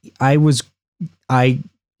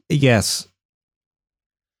 Yes.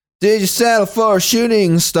 Did you settle for a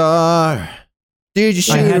shooting star? Did you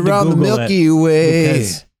shoot around the Milky Way?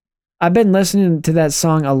 I've been listening to that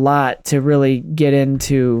song a lot to really get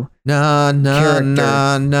into character.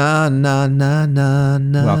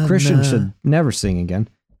 Well, Christian should never sing again.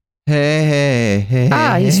 Hey.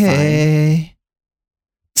 He's fine.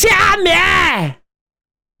 Tommy!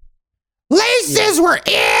 Laces were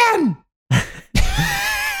in!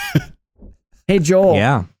 Hey, Joel.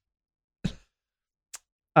 Yeah.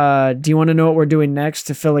 Do you want to know what we're doing next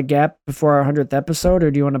to fill a gap before our 100th episode, or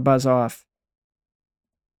do you want to buzz off?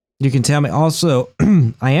 You can tell me. Also,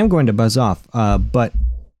 I am going to buzz off, but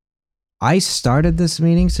I started this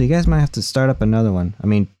meeting, so you guys might have to start up another one. I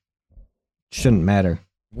mean, shouldn't matter.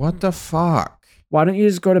 What the fuck? Why don't you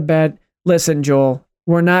just go to bed? Listen, Joel,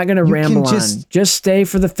 we're not going to ramble on. Just stay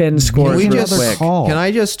for the Finn scores real quick. Can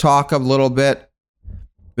I just talk a little bit?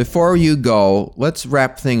 Before you go, let's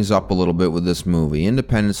wrap things up a little bit with this movie,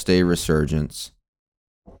 Independence Day Resurgence.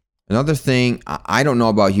 Another thing, I don't know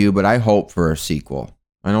about you, but I hope for a sequel.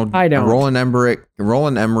 I don't. Roland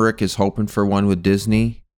Emmerich is hoping for one with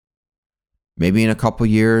Disney. Maybe in a couple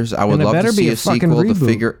years. I would love to see a sequel to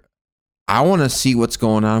figure. I want to see what's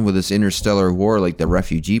going on with this interstellar war, like the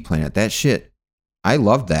refugee planet. That shit, I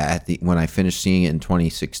loved that when I finished seeing it in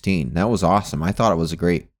 2016. That was awesome. I thought it was a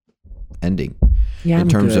great ending. Yeah, in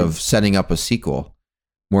terms of setting up a sequel,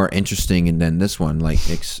 more interesting than this one, like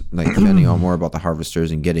finding out more about the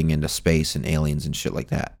harvesters and getting into space and aliens and shit like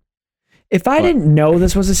that. If I didn't know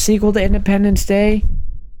this was a sequel to Independence Day,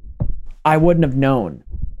 I wouldn't have known.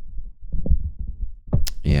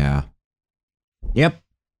 Yeah. Yep.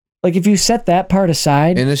 Like if you set that part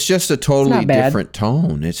aside, and it's just a totally different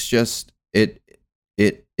tone. It's just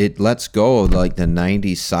it lets go of like the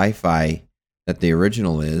 90s sci-fi that the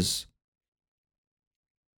original is.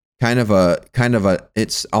 Kind of a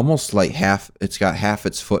it's almost like it's got half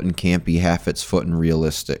its foot in campy, half its foot in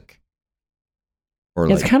realistic. Or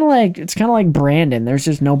it's kind of like Brandon. There's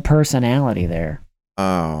just no personality there.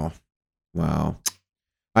 Oh, wow.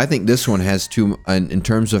 I think this one has in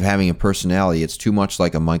terms of having a personality, it's too much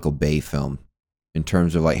like a Michael Bay film in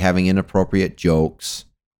terms of like having inappropriate jokes.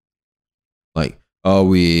 Like, oh,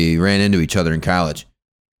 we ran into each other in college.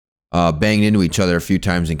 Banged into each other a few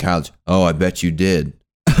times in college. Oh, I bet you did.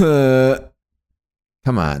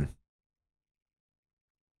 Come on.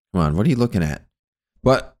 What are you looking at?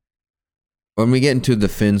 But when we get into the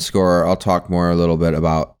Finn score, I'll talk more a little bit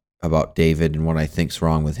about David and what I think's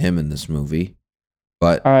wrong with him in this movie.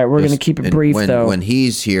 But all right, we're going to keep it brief, though. When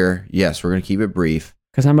he's here, yes, we're going to keep it brief.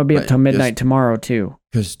 Because I'm going to be up till midnight tomorrow, too.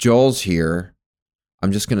 Because Joel's here,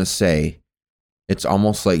 I'm just going to say, it's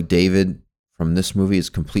almost like David from this movie is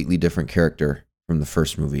a completely different character from the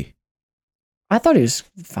first movie. I thought he was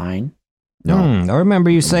fine. No. I remember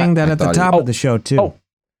you saying that at the top of the show, too. Oh.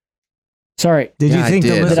 Sorry. Did you think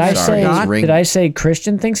did I say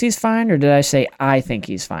Christian thinks he's fine, or did I say I think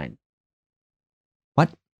he's fine? What?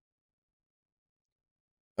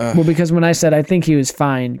 Well, because when I said I think he was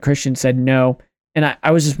fine, Christian said no. And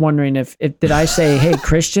I was just wondering if did I say, hey,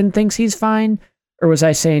 Christian thinks he's fine, or was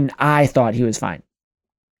I saying I thought he was fine?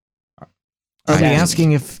 Are you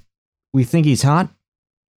asking if we think he's hot?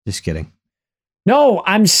 Just kidding. No,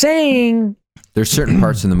 I'm saying there's certain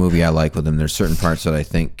parts in the movie I like with him. There's certain parts that I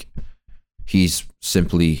think he's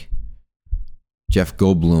simply Jeff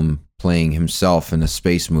Goldblum playing himself in a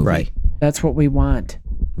space movie. Right. That's what we want.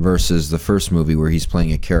 versus the first movie where he's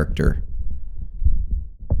playing a character.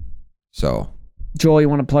 So, Joel, you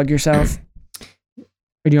want to plug yourself? Or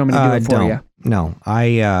do you want me to do it for you? No,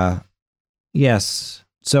 yes.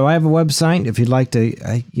 So I have a website. If you'd like to,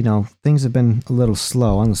 things have been a little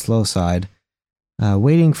slow, on the slow side.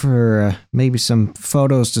 Waiting for maybe some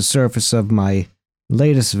photos to surface of my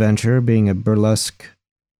latest venture, being a burlesque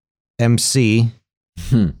MC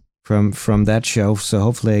from that show. So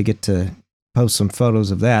hopefully I get to post some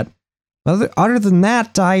photos of that. Other than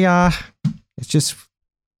that, it's just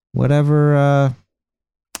whatever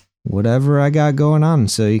I got going on.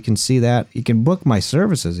 So you can see that. You can book my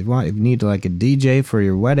services if you want. If you need like a DJ for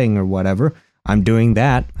your wedding or whatever, I'm doing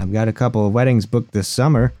that. I've got a couple of weddings booked this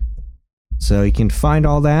summer. So you can find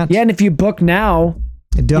all that. Yeah, and if you book now,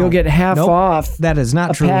 you'll get half off. That is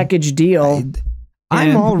not true. Package deal.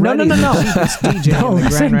 I'm already no. the cheapest DJ in the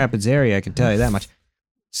Grand Rapids area, I can tell you that much.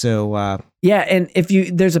 So yeah, and if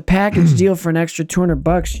there's a package deal for an extra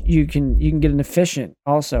 $200, you can get an efficient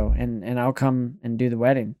also, and I'll come and do the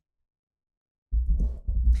wedding.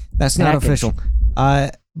 That's not official.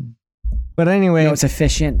 But anyway, no, it's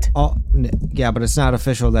efficient. Yeah, but it's not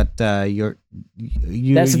official that you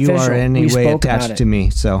official. are in any way attached to me.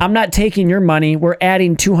 So I'm not taking your money. We're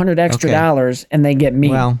adding $200 extra dollars, and they get me.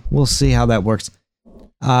 Well, we'll see how that works.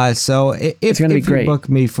 So if you book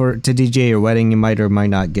me to DJ your wedding, you might or might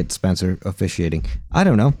not get Spencer officiating. I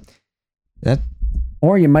don't know.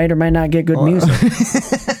 Or you might or might not get good music.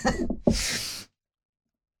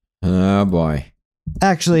 Oh boy.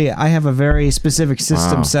 Actually, I have a very specific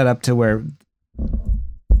system set up to where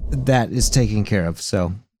that is taken care of,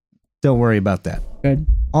 so don't worry about that. Good.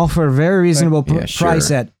 All for a very reasonable price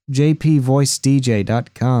at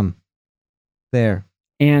jpvoicedj.com. There.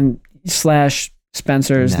 And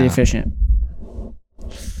 /Spencer's the efficient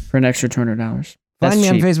for an extra $200. Find me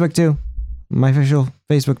on Facebook too. My official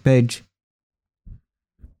Facebook page.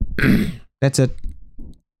 That's it.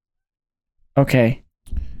 Okay.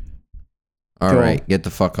 All right, get the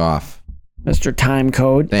fuck off. Mr. Time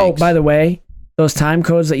Code. Thanks. Oh, by the way, those time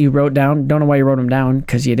codes that you wrote down, don't know why you wrote them down,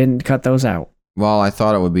 because you didn't cut those out. Well, I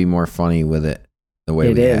thought it would be more funny with it, the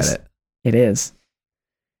way we had it. It is.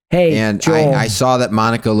 Hey, and Joel. I saw that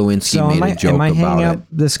Monica Lewinsky made a joke about it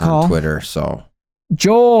this call? on Twitter, so.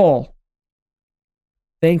 Joel,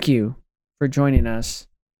 thank you for joining us.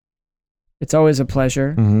 It's always a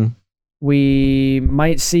pleasure. Mm-hmm. We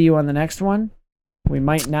might see you on the next one. We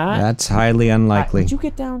might not. That's highly unlikely. Did you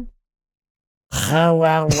get down? You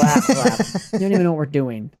don't even know what we're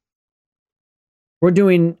doing. We're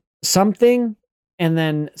doing something, and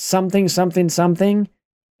then something,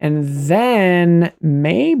 and then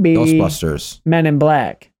maybe Ghostbusters. Men in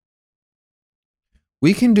Black.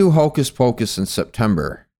 We can do Hocus Pocus in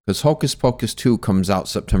September, because Hocus Pocus 2 comes out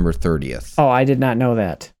September 30th. Oh, I did not know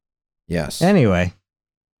that. Yes. Anyway,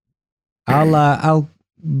 I'll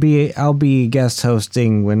be guest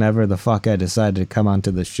hosting whenever the fuck I decide to come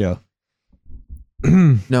onto the show.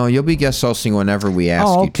 No, you'll be guest hosting whenever we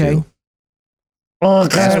ask you to.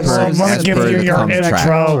 Okay, I'm gonna give you your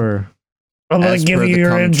intro. I'm gonna give you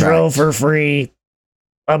your intro for free.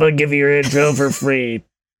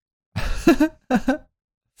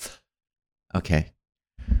 Okay.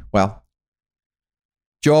 Well,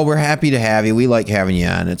 Joel, we're happy to have you. We like having you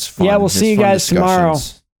on. It's fun. Yeah, we'll see you guys tomorrow.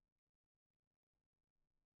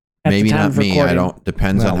 Maybe not me. I don't.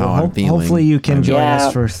 Depends on how I'm feeling. Hopefully you can join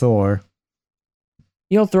us for Thor.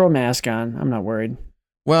 You'll throw a mask on. I'm not worried.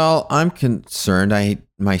 Well, I'm concerned.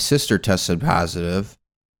 My sister tested positive.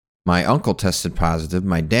 My uncle tested positive.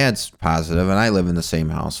 My dad's positive, and I live in the same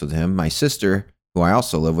house with him. My sister, who I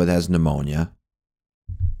also live with, has pneumonia.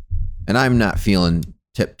 And I'm not feeling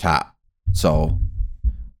tip-top. So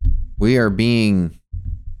we are being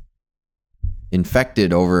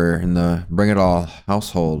infected over in the Bring It All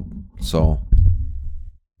household. So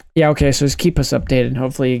yeah, okay, so just keep us updated.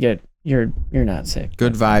 Hopefully you're not sick.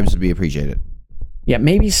 Good vibes to be appreciated. Yeah,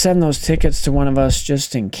 maybe send those tickets to one of us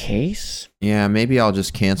just in case. Yeah, maybe I'll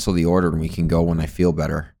just cancel the order and we can go when I feel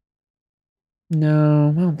better.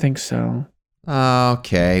 No, I don't think so.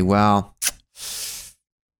 Okay, well.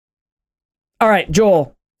 All right,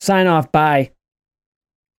 Joel, sign off. Bye.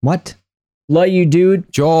 What? Love you,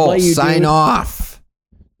 dude. Joel, sign off.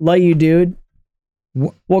 Love you, dude.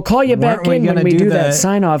 We'll call you back in when we do that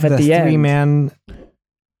sign off at the end. 3-man.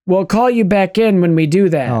 We'll call you back in when we do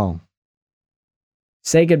that. Oh.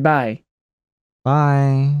 Say goodbye.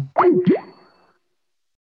 Bye.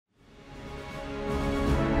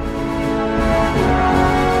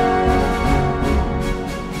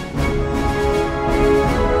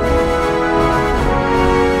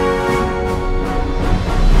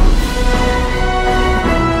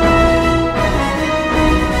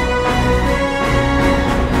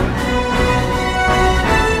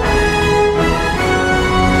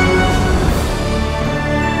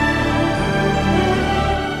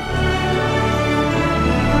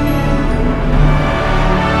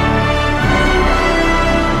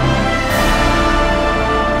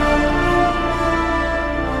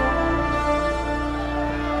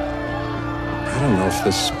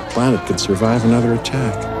 survive another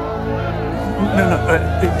attack.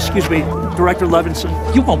 No, excuse me, Director Levinson.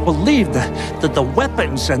 You won't believe the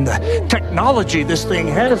weapons and the technology this thing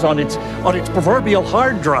has on its proverbial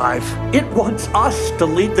hard drive. It wants us to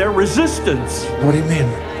lead their resistance. What do you mean?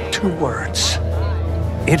 2 words.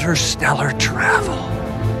 Interstellar travel.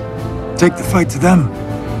 Take the fight to them.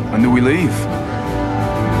 When do we leave?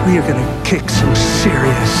 We are gonna kick some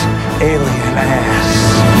serious alien ass.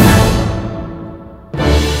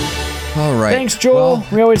 All right. Thanks, Joel. Well,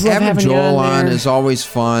 we always love having Joel you on there. is always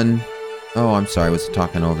fun. Oh, I'm sorry, I was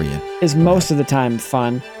talking over you. Is most of the time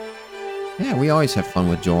fun. Yeah, we always have fun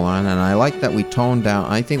with Joel on, and I like that we toned down.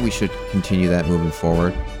 I think we should continue that moving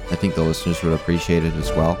forward. I think the listeners would appreciate it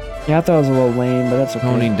as well. Yeah, I thought it was a little lame, but that's okay.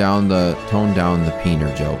 Tone down the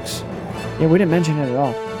peener jokes. Yeah, we didn't mention it at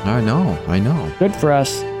all. I know. Good for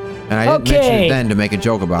us. And I didn't mention it then to make a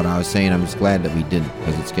joke about it. I was saying I'm just glad that we didn't,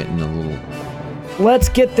 because it's getting a little... Let's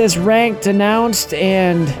get this ranked announced,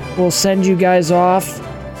 and we'll send you guys off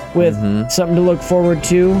with something to look forward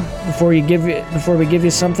to before we give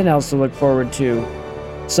you something else to look forward to.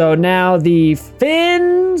 So now the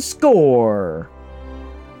Finn score.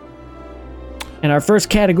 And our first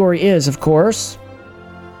category is, of course,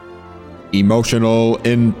 emotional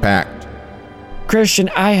impact. Christian,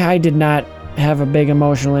 I did not have a big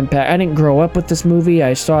emotional impact. I didn't grow up with this movie.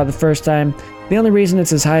 I saw it the first time. The only reason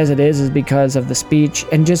it's as high as it is because of the speech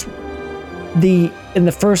and just in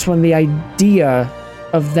the first one, the idea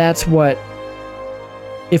of that's what,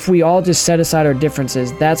 if we all just set aside our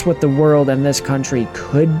differences, that's what the world and this country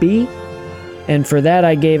could be. And for that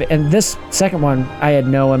I gave, and this second one, I had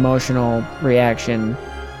no emotional reaction.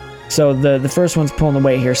 So the first one's pulling the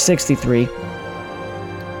weight here, 63.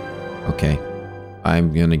 Okay.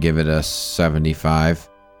 I'm going to give it a 75,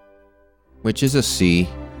 which is a C.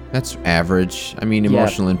 That's average. I mean,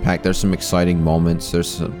 emotional impact. There's some exciting moments.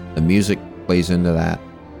 The music plays into that.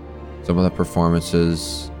 Some of the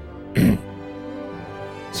performances.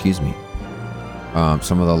 Excuse me.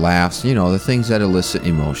 Some of the laughs. The things that elicit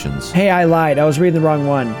emotions. Hey, I lied. I was reading the wrong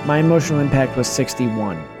one. My emotional impact was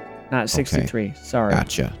 61, not 63. Okay. Sorry.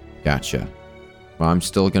 Gotcha. Well, I'm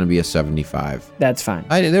still going to be a 75. That's fine.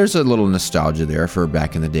 There's a little nostalgia there for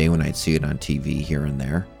back in the day when I'd see it on TV here and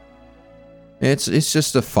there. It's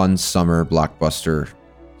just a fun summer blockbuster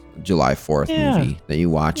July 4th movie that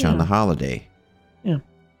you watch on the holiday. Yeah.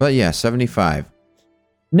 But yeah, 75.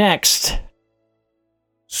 Next.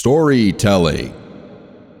 Storytelling.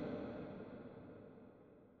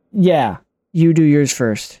 Yeah, you do yours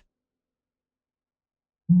first.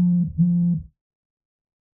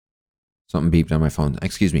 Something beeped on my phone.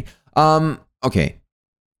 Excuse me. Okay.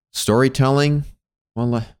 Storytelling.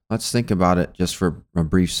 Well, let's think about it just for a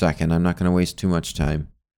brief second. I'm not going to waste too much time.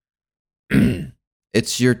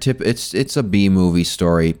 It's your tip. It's a B movie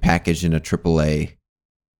story packaged in a AAA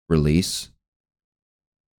release.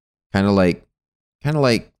 Kind of like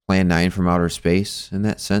Plan 9 from Outer Space in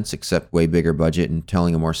that sense, except way bigger budget and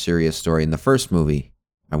telling a more serious story in the first movie,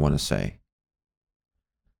 I want to say.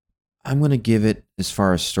 I'm going to give it, as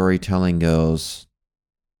far as storytelling goes,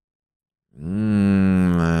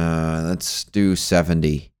 let's do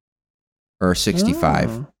 70 or 65.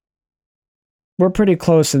 Oh. We're pretty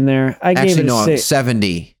close in there. I gave it a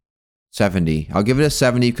 70. 70. I'll give it a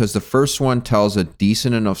 70 because the first one tells a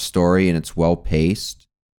decent enough story and it's well paced.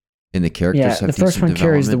 And the characters have the first one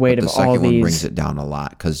carries the weight of all these. The second one brings it down a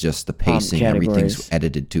lot because just the pacing, everything's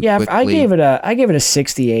edited too quickly. Yeah, I gave it a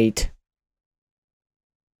 68.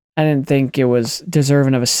 I didn't think it was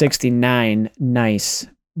deserving of a 69. Nice,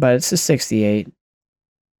 but it's a 68.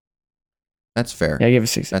 That's fair. Yeah, I give it a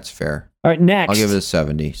 60. That's fair. All right, next. I'll give it a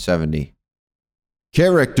 70. 70.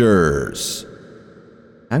 Characters.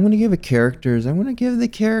 I'm going to give the characters. I'm going to give it a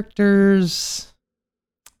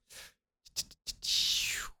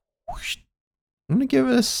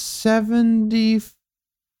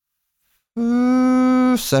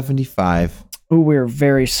Ooh,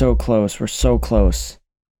 we're so close. We're so close.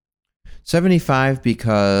 75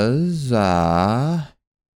 because, like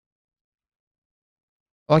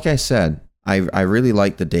I said, I really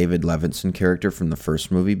like the David Levinson character from the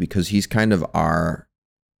first movie because he's kind of I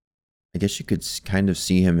guess you could kind of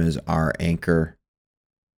see him as our anchor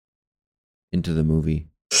into the movie.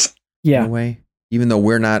 Yeah. In a way. Even though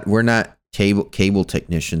we're not cable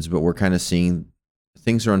technicians, but we're kind of seeing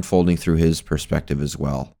things are unfolding through his perspective as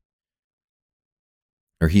well.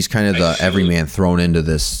 Or he's kind of the everyman thrown into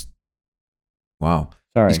this. Wow.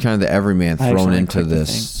 Sorry. He's kind of the everyman thrown into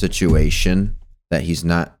this situation that he's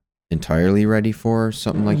not entirely ready for, or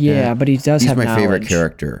something like that. Yeah, but he does have knowledge. He's my favorite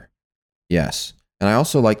character. Yes. And I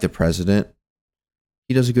also like the president.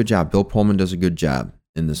 He does a good job. Bill Pullman does a good job.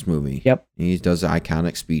 in this movie. Yep. He does an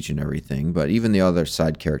iconic speech and everything, but even the other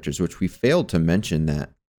side characters, which we failed to mention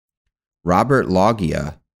that Robert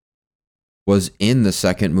Loggia was in the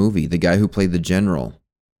second movie, the guy who played the general.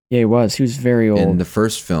 Yeah, he was. He was very old. In the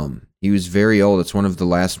first film. He was very old. It's one of the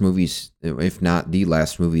last movies, if not the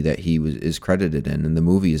last movie that he is credited in, and the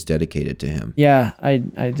movie is dedicated to him. Yeah, I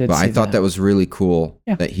did. But I thought that was really cool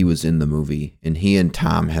that he was in the movie, and he and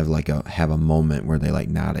Tom have a moment where they like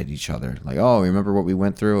nod at each other, like, "Oh, remember what we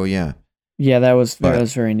went through?" Oh, yeah. Yeah, that was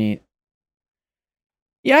very neat.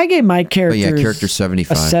 Yeah, I gave my character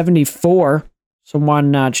 75 a 74, so one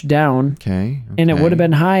notch down. Okay. And it would have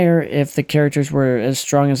been higher if the characters were as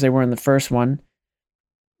strong as they were in the first one.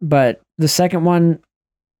 But the second one,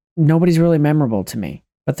 nobody's really memorable to me.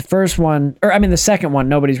 But the the second one,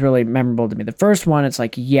 nobody's really memorable to me. The first one, it's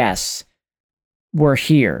like, yes, we're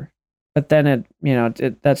here. But then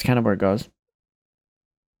that's kind of where it goes.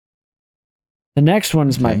 The next one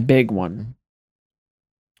is my big one.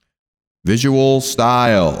 Visual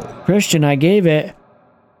style. Christian, I gave it.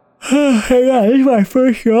 Yeah, this is my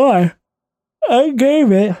first shot. I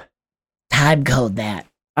gave it. Time code that.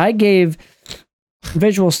 I gave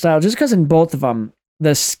visual style just because in both of them,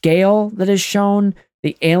 the scale that is shown,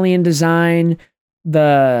 the alien design,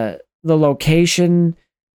 the location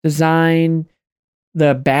design,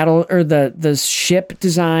 the battle or the ship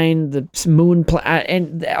design, the moon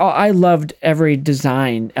and I loved every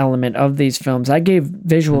design element of these films. I gave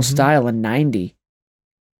visual style a 90.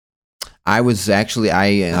 I was actually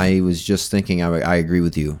I was just thinking I agree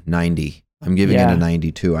with you. 90. I'm giving it a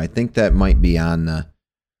 92. I think that might be on the.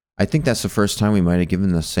 I think that's the first time we might have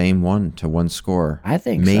given the same one to one score. I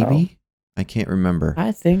think maybe. So. I can't remember.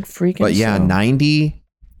 I think freaking. But yeah, so. 90.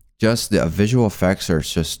 Just the visual effects are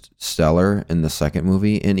just stellar in the second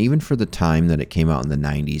movie, and even for the time that it came out in the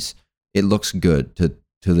 90s, it looks good to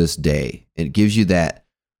this day. It gives you that.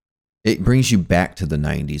 It brings you back to the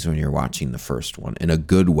 90s when you're watching the first one in a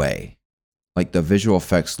good way. Like the visual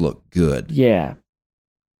effects look good. Yeah.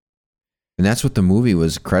 And that's what the movie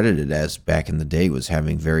was credited as back in the day, was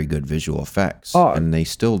having very good visual effects. Oh. And they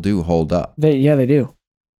still do hold up. They do.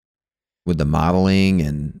 With the modeling,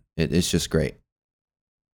 and it's just great.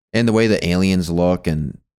 And the way the aliens look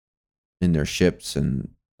and in their ships and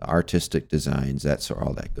the artistic designs, that's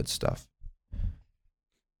all that good stuff.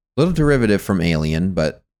 Little derivative from Alien,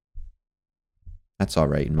 but that's all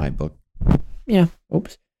right in my book. Yeah.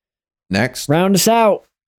 Oops. Next. Round us out.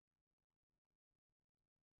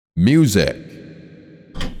 Music.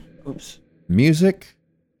 Oops. Music.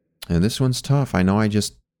 And this one's tough. I know I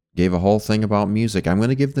just gave a whole thing about music. I'm going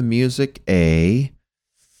to give the music a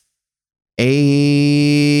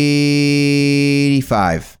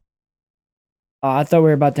 85. I thought we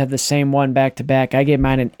were about to have the same one back to back. I gave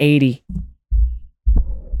mine an 80.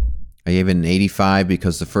 I gave it an 85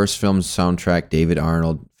 because the first film's soundtrack, David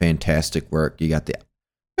Arnold, fantastic work. You got the...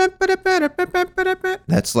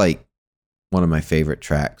 That's like one of my favorite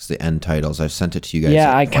tracks, the end titles. I've sent it to you guys.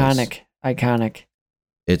 Yeah, iconic.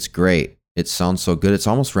 It's great. It sounds so good. It's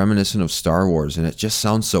almost reminiscent of Star Wars, and it just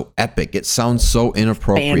sounds so epic. It sounds so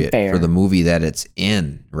inappropriate for the movie that it's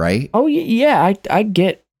in, right? Oh, yeah, I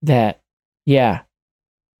get that. Yeah,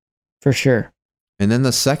 for sure. And then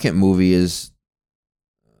the second movie is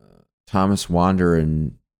Thomas Wander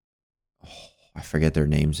and I forget their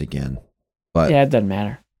names again. But yeah, it doesn't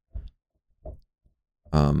matter.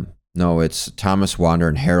 No, it's Thomas Wander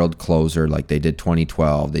and Harold Closer, like they did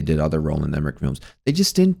 2012. They did other Roland Emmerich films. They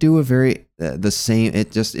just didn't do a very the same.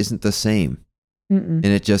 It just isn't the same. Mm-mm. And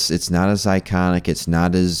it's not as iconic. It's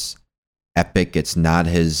not as epic. It's not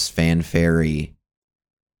as fanfare-y.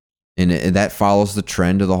 And that follows the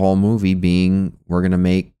trend of the whole movie being, we're going to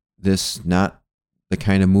make this not the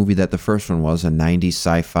kind of movie that the first one was, a 90s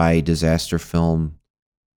sci-fi disaster film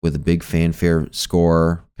with a big fanfare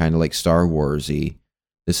score, kind of like Star Wars-y.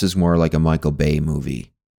 This is more like a Michael Bay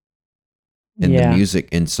movie. And the music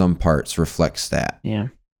in some parts reflects that. Yeah.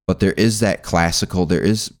 But there is that classical, there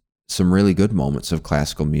is some really good moments of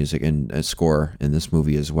classical music and score in this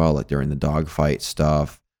movie as well, like during the dogfight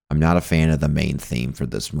stuff. I'm not a fan of the main theme for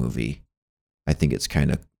this movie. I think it's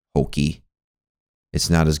kind of hokey. It's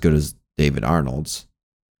not as good as David Arnold's.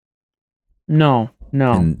 No.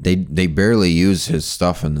 And they barely use his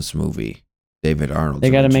stuff in this movie. David Arnold's.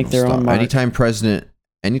 They got to make their own mark.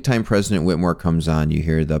 Anytime President Whitmore comes on, you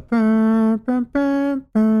hear the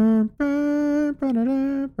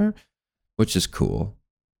which is cool.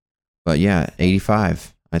 But yeah,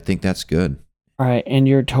 85. I think that's good. All right, and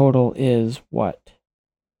your total is what?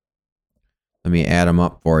 Let me add them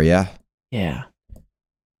up for you. Yeah.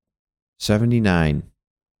 79.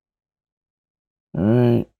 All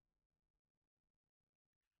right.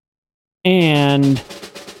 And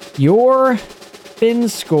your spin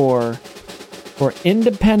score for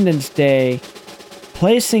Independence Day,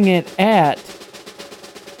 placing it at...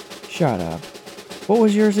 Shut up. What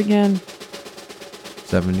was yours again?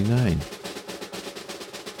 79.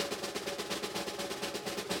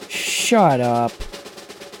 Shut up.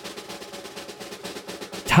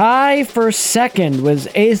 Tie for second was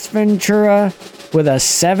Ace Ventura with a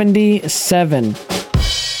 77.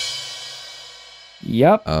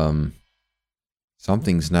 Yep.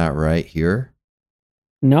 Something's not right here.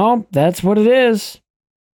 No, that's what it is.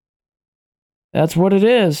 That's what it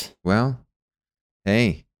is. Well,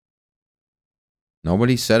 hey.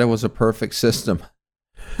 Nobody said it was a perfect system.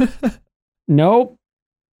 Nope.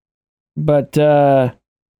 But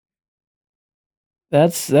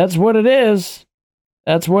that's what it is.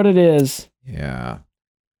 That's what it is. Yeah.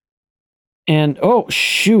 And oh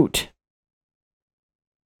shoot.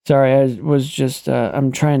 Sorry, I was just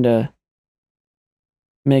I'm trying to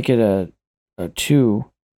make it a 2.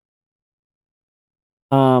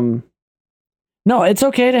 No, it's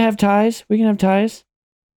okay to have ties. We can have ties.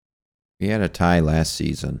 We had a tie last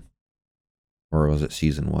season. Or was it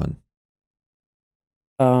season 1?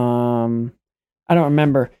 I don't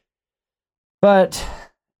remember. But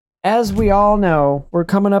as we all know, we're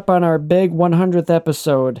coming up on our big 100th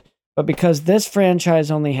episode, but because this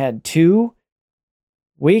franchise only had 2,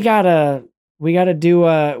 we have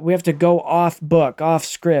to go off book, off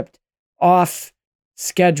script, off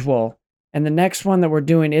schedule. And the next one that we're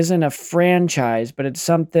doing isn't a franchise, but it's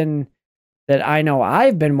something that I know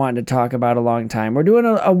I've been wanting to talk about a long time. We're doing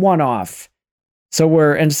a one-off. So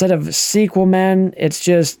we're, instead of sequel men, it's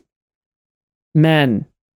just men.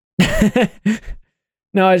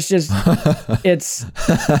 No, it's just, it's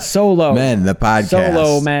solo. Men, the podcast.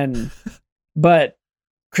 Solo men. But,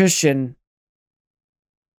 Christian.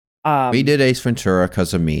 We did Ace Ventura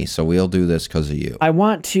because of me, so we'll do this because of you. I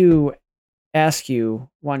want to ask you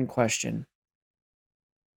one question.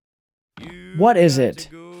 What is it,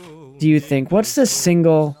 do you think? What's the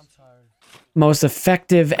single most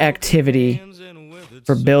effective activity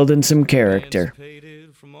for building some character?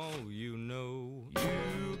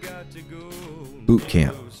 Boot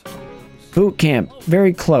camp. Boot camp.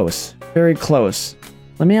 Very close. Very close.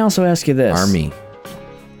 Let me also ask you this. Army.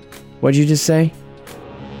 What'd you just say?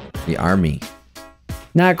 The army.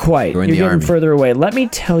 Not quite. You're getting army. further away. Let me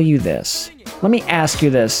tell you this. Let me ask you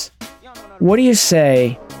this. What do you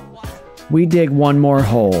say we dig one more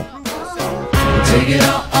hole? Dig it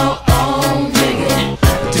up, dig it.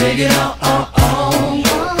 Dig it up,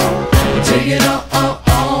 dig it up,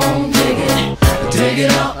 dig it. Dig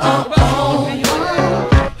it up,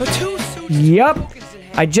 Yup.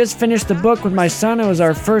 I just finished the book with my son. It was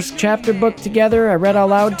our first chapter book together. I read out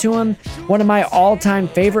loud to him. One of my all-time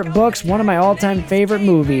favorite books. One of my all-time favorite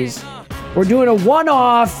movies. We're doing a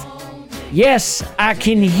one-off. Yes, I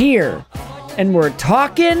can hear. And we're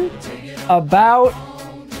talking about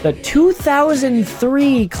the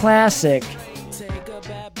 2003 classic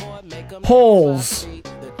Holes.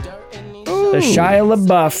 The Shia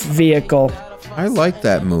LaBeouf vehicle. I like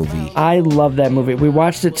that movie. I love that movie. We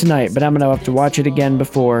watched it tonight, but I'm going to have to watch it again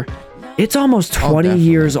before. It's almost 20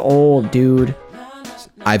 years old, dude.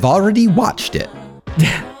 I've already watched it.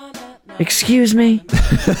 Excuse me?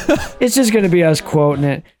 It's just going to be us quoting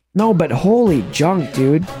it. No, but holy junk,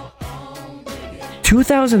 dude.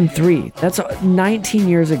 2003. That's 19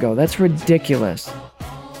 years ago. That's ridiculous.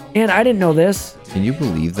 And I didn't know this. Can you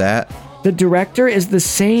believe that? The director is the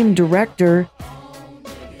same director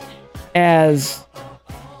as...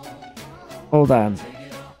 Hold on.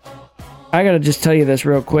 I gotta just tell you this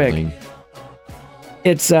real quick.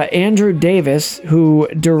 It's Andrew Davis, who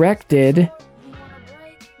directed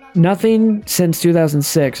nothing since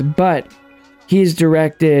 2006, but he's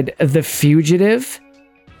directed The Fugitive,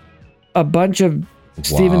 a bunch of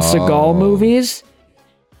Steven Seagal movies,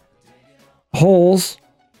 Holes,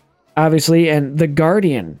 obviously, and The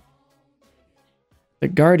Guardian. The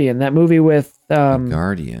Guardian, that movie with... The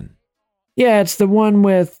Guardian. Yeah, it's the one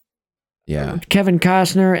with Kevin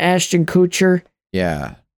Costner, Ashton Kutcher.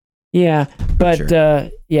 Yeah. Yeah, but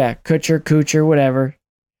Kutcher, whatever.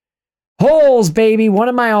 Holes, baby, one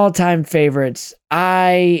of my all-time favorites.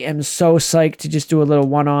 I am so psyched to just do a little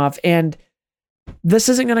one-off, and this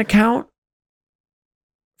isn't going to count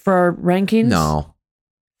for our rankings? No.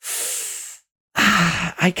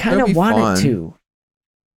 I kind of want it to.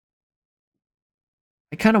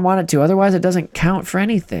 I kind of want it to. Otherwise, it doesn't count for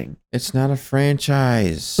anything. It's not a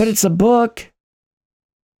franchise. But it's a book.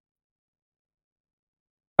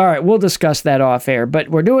 All right, we'll discuss that off air. But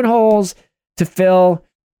we're doing Holes to fill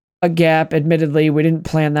a gap. Admittedly, we didn't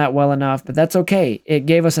plan that well enough, but that's okay. It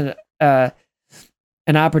gave us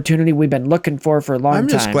an opportunity we've been looking for a long time. I'm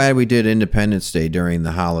just glad we did Independence Day during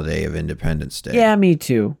the holiday of Independence Day. Yeah, me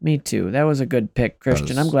too. That was a good pick,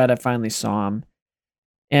 Christian. I'm glad I finally saw him.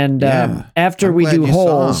 And after we do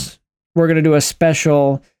Holes, we're going to do a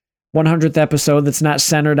special 100th episode that's not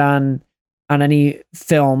centered on any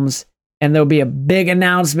films. And there'll be a big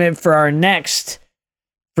announcement for our next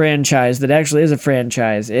franchise that actually is a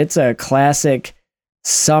franchise. It's a classic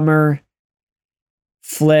summer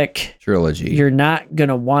flick trilogy. You're not going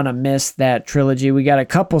to want to miss that trilogy. We got a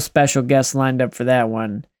couple special guests lined up for that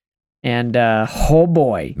one. And oh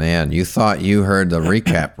boy. Man, you thought you heard the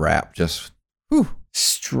recap rap. Just whew.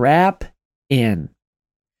 Strap in.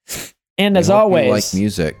 And as always, you like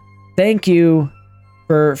music. Thank you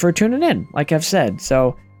for tuning in, like I've said.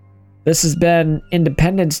 So this has been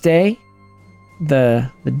Independence Day, the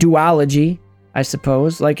duology, I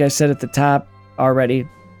suppose. Like I said at the top already.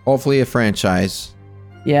 Hopefully a franchise.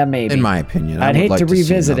 Yeah, maybe. In my opinion. I'd hate to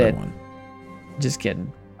revisit it. Just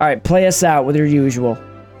kidding. All right, play us out with your usual.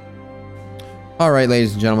 All right,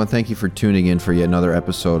 ladies and gentlemen, thank you for tuning in for yet another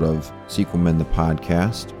episode of Sequel Men, the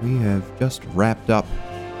podcast. We have just wrapped up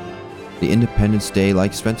the Independence Day,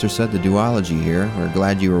 like Spencer said, the duology here. We're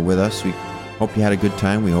glad you were with us. We hope you had a good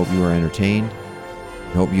time. We hope you were entertained.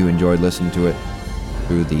 We hope you enjoyed listening to it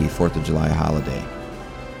through the 4th of July holiday.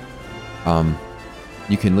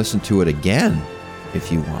 You can listen to it again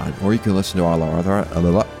if you want, or you can listen to all of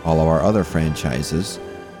our other franchises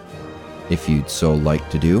if you'd so like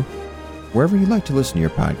to do. Wherever you like to listen to your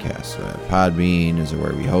podcasts. Podbean is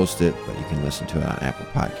where we host it, but you can listen to it on Apple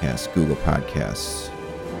Podcasts, Google Podcasts,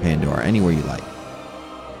 Pandora, anywhere you like.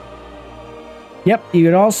 Yep, you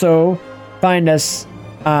can also find us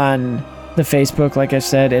on the Facebook, like I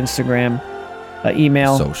said, Instagram,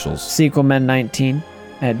 email, socials,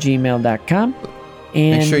 sequelmen19@gmail.com.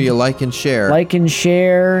 And make sure you like and share. Like and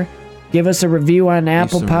share. Give us a review on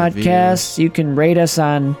Apple Podcasts. You can rate us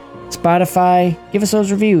on Spotify. Give us those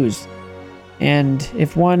reviews. And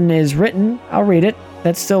if one is written, I'll read it.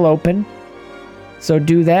 That's still open. So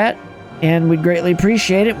do that. And we'd greatly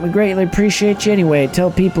appreciate it. We greatly appreciate you anyway.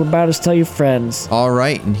 Tell people about us. Tell your friends. All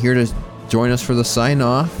right. And here to join us for the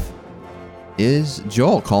sign-off is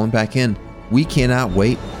Joel calling back in. We cannot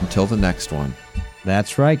wait until the next one.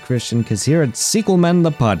 That's right, Christian, because here at Sequel Men,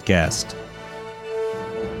 the podcast,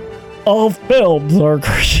 all films are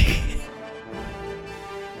Christian.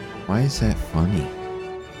 Why is that funny?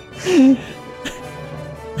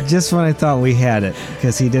 Just when I thought we had it,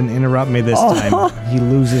 because he didn't interrupt me this time, he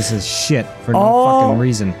loses his shit for no fucking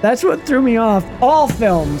reason. That's what threw me off. All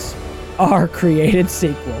films are created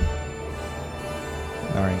sequel.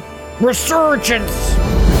 All right. Resurgence!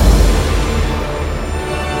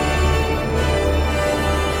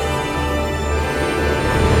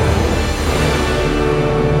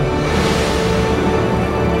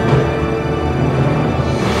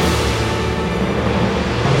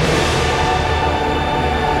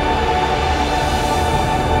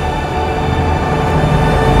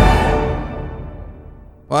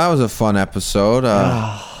 Well, that was a fun episode.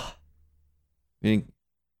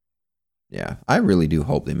 Yeah, I really do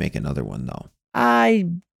hope they make another one, though. I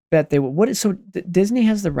bet they will. Disney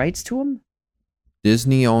has the rights to them?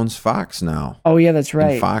 Disney owns Fox now. Oh, yeah, that's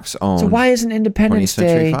right. And Fox owns. So why isn't Independence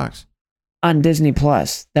Day Fox on Disney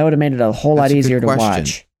Plus? That would have made it a whole lot easier to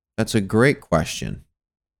watch. That's a great question.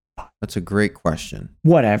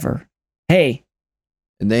 Whatever. Hey.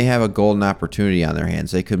 And they have a golden opportunity on their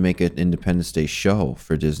hands. They could make an Independence Day show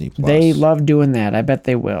for Disney Plus. They love doing that. I bet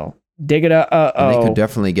they will. Dig it up. And they could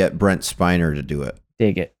definitely get Brent Spiner to do it.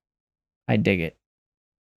 Dig it. I dig it.